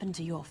that's happened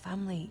to your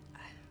family...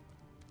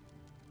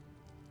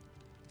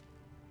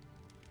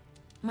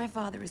 My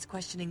father is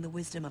questioning the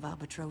wisdom of our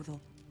betrothal.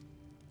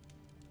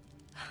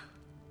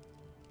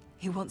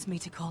 He wants me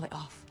to call it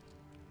off.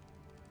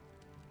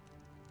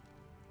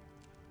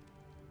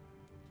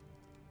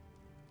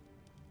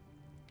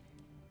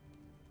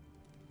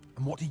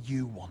 And what do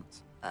you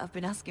want? I've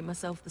been asking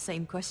myself the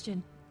same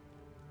question.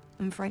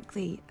 And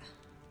frankly,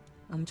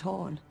 I'm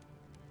torn.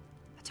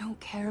 I don't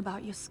care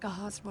about your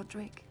scars,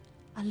 Roderick.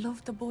 I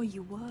love the boy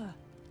you were,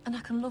 and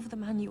I can love the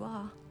man you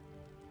are.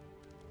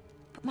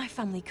 But my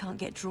family can't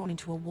get drawn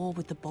into a war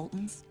with the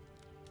Boltons.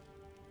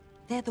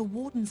 They're the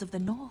Wardens of the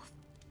North.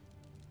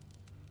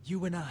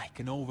 You and I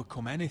can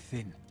overcome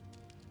anything.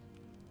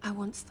 I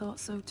once thought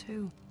so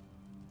too.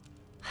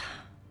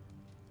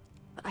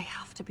 But I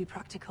have to be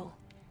practical.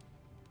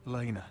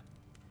 Elena.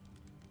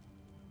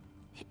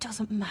 It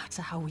doesn't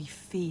matter how we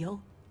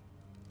feel.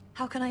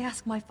 How can I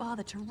ask my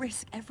father to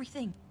risk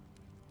everything?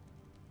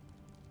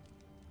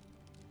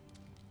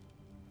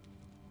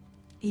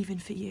 Even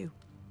for you.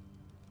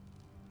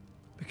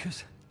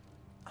 Because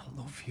I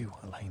love you,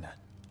 Elena.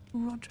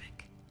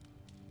 Roderick.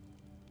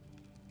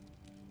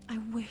 I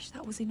wish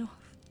that was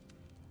enough.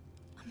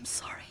 I'm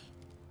sorry.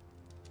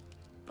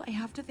 But I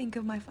have to think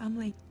of my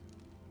family.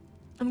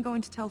 I'm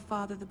going to tell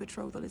Father the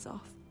betrothal is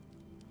off.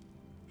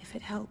 If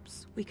it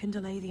helps, we can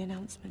delay the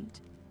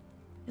announcement.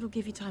 It'll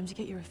give you time to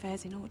get your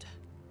affairs in order.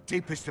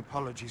 Deepest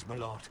apologies, my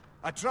lord.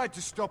 I tried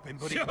to stop him,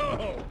 but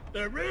So,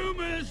 the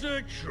rumors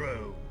are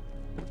true.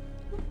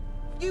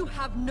 You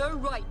have no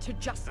right to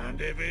just... And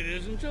if it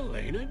isn't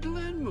Elena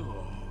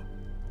Glenmore?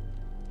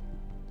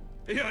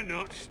 You're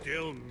not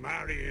still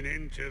marrying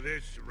into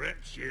this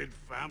wretched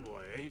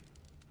family?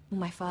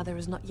 My father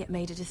has not yet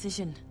made a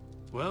decision.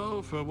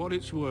 Well, for what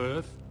it's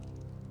worth,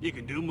 you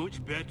can do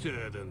much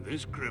better than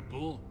this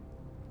cripple.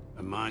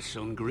 And my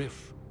son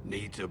Griff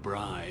needs a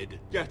bride.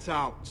 Get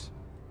out.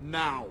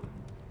 Now.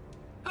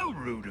 How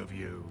rude of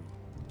you.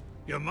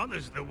 Your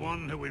mother's the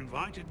one who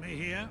invited me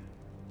here?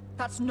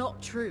 That's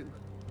not true.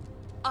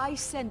 I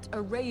sent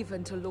a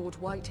raven to Lord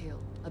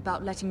Whitehill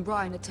about letting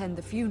Brian attend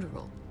the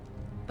funeral.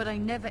 But I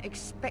never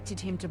expected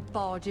him to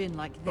barge in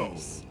like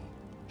this. Oh,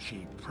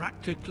 she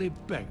practically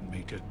begged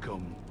me to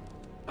come.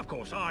 Of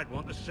course, I'd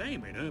want the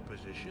same in her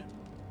position.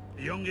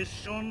 The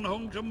youngest son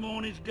home to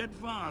mourn his dead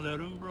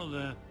father and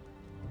brother.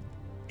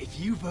 If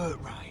you've hurt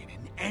Ryan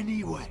in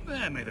any way...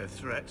 Spare me the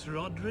threats,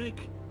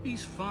 Roderick.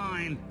 He's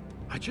fine.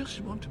 I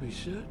just want to be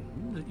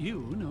certain that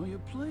you know your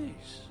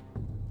place.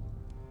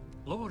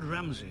 Lord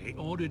Ramsay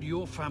ordered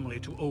your family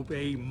to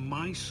obey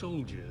my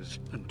soldiers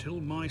until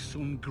my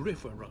son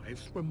Griff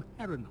arrives from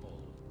Harrenhal.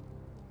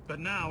 But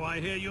now I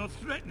hear you're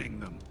threatening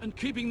them and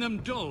keeping them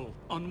dull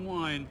on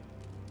wine.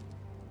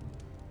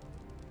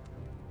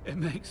 It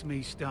makes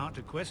me start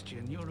to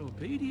question your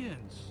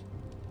obedience.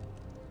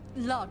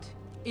 Lud,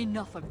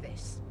 enough of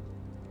this.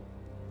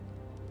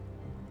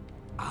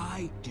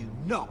 I do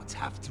not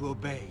have to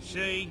obey.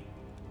 See?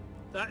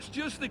 That's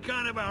just the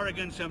kind of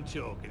arrogance I'm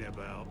talking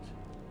about.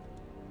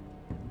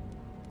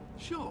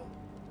 So,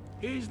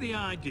 here's the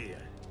idea.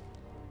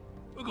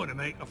 We're going to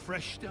make a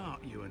fresh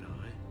start, you and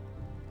I.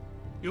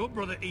 Your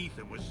brother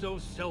Ethan was so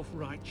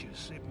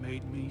self-righteous it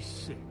made me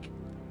sick.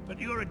 But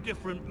you're a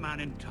different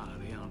man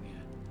entirely, aren't you?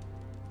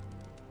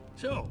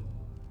 So,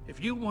 if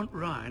you want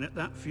Ryan at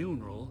that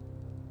funeral,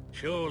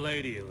 show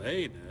Lady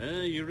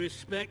Elena you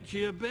respect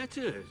your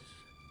betters.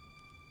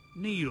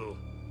 Kneel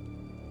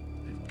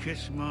and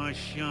kiss my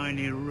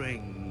shiny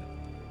ring.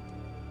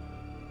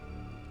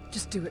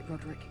 Just do it,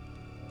 Roderick.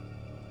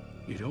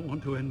 You don't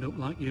want to end up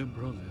like your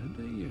brother,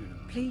 do you?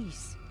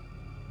 Please.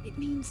 It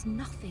means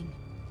nothing,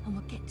 and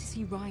we'll get to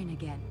see Ryan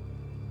again.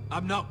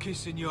 I'm not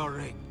kissing your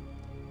ring.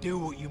 Do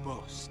what you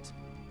must.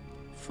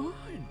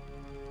 Fine.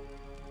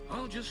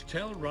 I'll just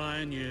tell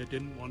Ryan you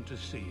didn't want to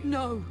see it.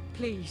 No,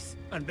 please.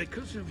 And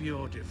because of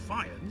your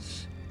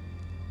defiance,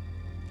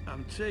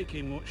 I'm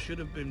taking what should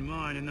have been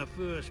mine in the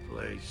first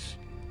place.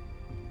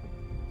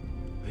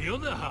 The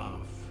other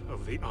half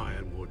of the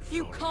Ironwood Forest.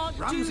 You can't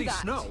do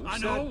that! I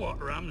know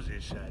what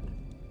Ramsay said.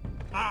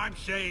 I'm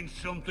saying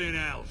something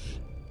else.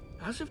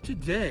 As of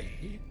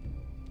today,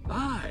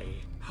 I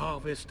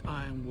harvest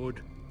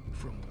ironwood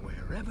from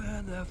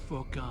wherever the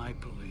fuck I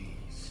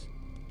please.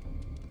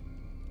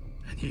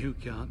 And you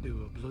can't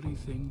do a bloody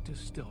thing to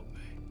stop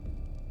me.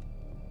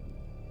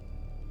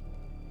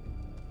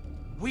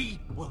 We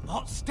will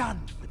not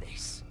stand for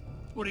this.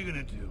 What are you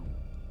gonna do?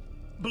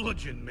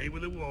 Bludgeon me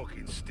with a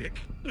walking stick?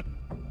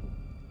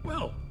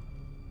 Well,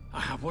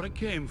 I have what I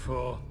came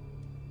for.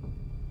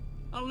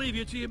 I'll leave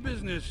you to your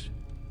business.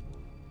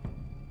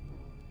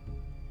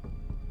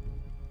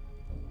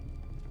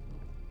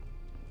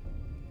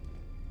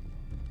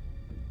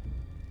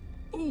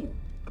 Oh,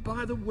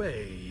 by the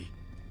way,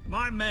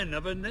 my men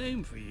have a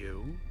name for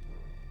you.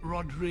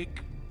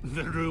 Roderick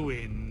the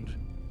Ruined.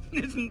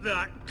 Isn't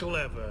that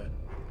clever?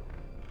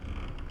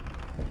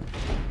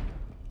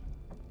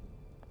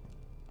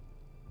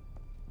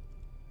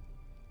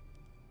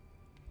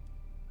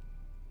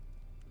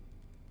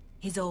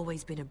 He's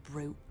always been a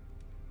brute.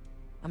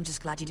 I'm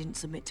just glad you didn't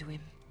submit to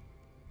him.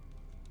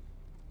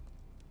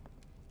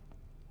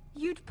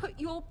 You'd put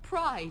your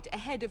pride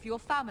ahead of your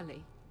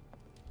family.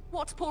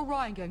 What's poor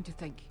Ryan going to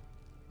think?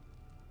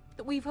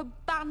 That we've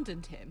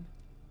abandoned him?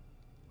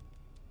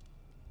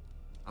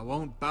 I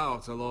won't bow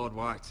to Lord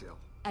Whitehill.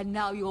 And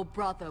now your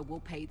brother will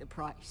pay the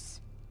price.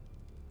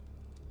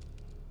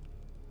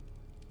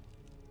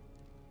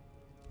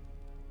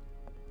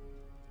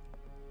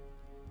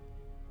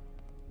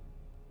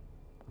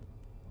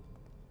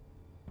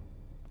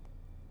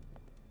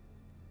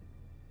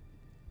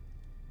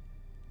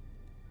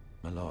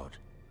 My lord,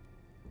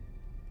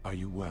 are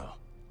you well?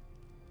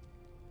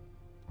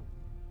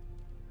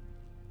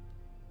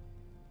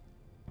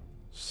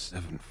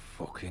 Seven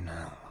fucking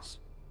hells.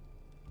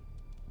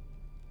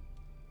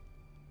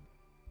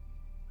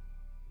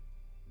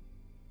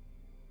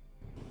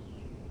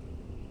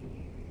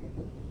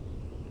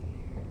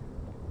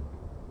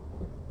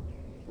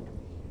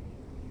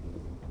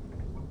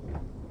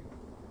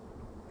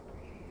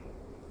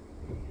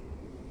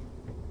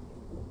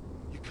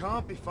 You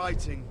can't be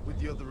fighting with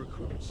the other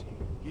recruits.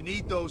 You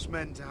need those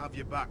men to have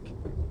your back.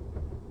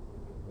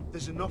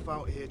 There's enough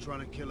out here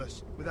trying to kill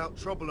us, without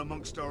trouble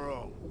amongst our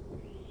own.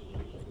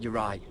 You're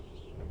right.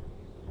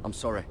 I'm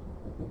sorry.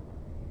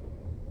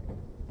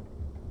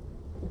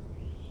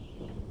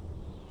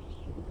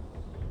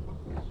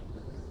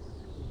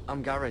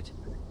 I'm Garrett.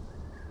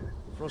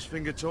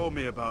 Frostfinger told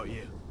me about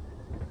you.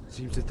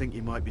 Seems to think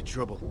you might be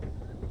trouble.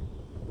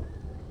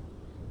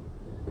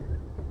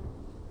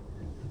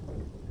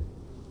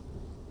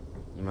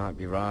 You might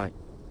be right.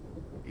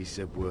 He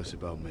said worse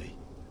about me.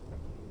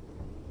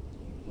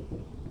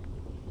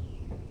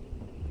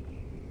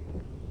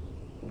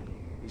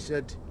 He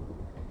said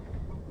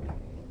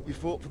you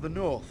fought for the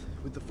North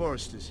with the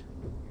Foresters.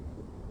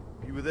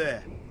 You were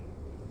there,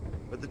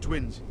 at the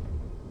Twins.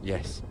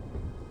 Yes.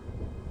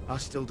 I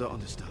still don't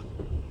understand.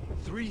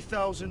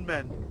 3,000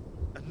 men,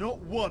 and not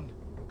one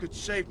could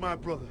save my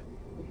brother.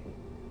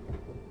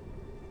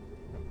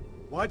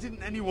 Why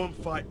didn't anyone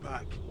fight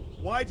back?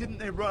 Why didn't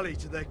they rally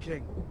to their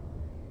king?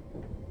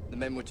 The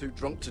men were too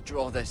drunk to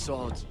draw their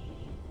swords.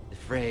 The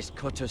Freys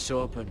cut us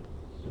open.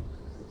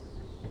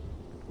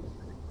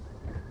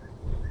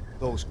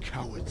 Those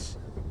cowards.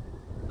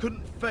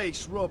 Couldn't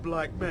face Rob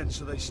like men,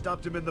 so they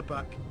stabbed him in the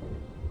back.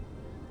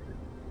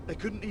 They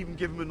couldn't even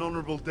give him an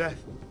honorable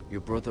death.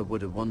 Your brother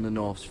would have won the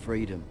North's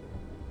freedom.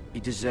 He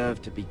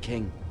deserved to be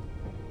king.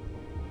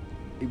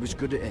 He was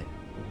good at it.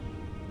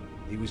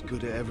 He was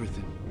good at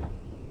everything.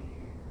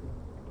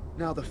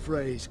 Now the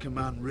Freys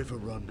command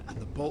Riverrun, and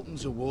the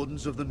Boltons are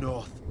Wardens of the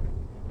North.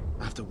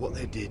 After what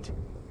they did.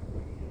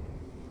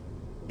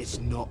 It's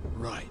not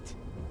right.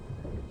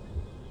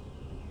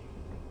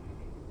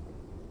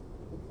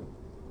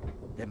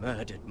 They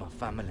murdered my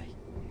family.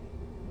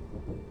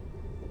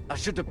 I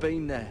should have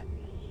been there.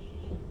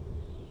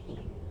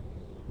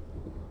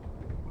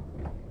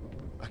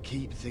 I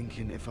keep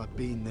thinking if I'd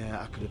been there,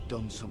 I could have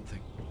done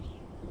something.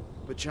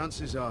 But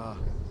chances are,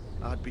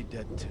 I'd be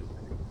dead too.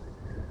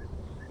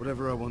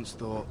 Whatever I once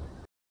thought,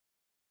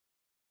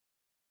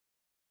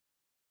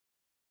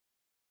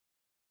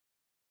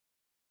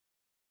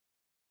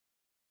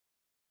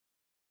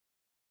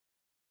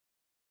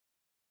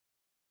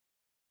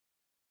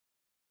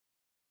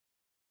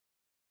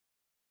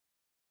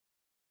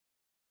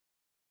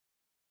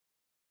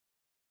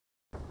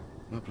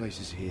 My place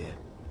is here,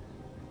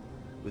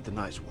 with the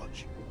Night's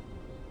Watch.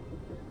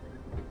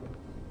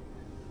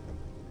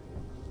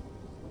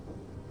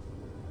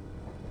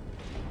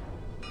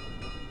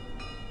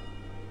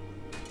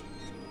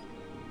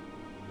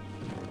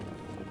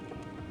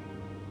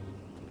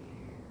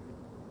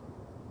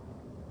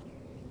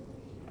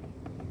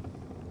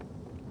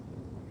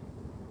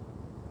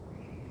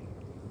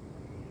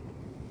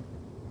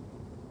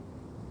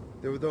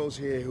 There are those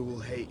here who will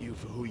hate you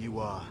for who you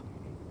are.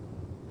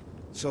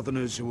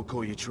 Southerners who will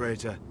call you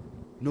traitor,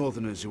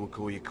 Northerners who will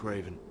call you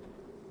craven.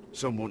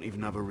 Some won't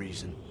even have a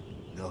reason.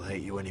 They'll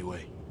hate you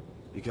anyway.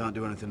 You can't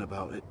do anything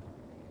about it.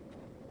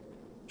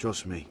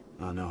 Trust me,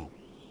 I know.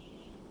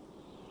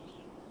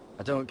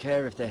 I don't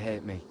care if they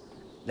hate me.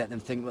 Let them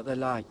think what they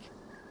like.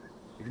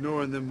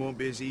 Ignoring them won't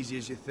be as easy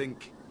as you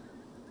think.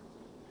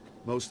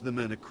 Most of the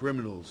men are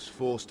criminals,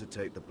 forced to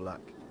take the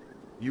black.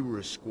 You were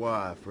a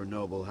squire for a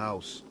noble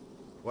house.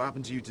 What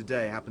happened to you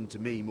today happened to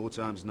me more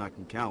times than I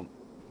can count.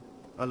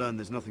 I learned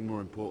there's nothing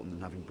more important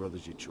than having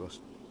brothers you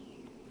trust.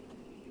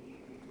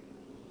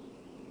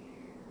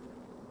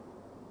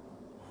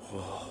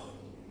 Whoa.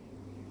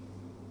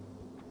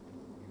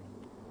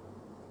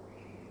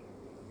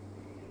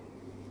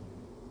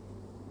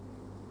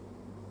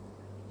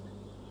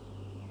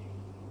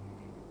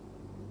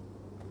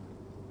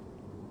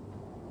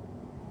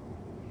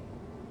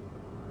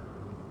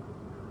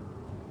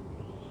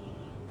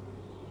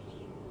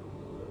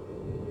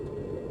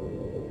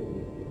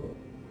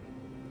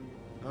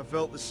 I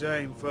felt the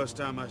same first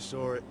time I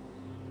saw it.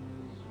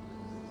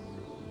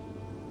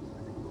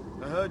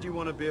 I heard you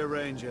want to be a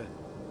ranger.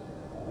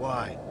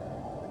 Why?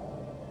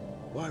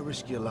 Why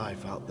risk your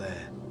life out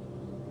there?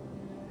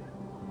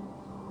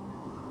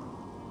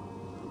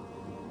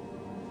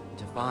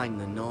 To find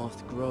the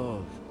North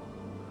Grove.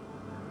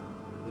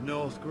 The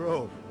North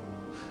Grove?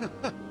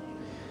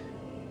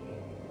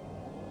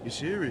 You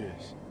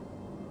serious?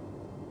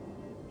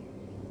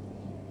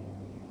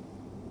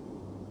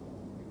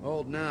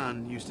 Old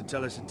Nan used to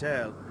tell us a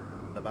tale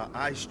about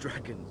ice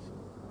dragons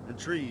and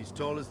trees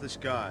tall as the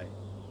sky.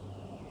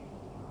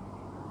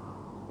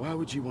 Why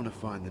would you want to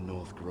find the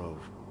North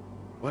Grove?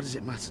 Why does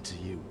it matter to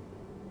you?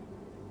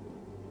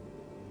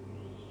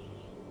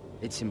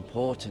 It's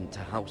important to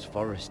House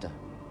Forrester.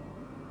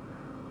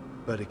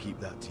 Better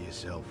keep that to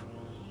yourself.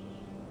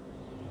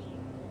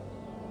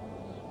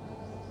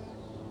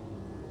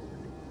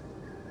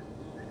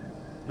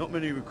 Not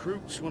many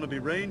recruits want to be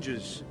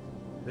rangers.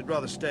 They'd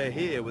rather stay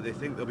here where they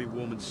think they'll be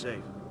warm and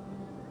safe.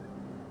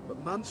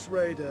 But Mance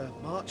Rayder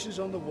marches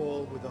on the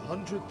wall with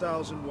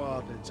 100,000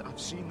 wildlings. I've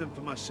seen them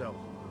for myself.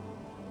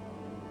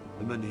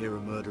 The men here are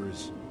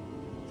murderers,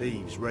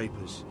 thieves,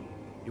 rapers.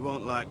 You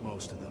won't like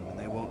most of them, and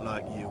they won't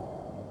like you.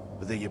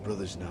 But they're your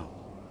brothers now.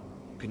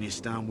 Can you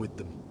stand with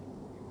them?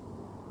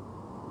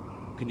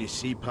 Can you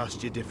see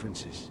past your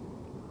differences?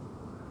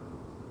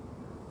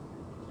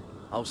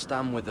 I'll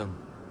stand with them.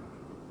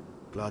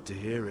 Glad to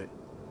hear it.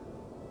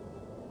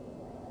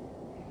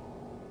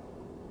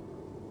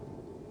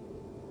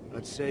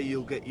 I'd say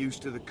you'll get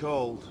used to the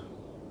cold,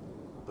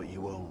 but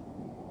you won't.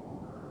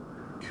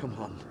 Come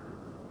on.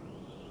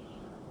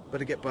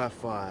 Better get by a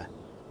fire,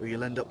 or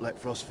you'll end up like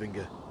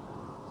Frostfinger.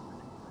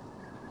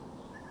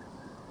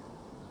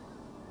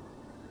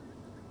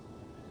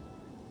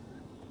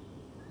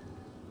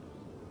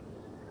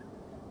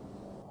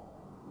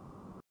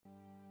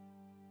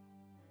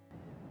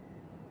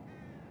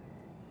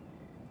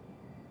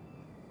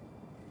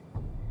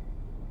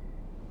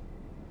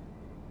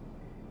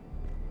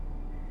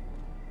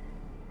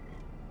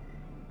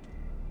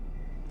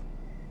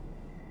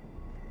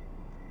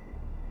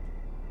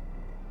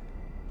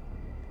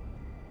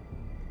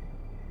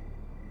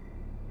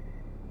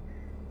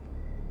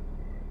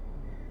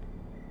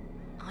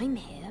 I'm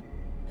here,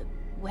 but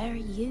where are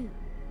you?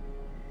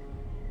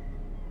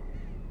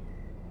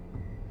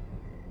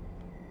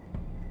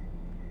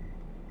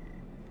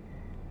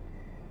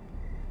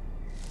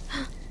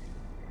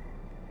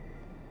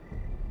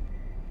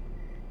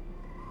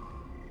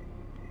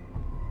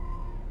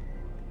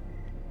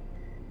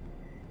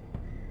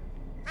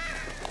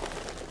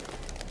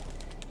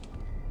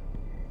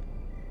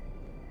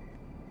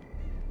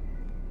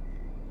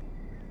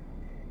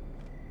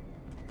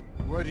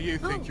 Where do you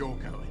think you're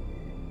going?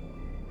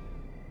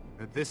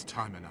 At this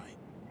time of night?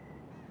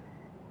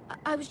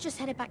 I was just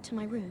headed back to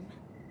my room.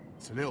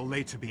 It's a little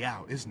late to be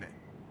out, isn't it?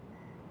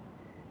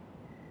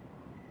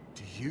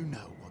 Do you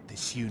know what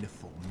this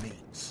uniform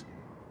means?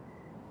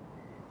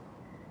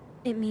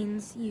 It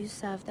means you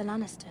serve the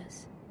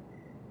Lannisters.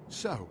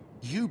 So,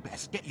 you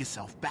best get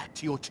yourself back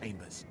to your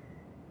chambers.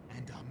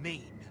 And I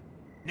mean,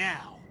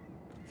 now.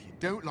 If you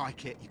don't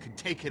like it, you can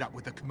take it up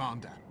with the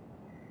commander.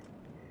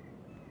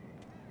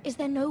 Is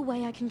there no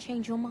way I can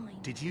change your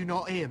mind? Did you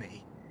not hear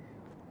me?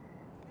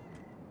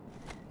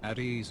 At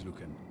ease,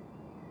 Lucan.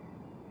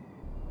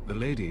 The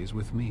lady is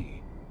with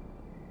me.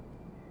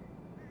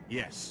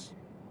 Yes,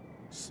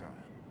 sir.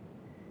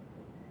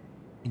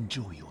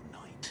 Enjoy your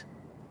night.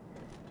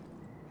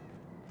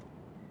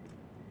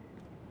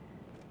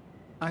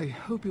 I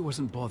hope he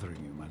wasn't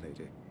bothering you, my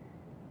lady.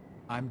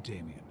 I'm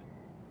Damien.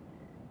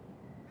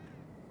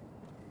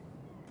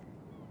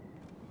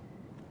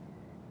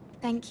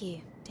 Thank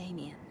you,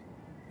 Damien.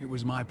 It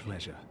was my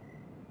pleasure.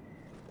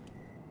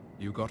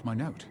 You got my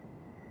note?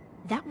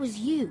 That was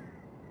you.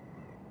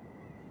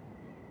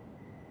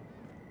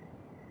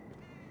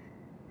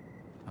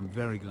 I'm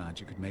very glad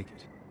you could make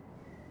it.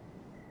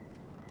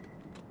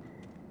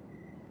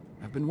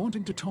 I've been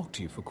wanting to talk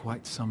to you for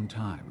quite some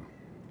time.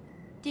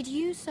 Did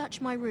you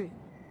search my room?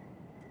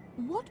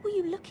 What were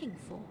you looking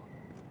for?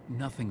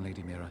 Nothing,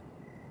 Lady Mira.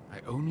 I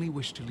only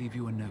wish to leave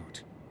you a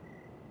note.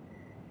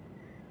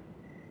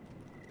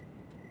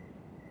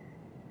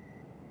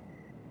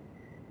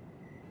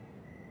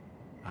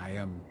 I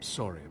am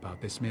sorry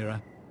about this,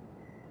 Mira,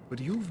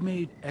 but you've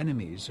made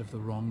enemies of the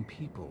wrong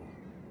people.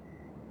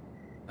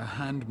 A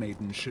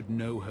handmaiden should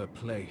know her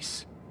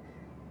place.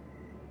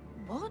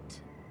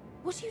 What?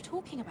 What are you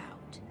talking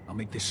about? I'll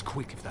make this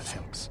quick if that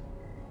helps.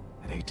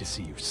 I'd hate to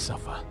see you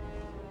suffer.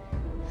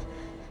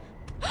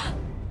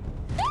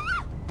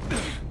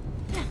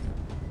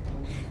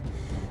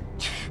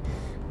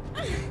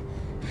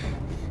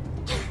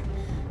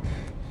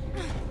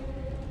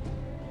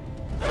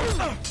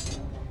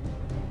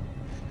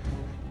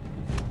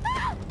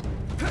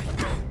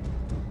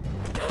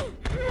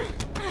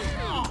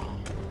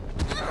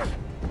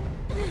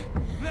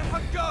 Let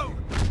her go!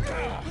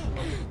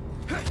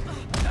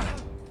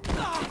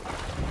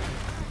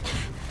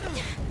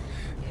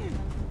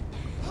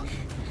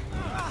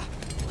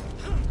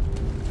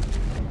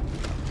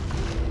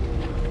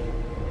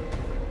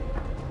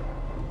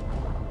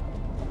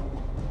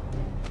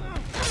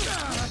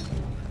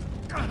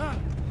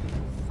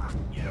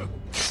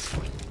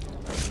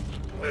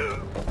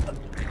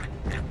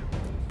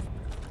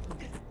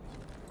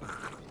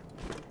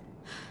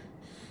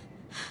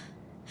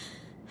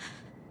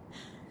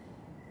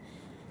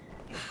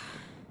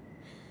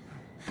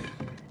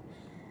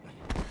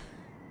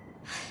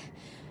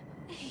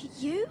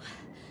 You?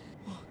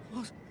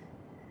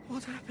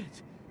 What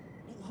happened?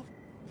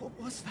 What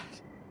was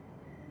that?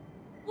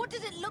 What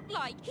did it look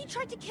like? He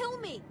tried to kill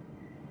me!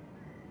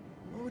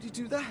 Why would he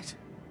do that?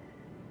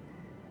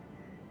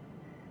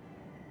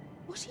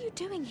 What are you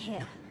doing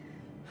here?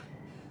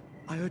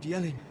 I heard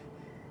yelling.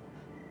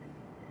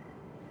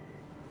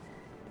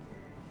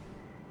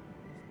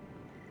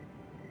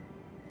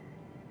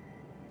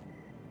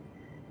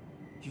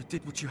 You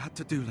did what you had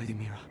to do, Lady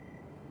Mira.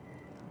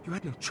 You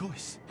had no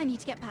choice. I need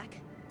to get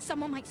back.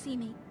 Someone might see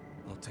me.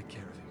 I'll take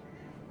care of him.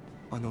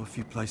 I know a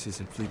few places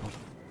in Fleabottom.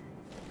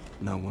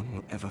 No one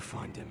will ever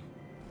find him.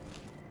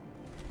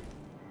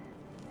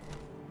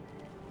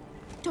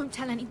 Don't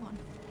tell anyone.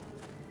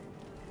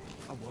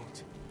 I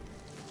won't.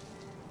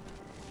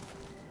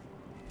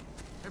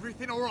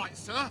 Everything all right,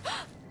 sir?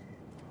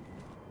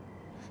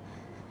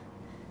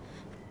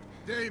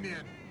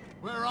 Damien,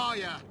 where are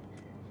you?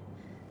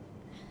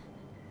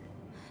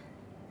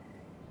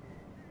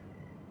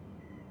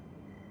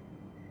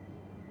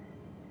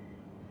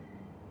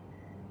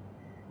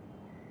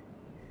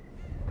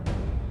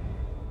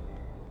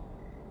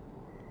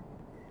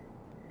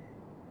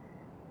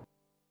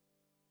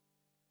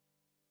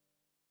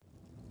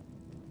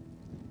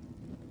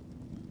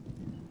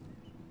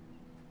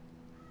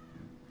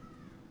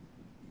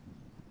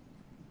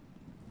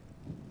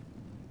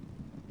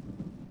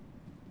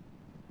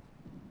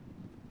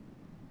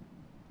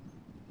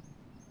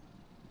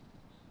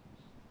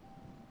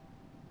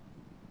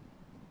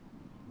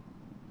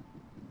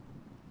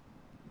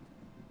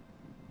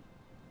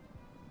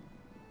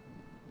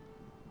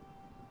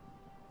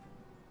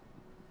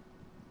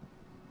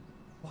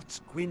 What's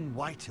Gwyn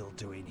Whitehill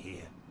doing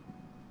here?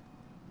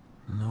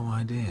 No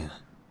idea.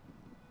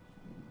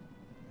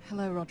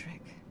 Hello,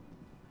 Roderick.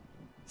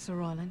 Sir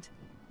Roland.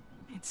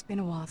 It's been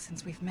a while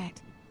since we've met.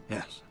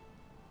 Yes.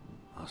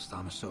 Last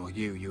time I saw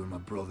you, you and my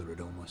brother had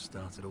almost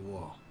started a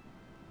war.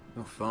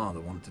 Your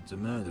father wanted to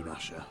murder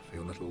Asher for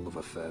your little love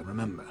affair,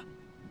 remember?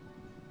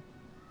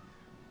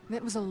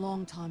 That was a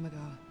long time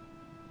ago.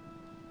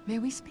 May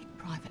we speak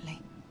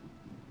privately?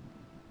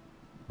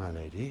 My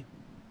lady?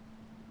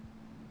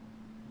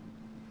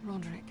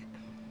 Roderick,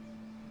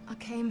 I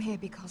came here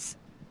because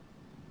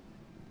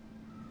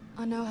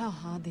I know how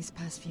hard these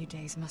past few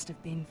days must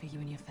have been for you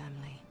and your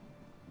family.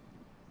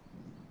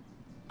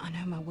 I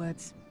know my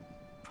words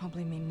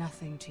probably mean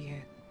nothing to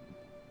you,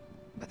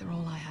 but they're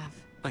all I have.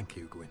 Thank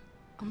you, Gwyn.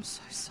 I'm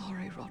so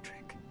sorry,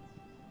 Roderick.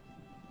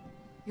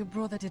 Your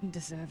brother didn't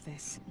deserve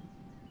this.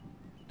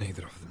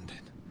 Neither of them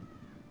did.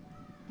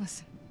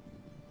 Listen,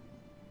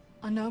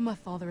 I know my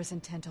father is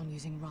intent on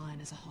using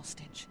Ryan as a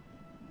hostage,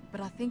 but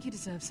I think you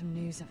deserve some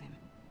news of him.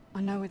 I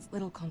know it's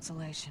little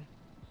consolation,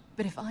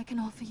 but if I can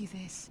offer you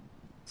this...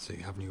 So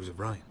you have news of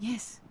Ryan?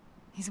 Yes,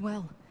 he's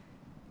well.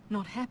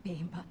 Not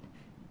happy, but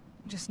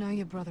just know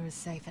your brother is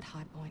safe at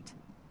High Point.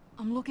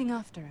 I'm looking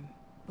after him,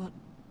 but...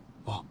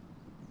 What?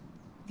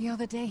 The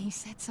other day he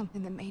said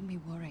something that made me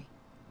worry.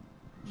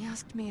 He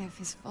asked me if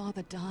his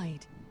father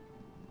died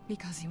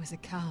because he was a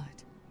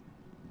coward.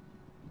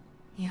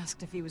 He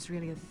asked if he was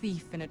really a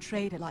thief and a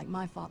traitor like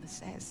my father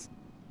says.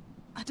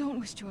 I don't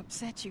wish to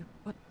upset you,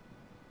 but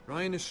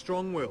Ryan is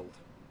strong-willed,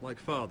 like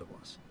father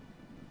was.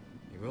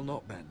 He will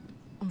not bend.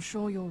 I'm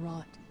sure you're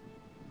right.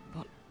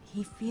 But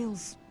he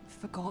feels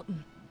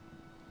forgotten.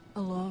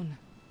 Alone.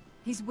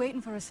 He's waiting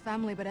for his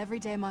family, but every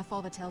day my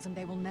father tells him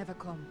they will never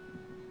come.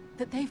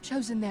 That they've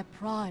chosen their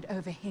pride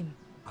over him.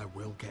 I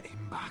will get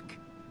him back.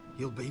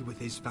 He'll be with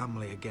his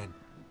family again.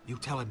 You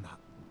tell him that.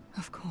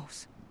 Of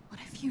course. But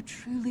if you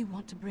truly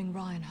want to bring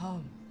Ryan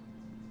home,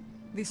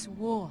 this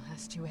war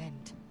has to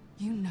end.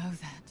 You know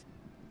that.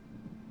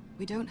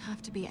 We don't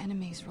have to be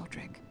enemies,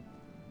 Roderick.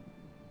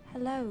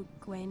 Hello,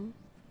 Gwyn.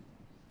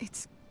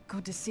 It's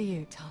good to see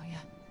you, Talia.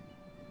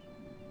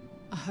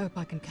 I hope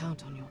I can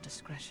count on your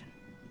discretion.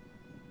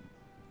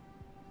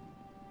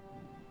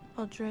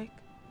 Roderick,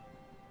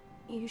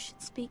 you should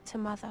speak to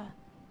Mother.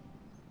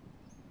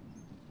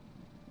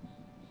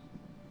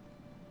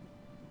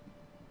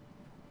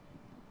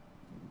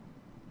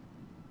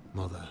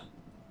 Mother,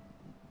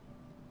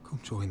 come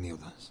join the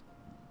others.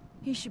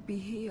 He should be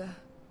here.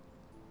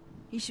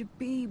 He should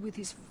be with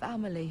his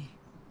family.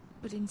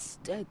 But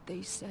instead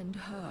they send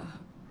her.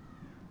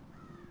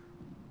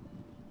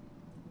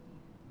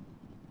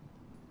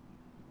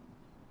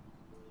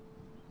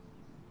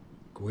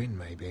 Gwyn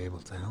may be able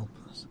to help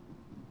us.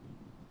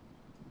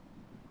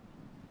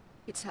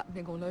 It's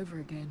happening all over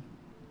again.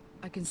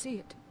 I can see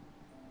it.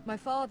 My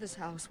father's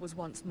house was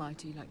once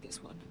mighty like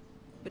this one,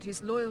 but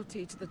his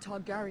loyalty to the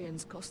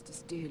Targaryens cost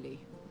us dearly.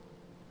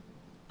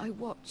 I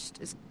watched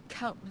as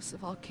countless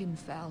of our kin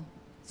fell,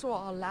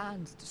 saw our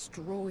lands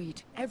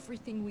destroyed,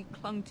 everything we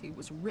clung to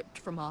was ripped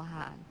from our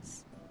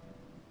hands.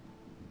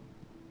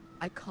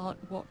 I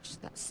can't watch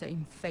that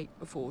same fate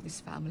before this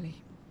family.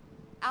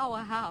 Our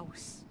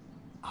house.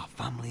 Our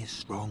family is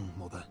strong,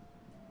 Mother.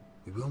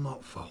 We will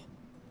not fall.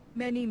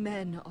 Many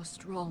men are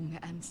strong,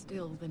 and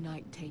still the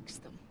night takes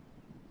them.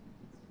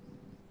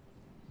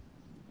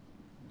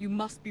 You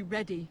must be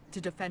ready to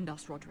defend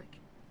us, Roderick.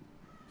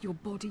 Your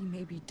body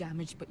may be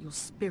damaged, but your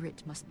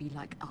spirit must be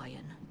like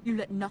iron. You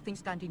let nothing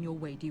stand in your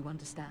way, do you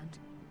understand?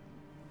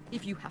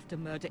 If you have to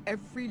murder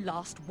every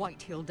last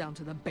Whitehill down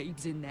to the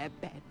babes in their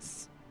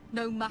beds,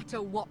 no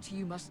matter what,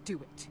 you must do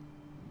it.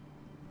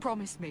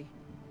 Promise me.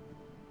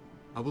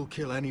 I will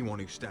kill anyone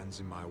who stands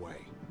in my way.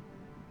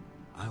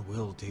 I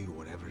will do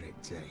whatever it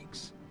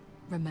takes.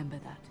 Remember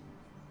that.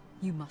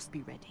 You must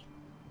be ready.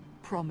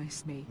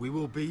 Promise me. We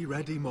will be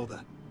ready,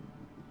 Mother.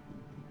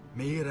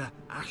 Mira,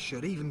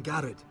 Asher, even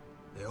Garrett.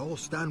 They all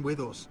stand with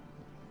us.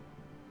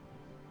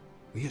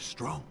 We are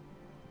strong.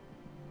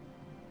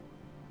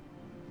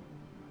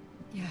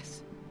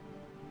 Yes.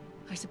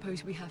 I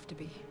suppose we have to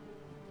be.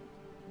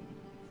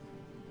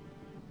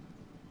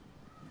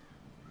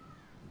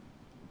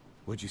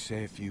 Would you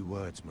say a few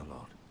words, my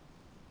lord?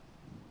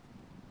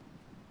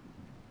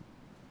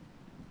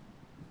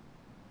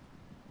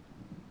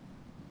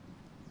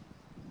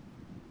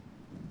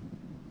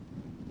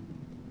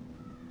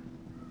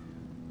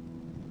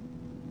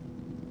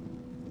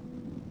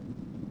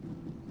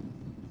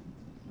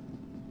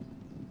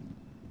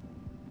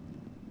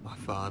 My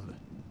father.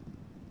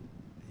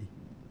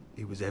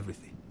 He was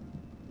everything.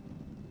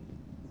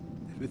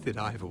 Everything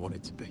I ever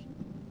wanted to be.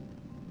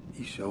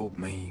 He showed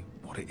me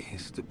what it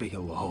is to be a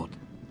lord.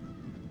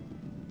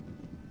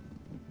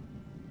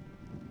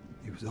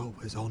 He was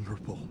always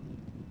honourable.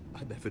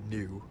 I never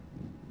knew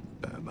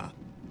a better man.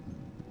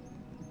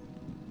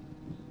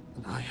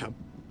 And I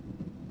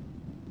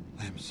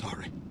am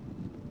sorry.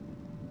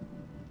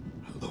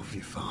 I love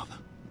you, Father.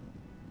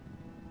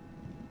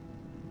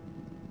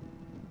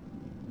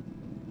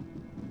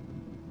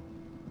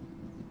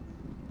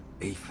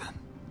 Ethan,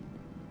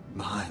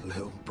 my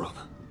little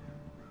brother.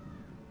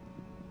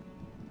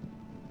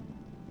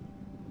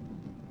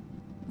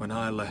 When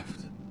I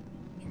left,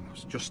 he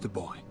was just a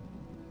boy.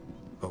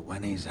 But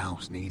when his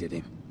house needed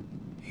him,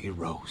 he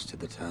rose to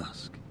the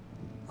task,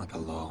 like a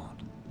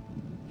lord.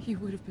 He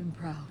would have been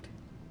proud.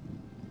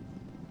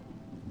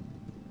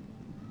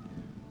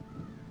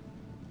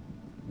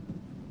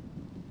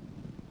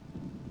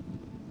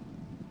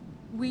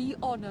 We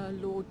honor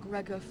Lord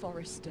Gregor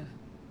Forrester,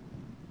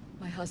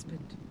 my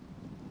husband,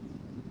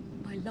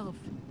 my love,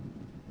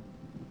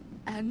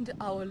 and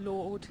our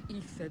Lord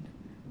Ethan,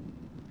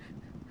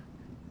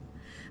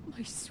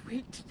 my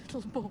sweet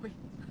little boy.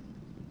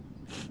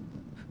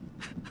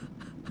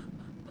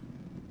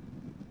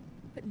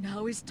 But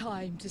now is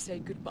time to say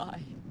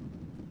goodbye.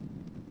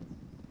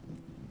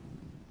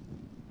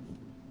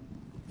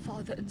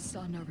 Father and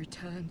son are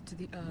returned to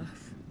the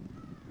earth,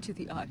 to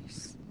the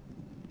ice.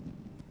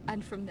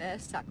 And from their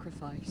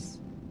sacrifice,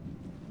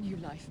 new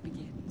life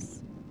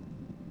begins.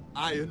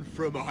 Iron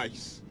from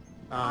ice.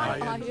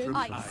 Iron from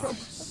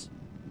ice.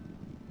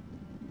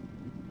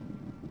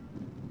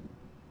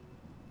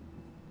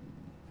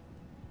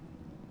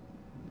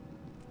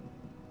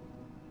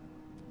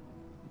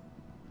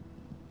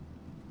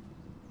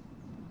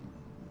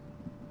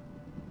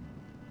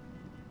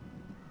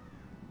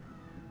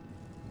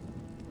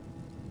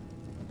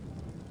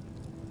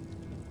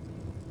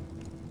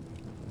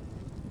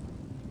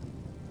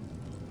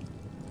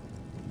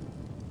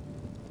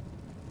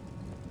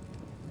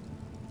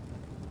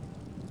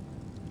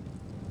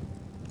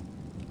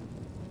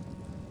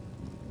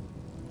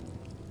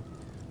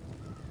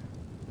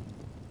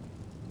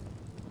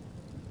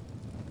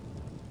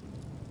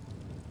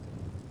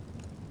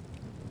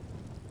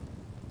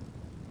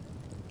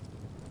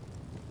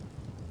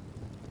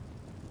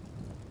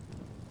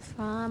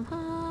 From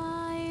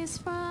ice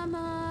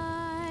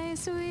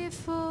we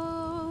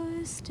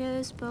forced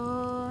us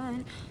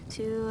born,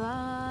 to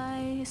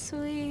ice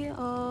we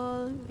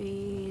all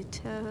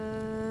return.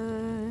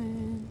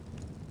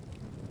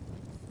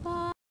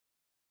 Father,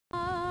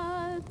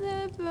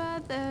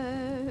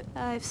 brother,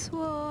 I've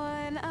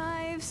sworn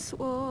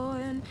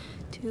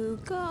to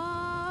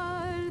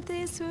guard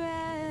this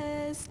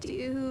rest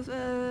you've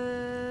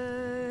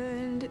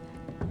earned.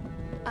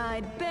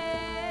 I'd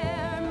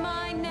bare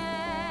my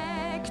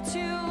neck to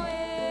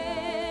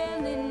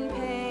wail in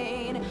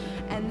pain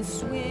and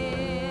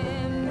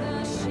swim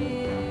the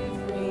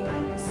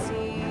shivering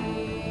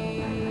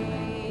sea.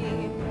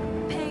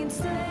 Paint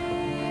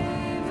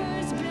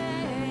slavers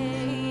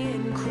bay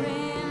in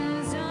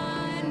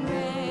crimson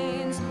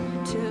rains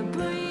to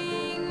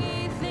bring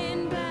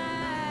Ethan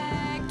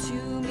back to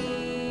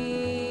me.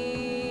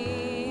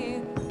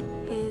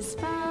 His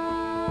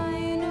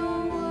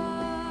final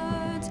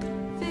words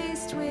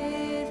faced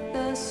with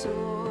the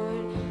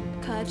sword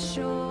cut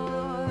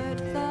short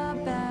the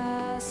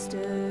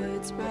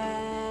bastard's breath.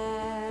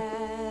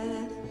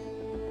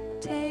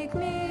 Take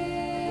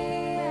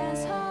me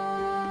as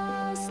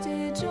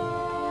hostage,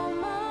 oh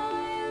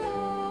my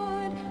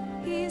lord.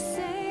 He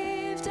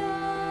saved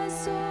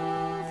us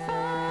all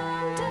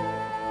from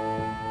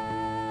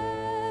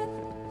death.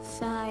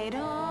 Fight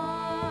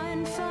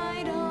on,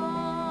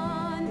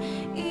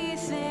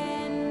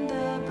 Ethan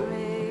the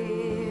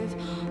brave.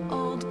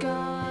 Old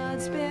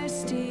gods bear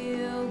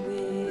steel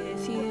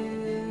with you.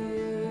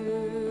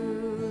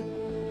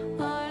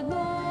 Our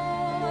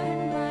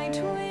Lord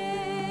might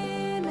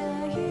win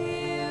a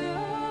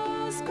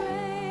hero's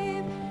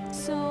grave,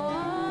 so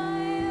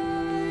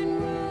iron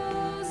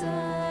rules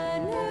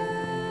anew.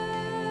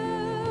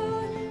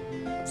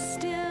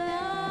 Still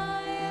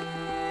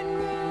iron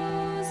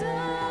rules anew.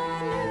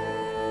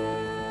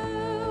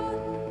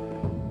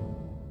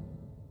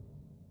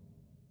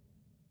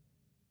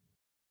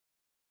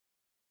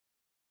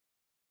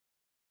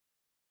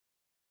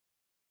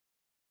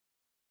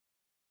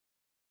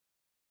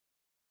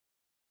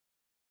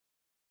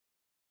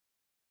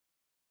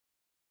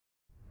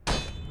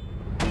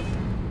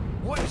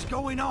 What is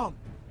going on?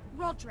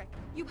 Roderick,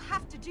 you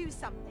have to do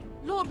something.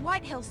 Lord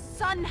Whitehill's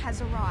son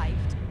has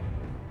arrived.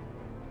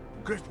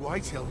 Griff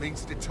Whitehill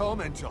means to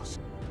torment us.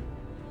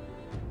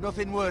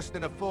 Nothing worse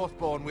than a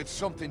fourthborn with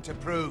something to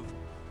prove.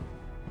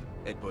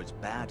 It was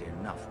bad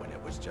enough when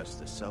it was just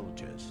the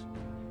soldiers.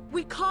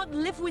 We can't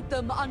live with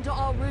them under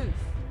our roof.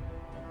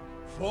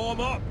 Form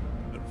up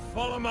and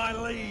follow my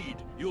lead.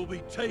 You'll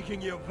be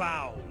taking your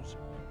vows.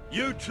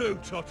 You too,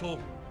 Tuttle.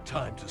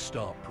 Time to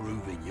start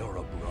proving you're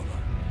a brother.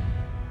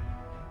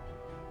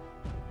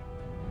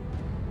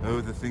 Oh,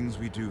 the things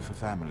we do for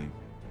family.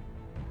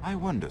 I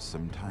wonder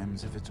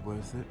sometimes if it's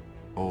worth it,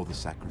 all the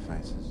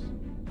sacrifices.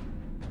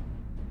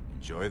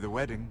 Enjoy the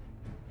wedding.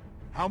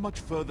 How much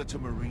further to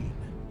Marine?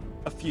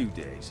 A few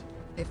days.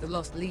 If the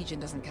Lost Legion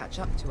doesn't catch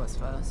up to us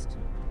first.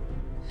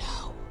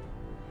 No.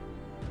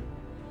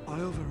 I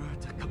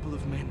overheard a couple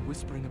of men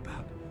whispering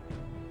about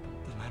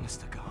the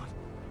Lannister Guard.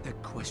 They're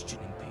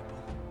questioning people.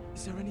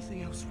 Is there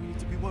anything else we need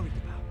to be worried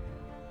about?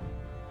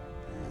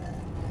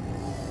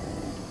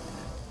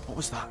 What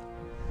was that?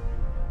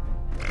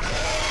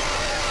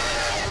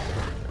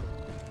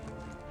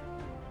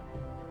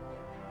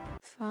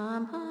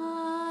 From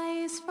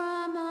ice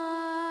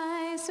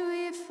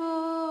we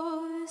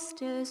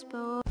forced us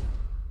born.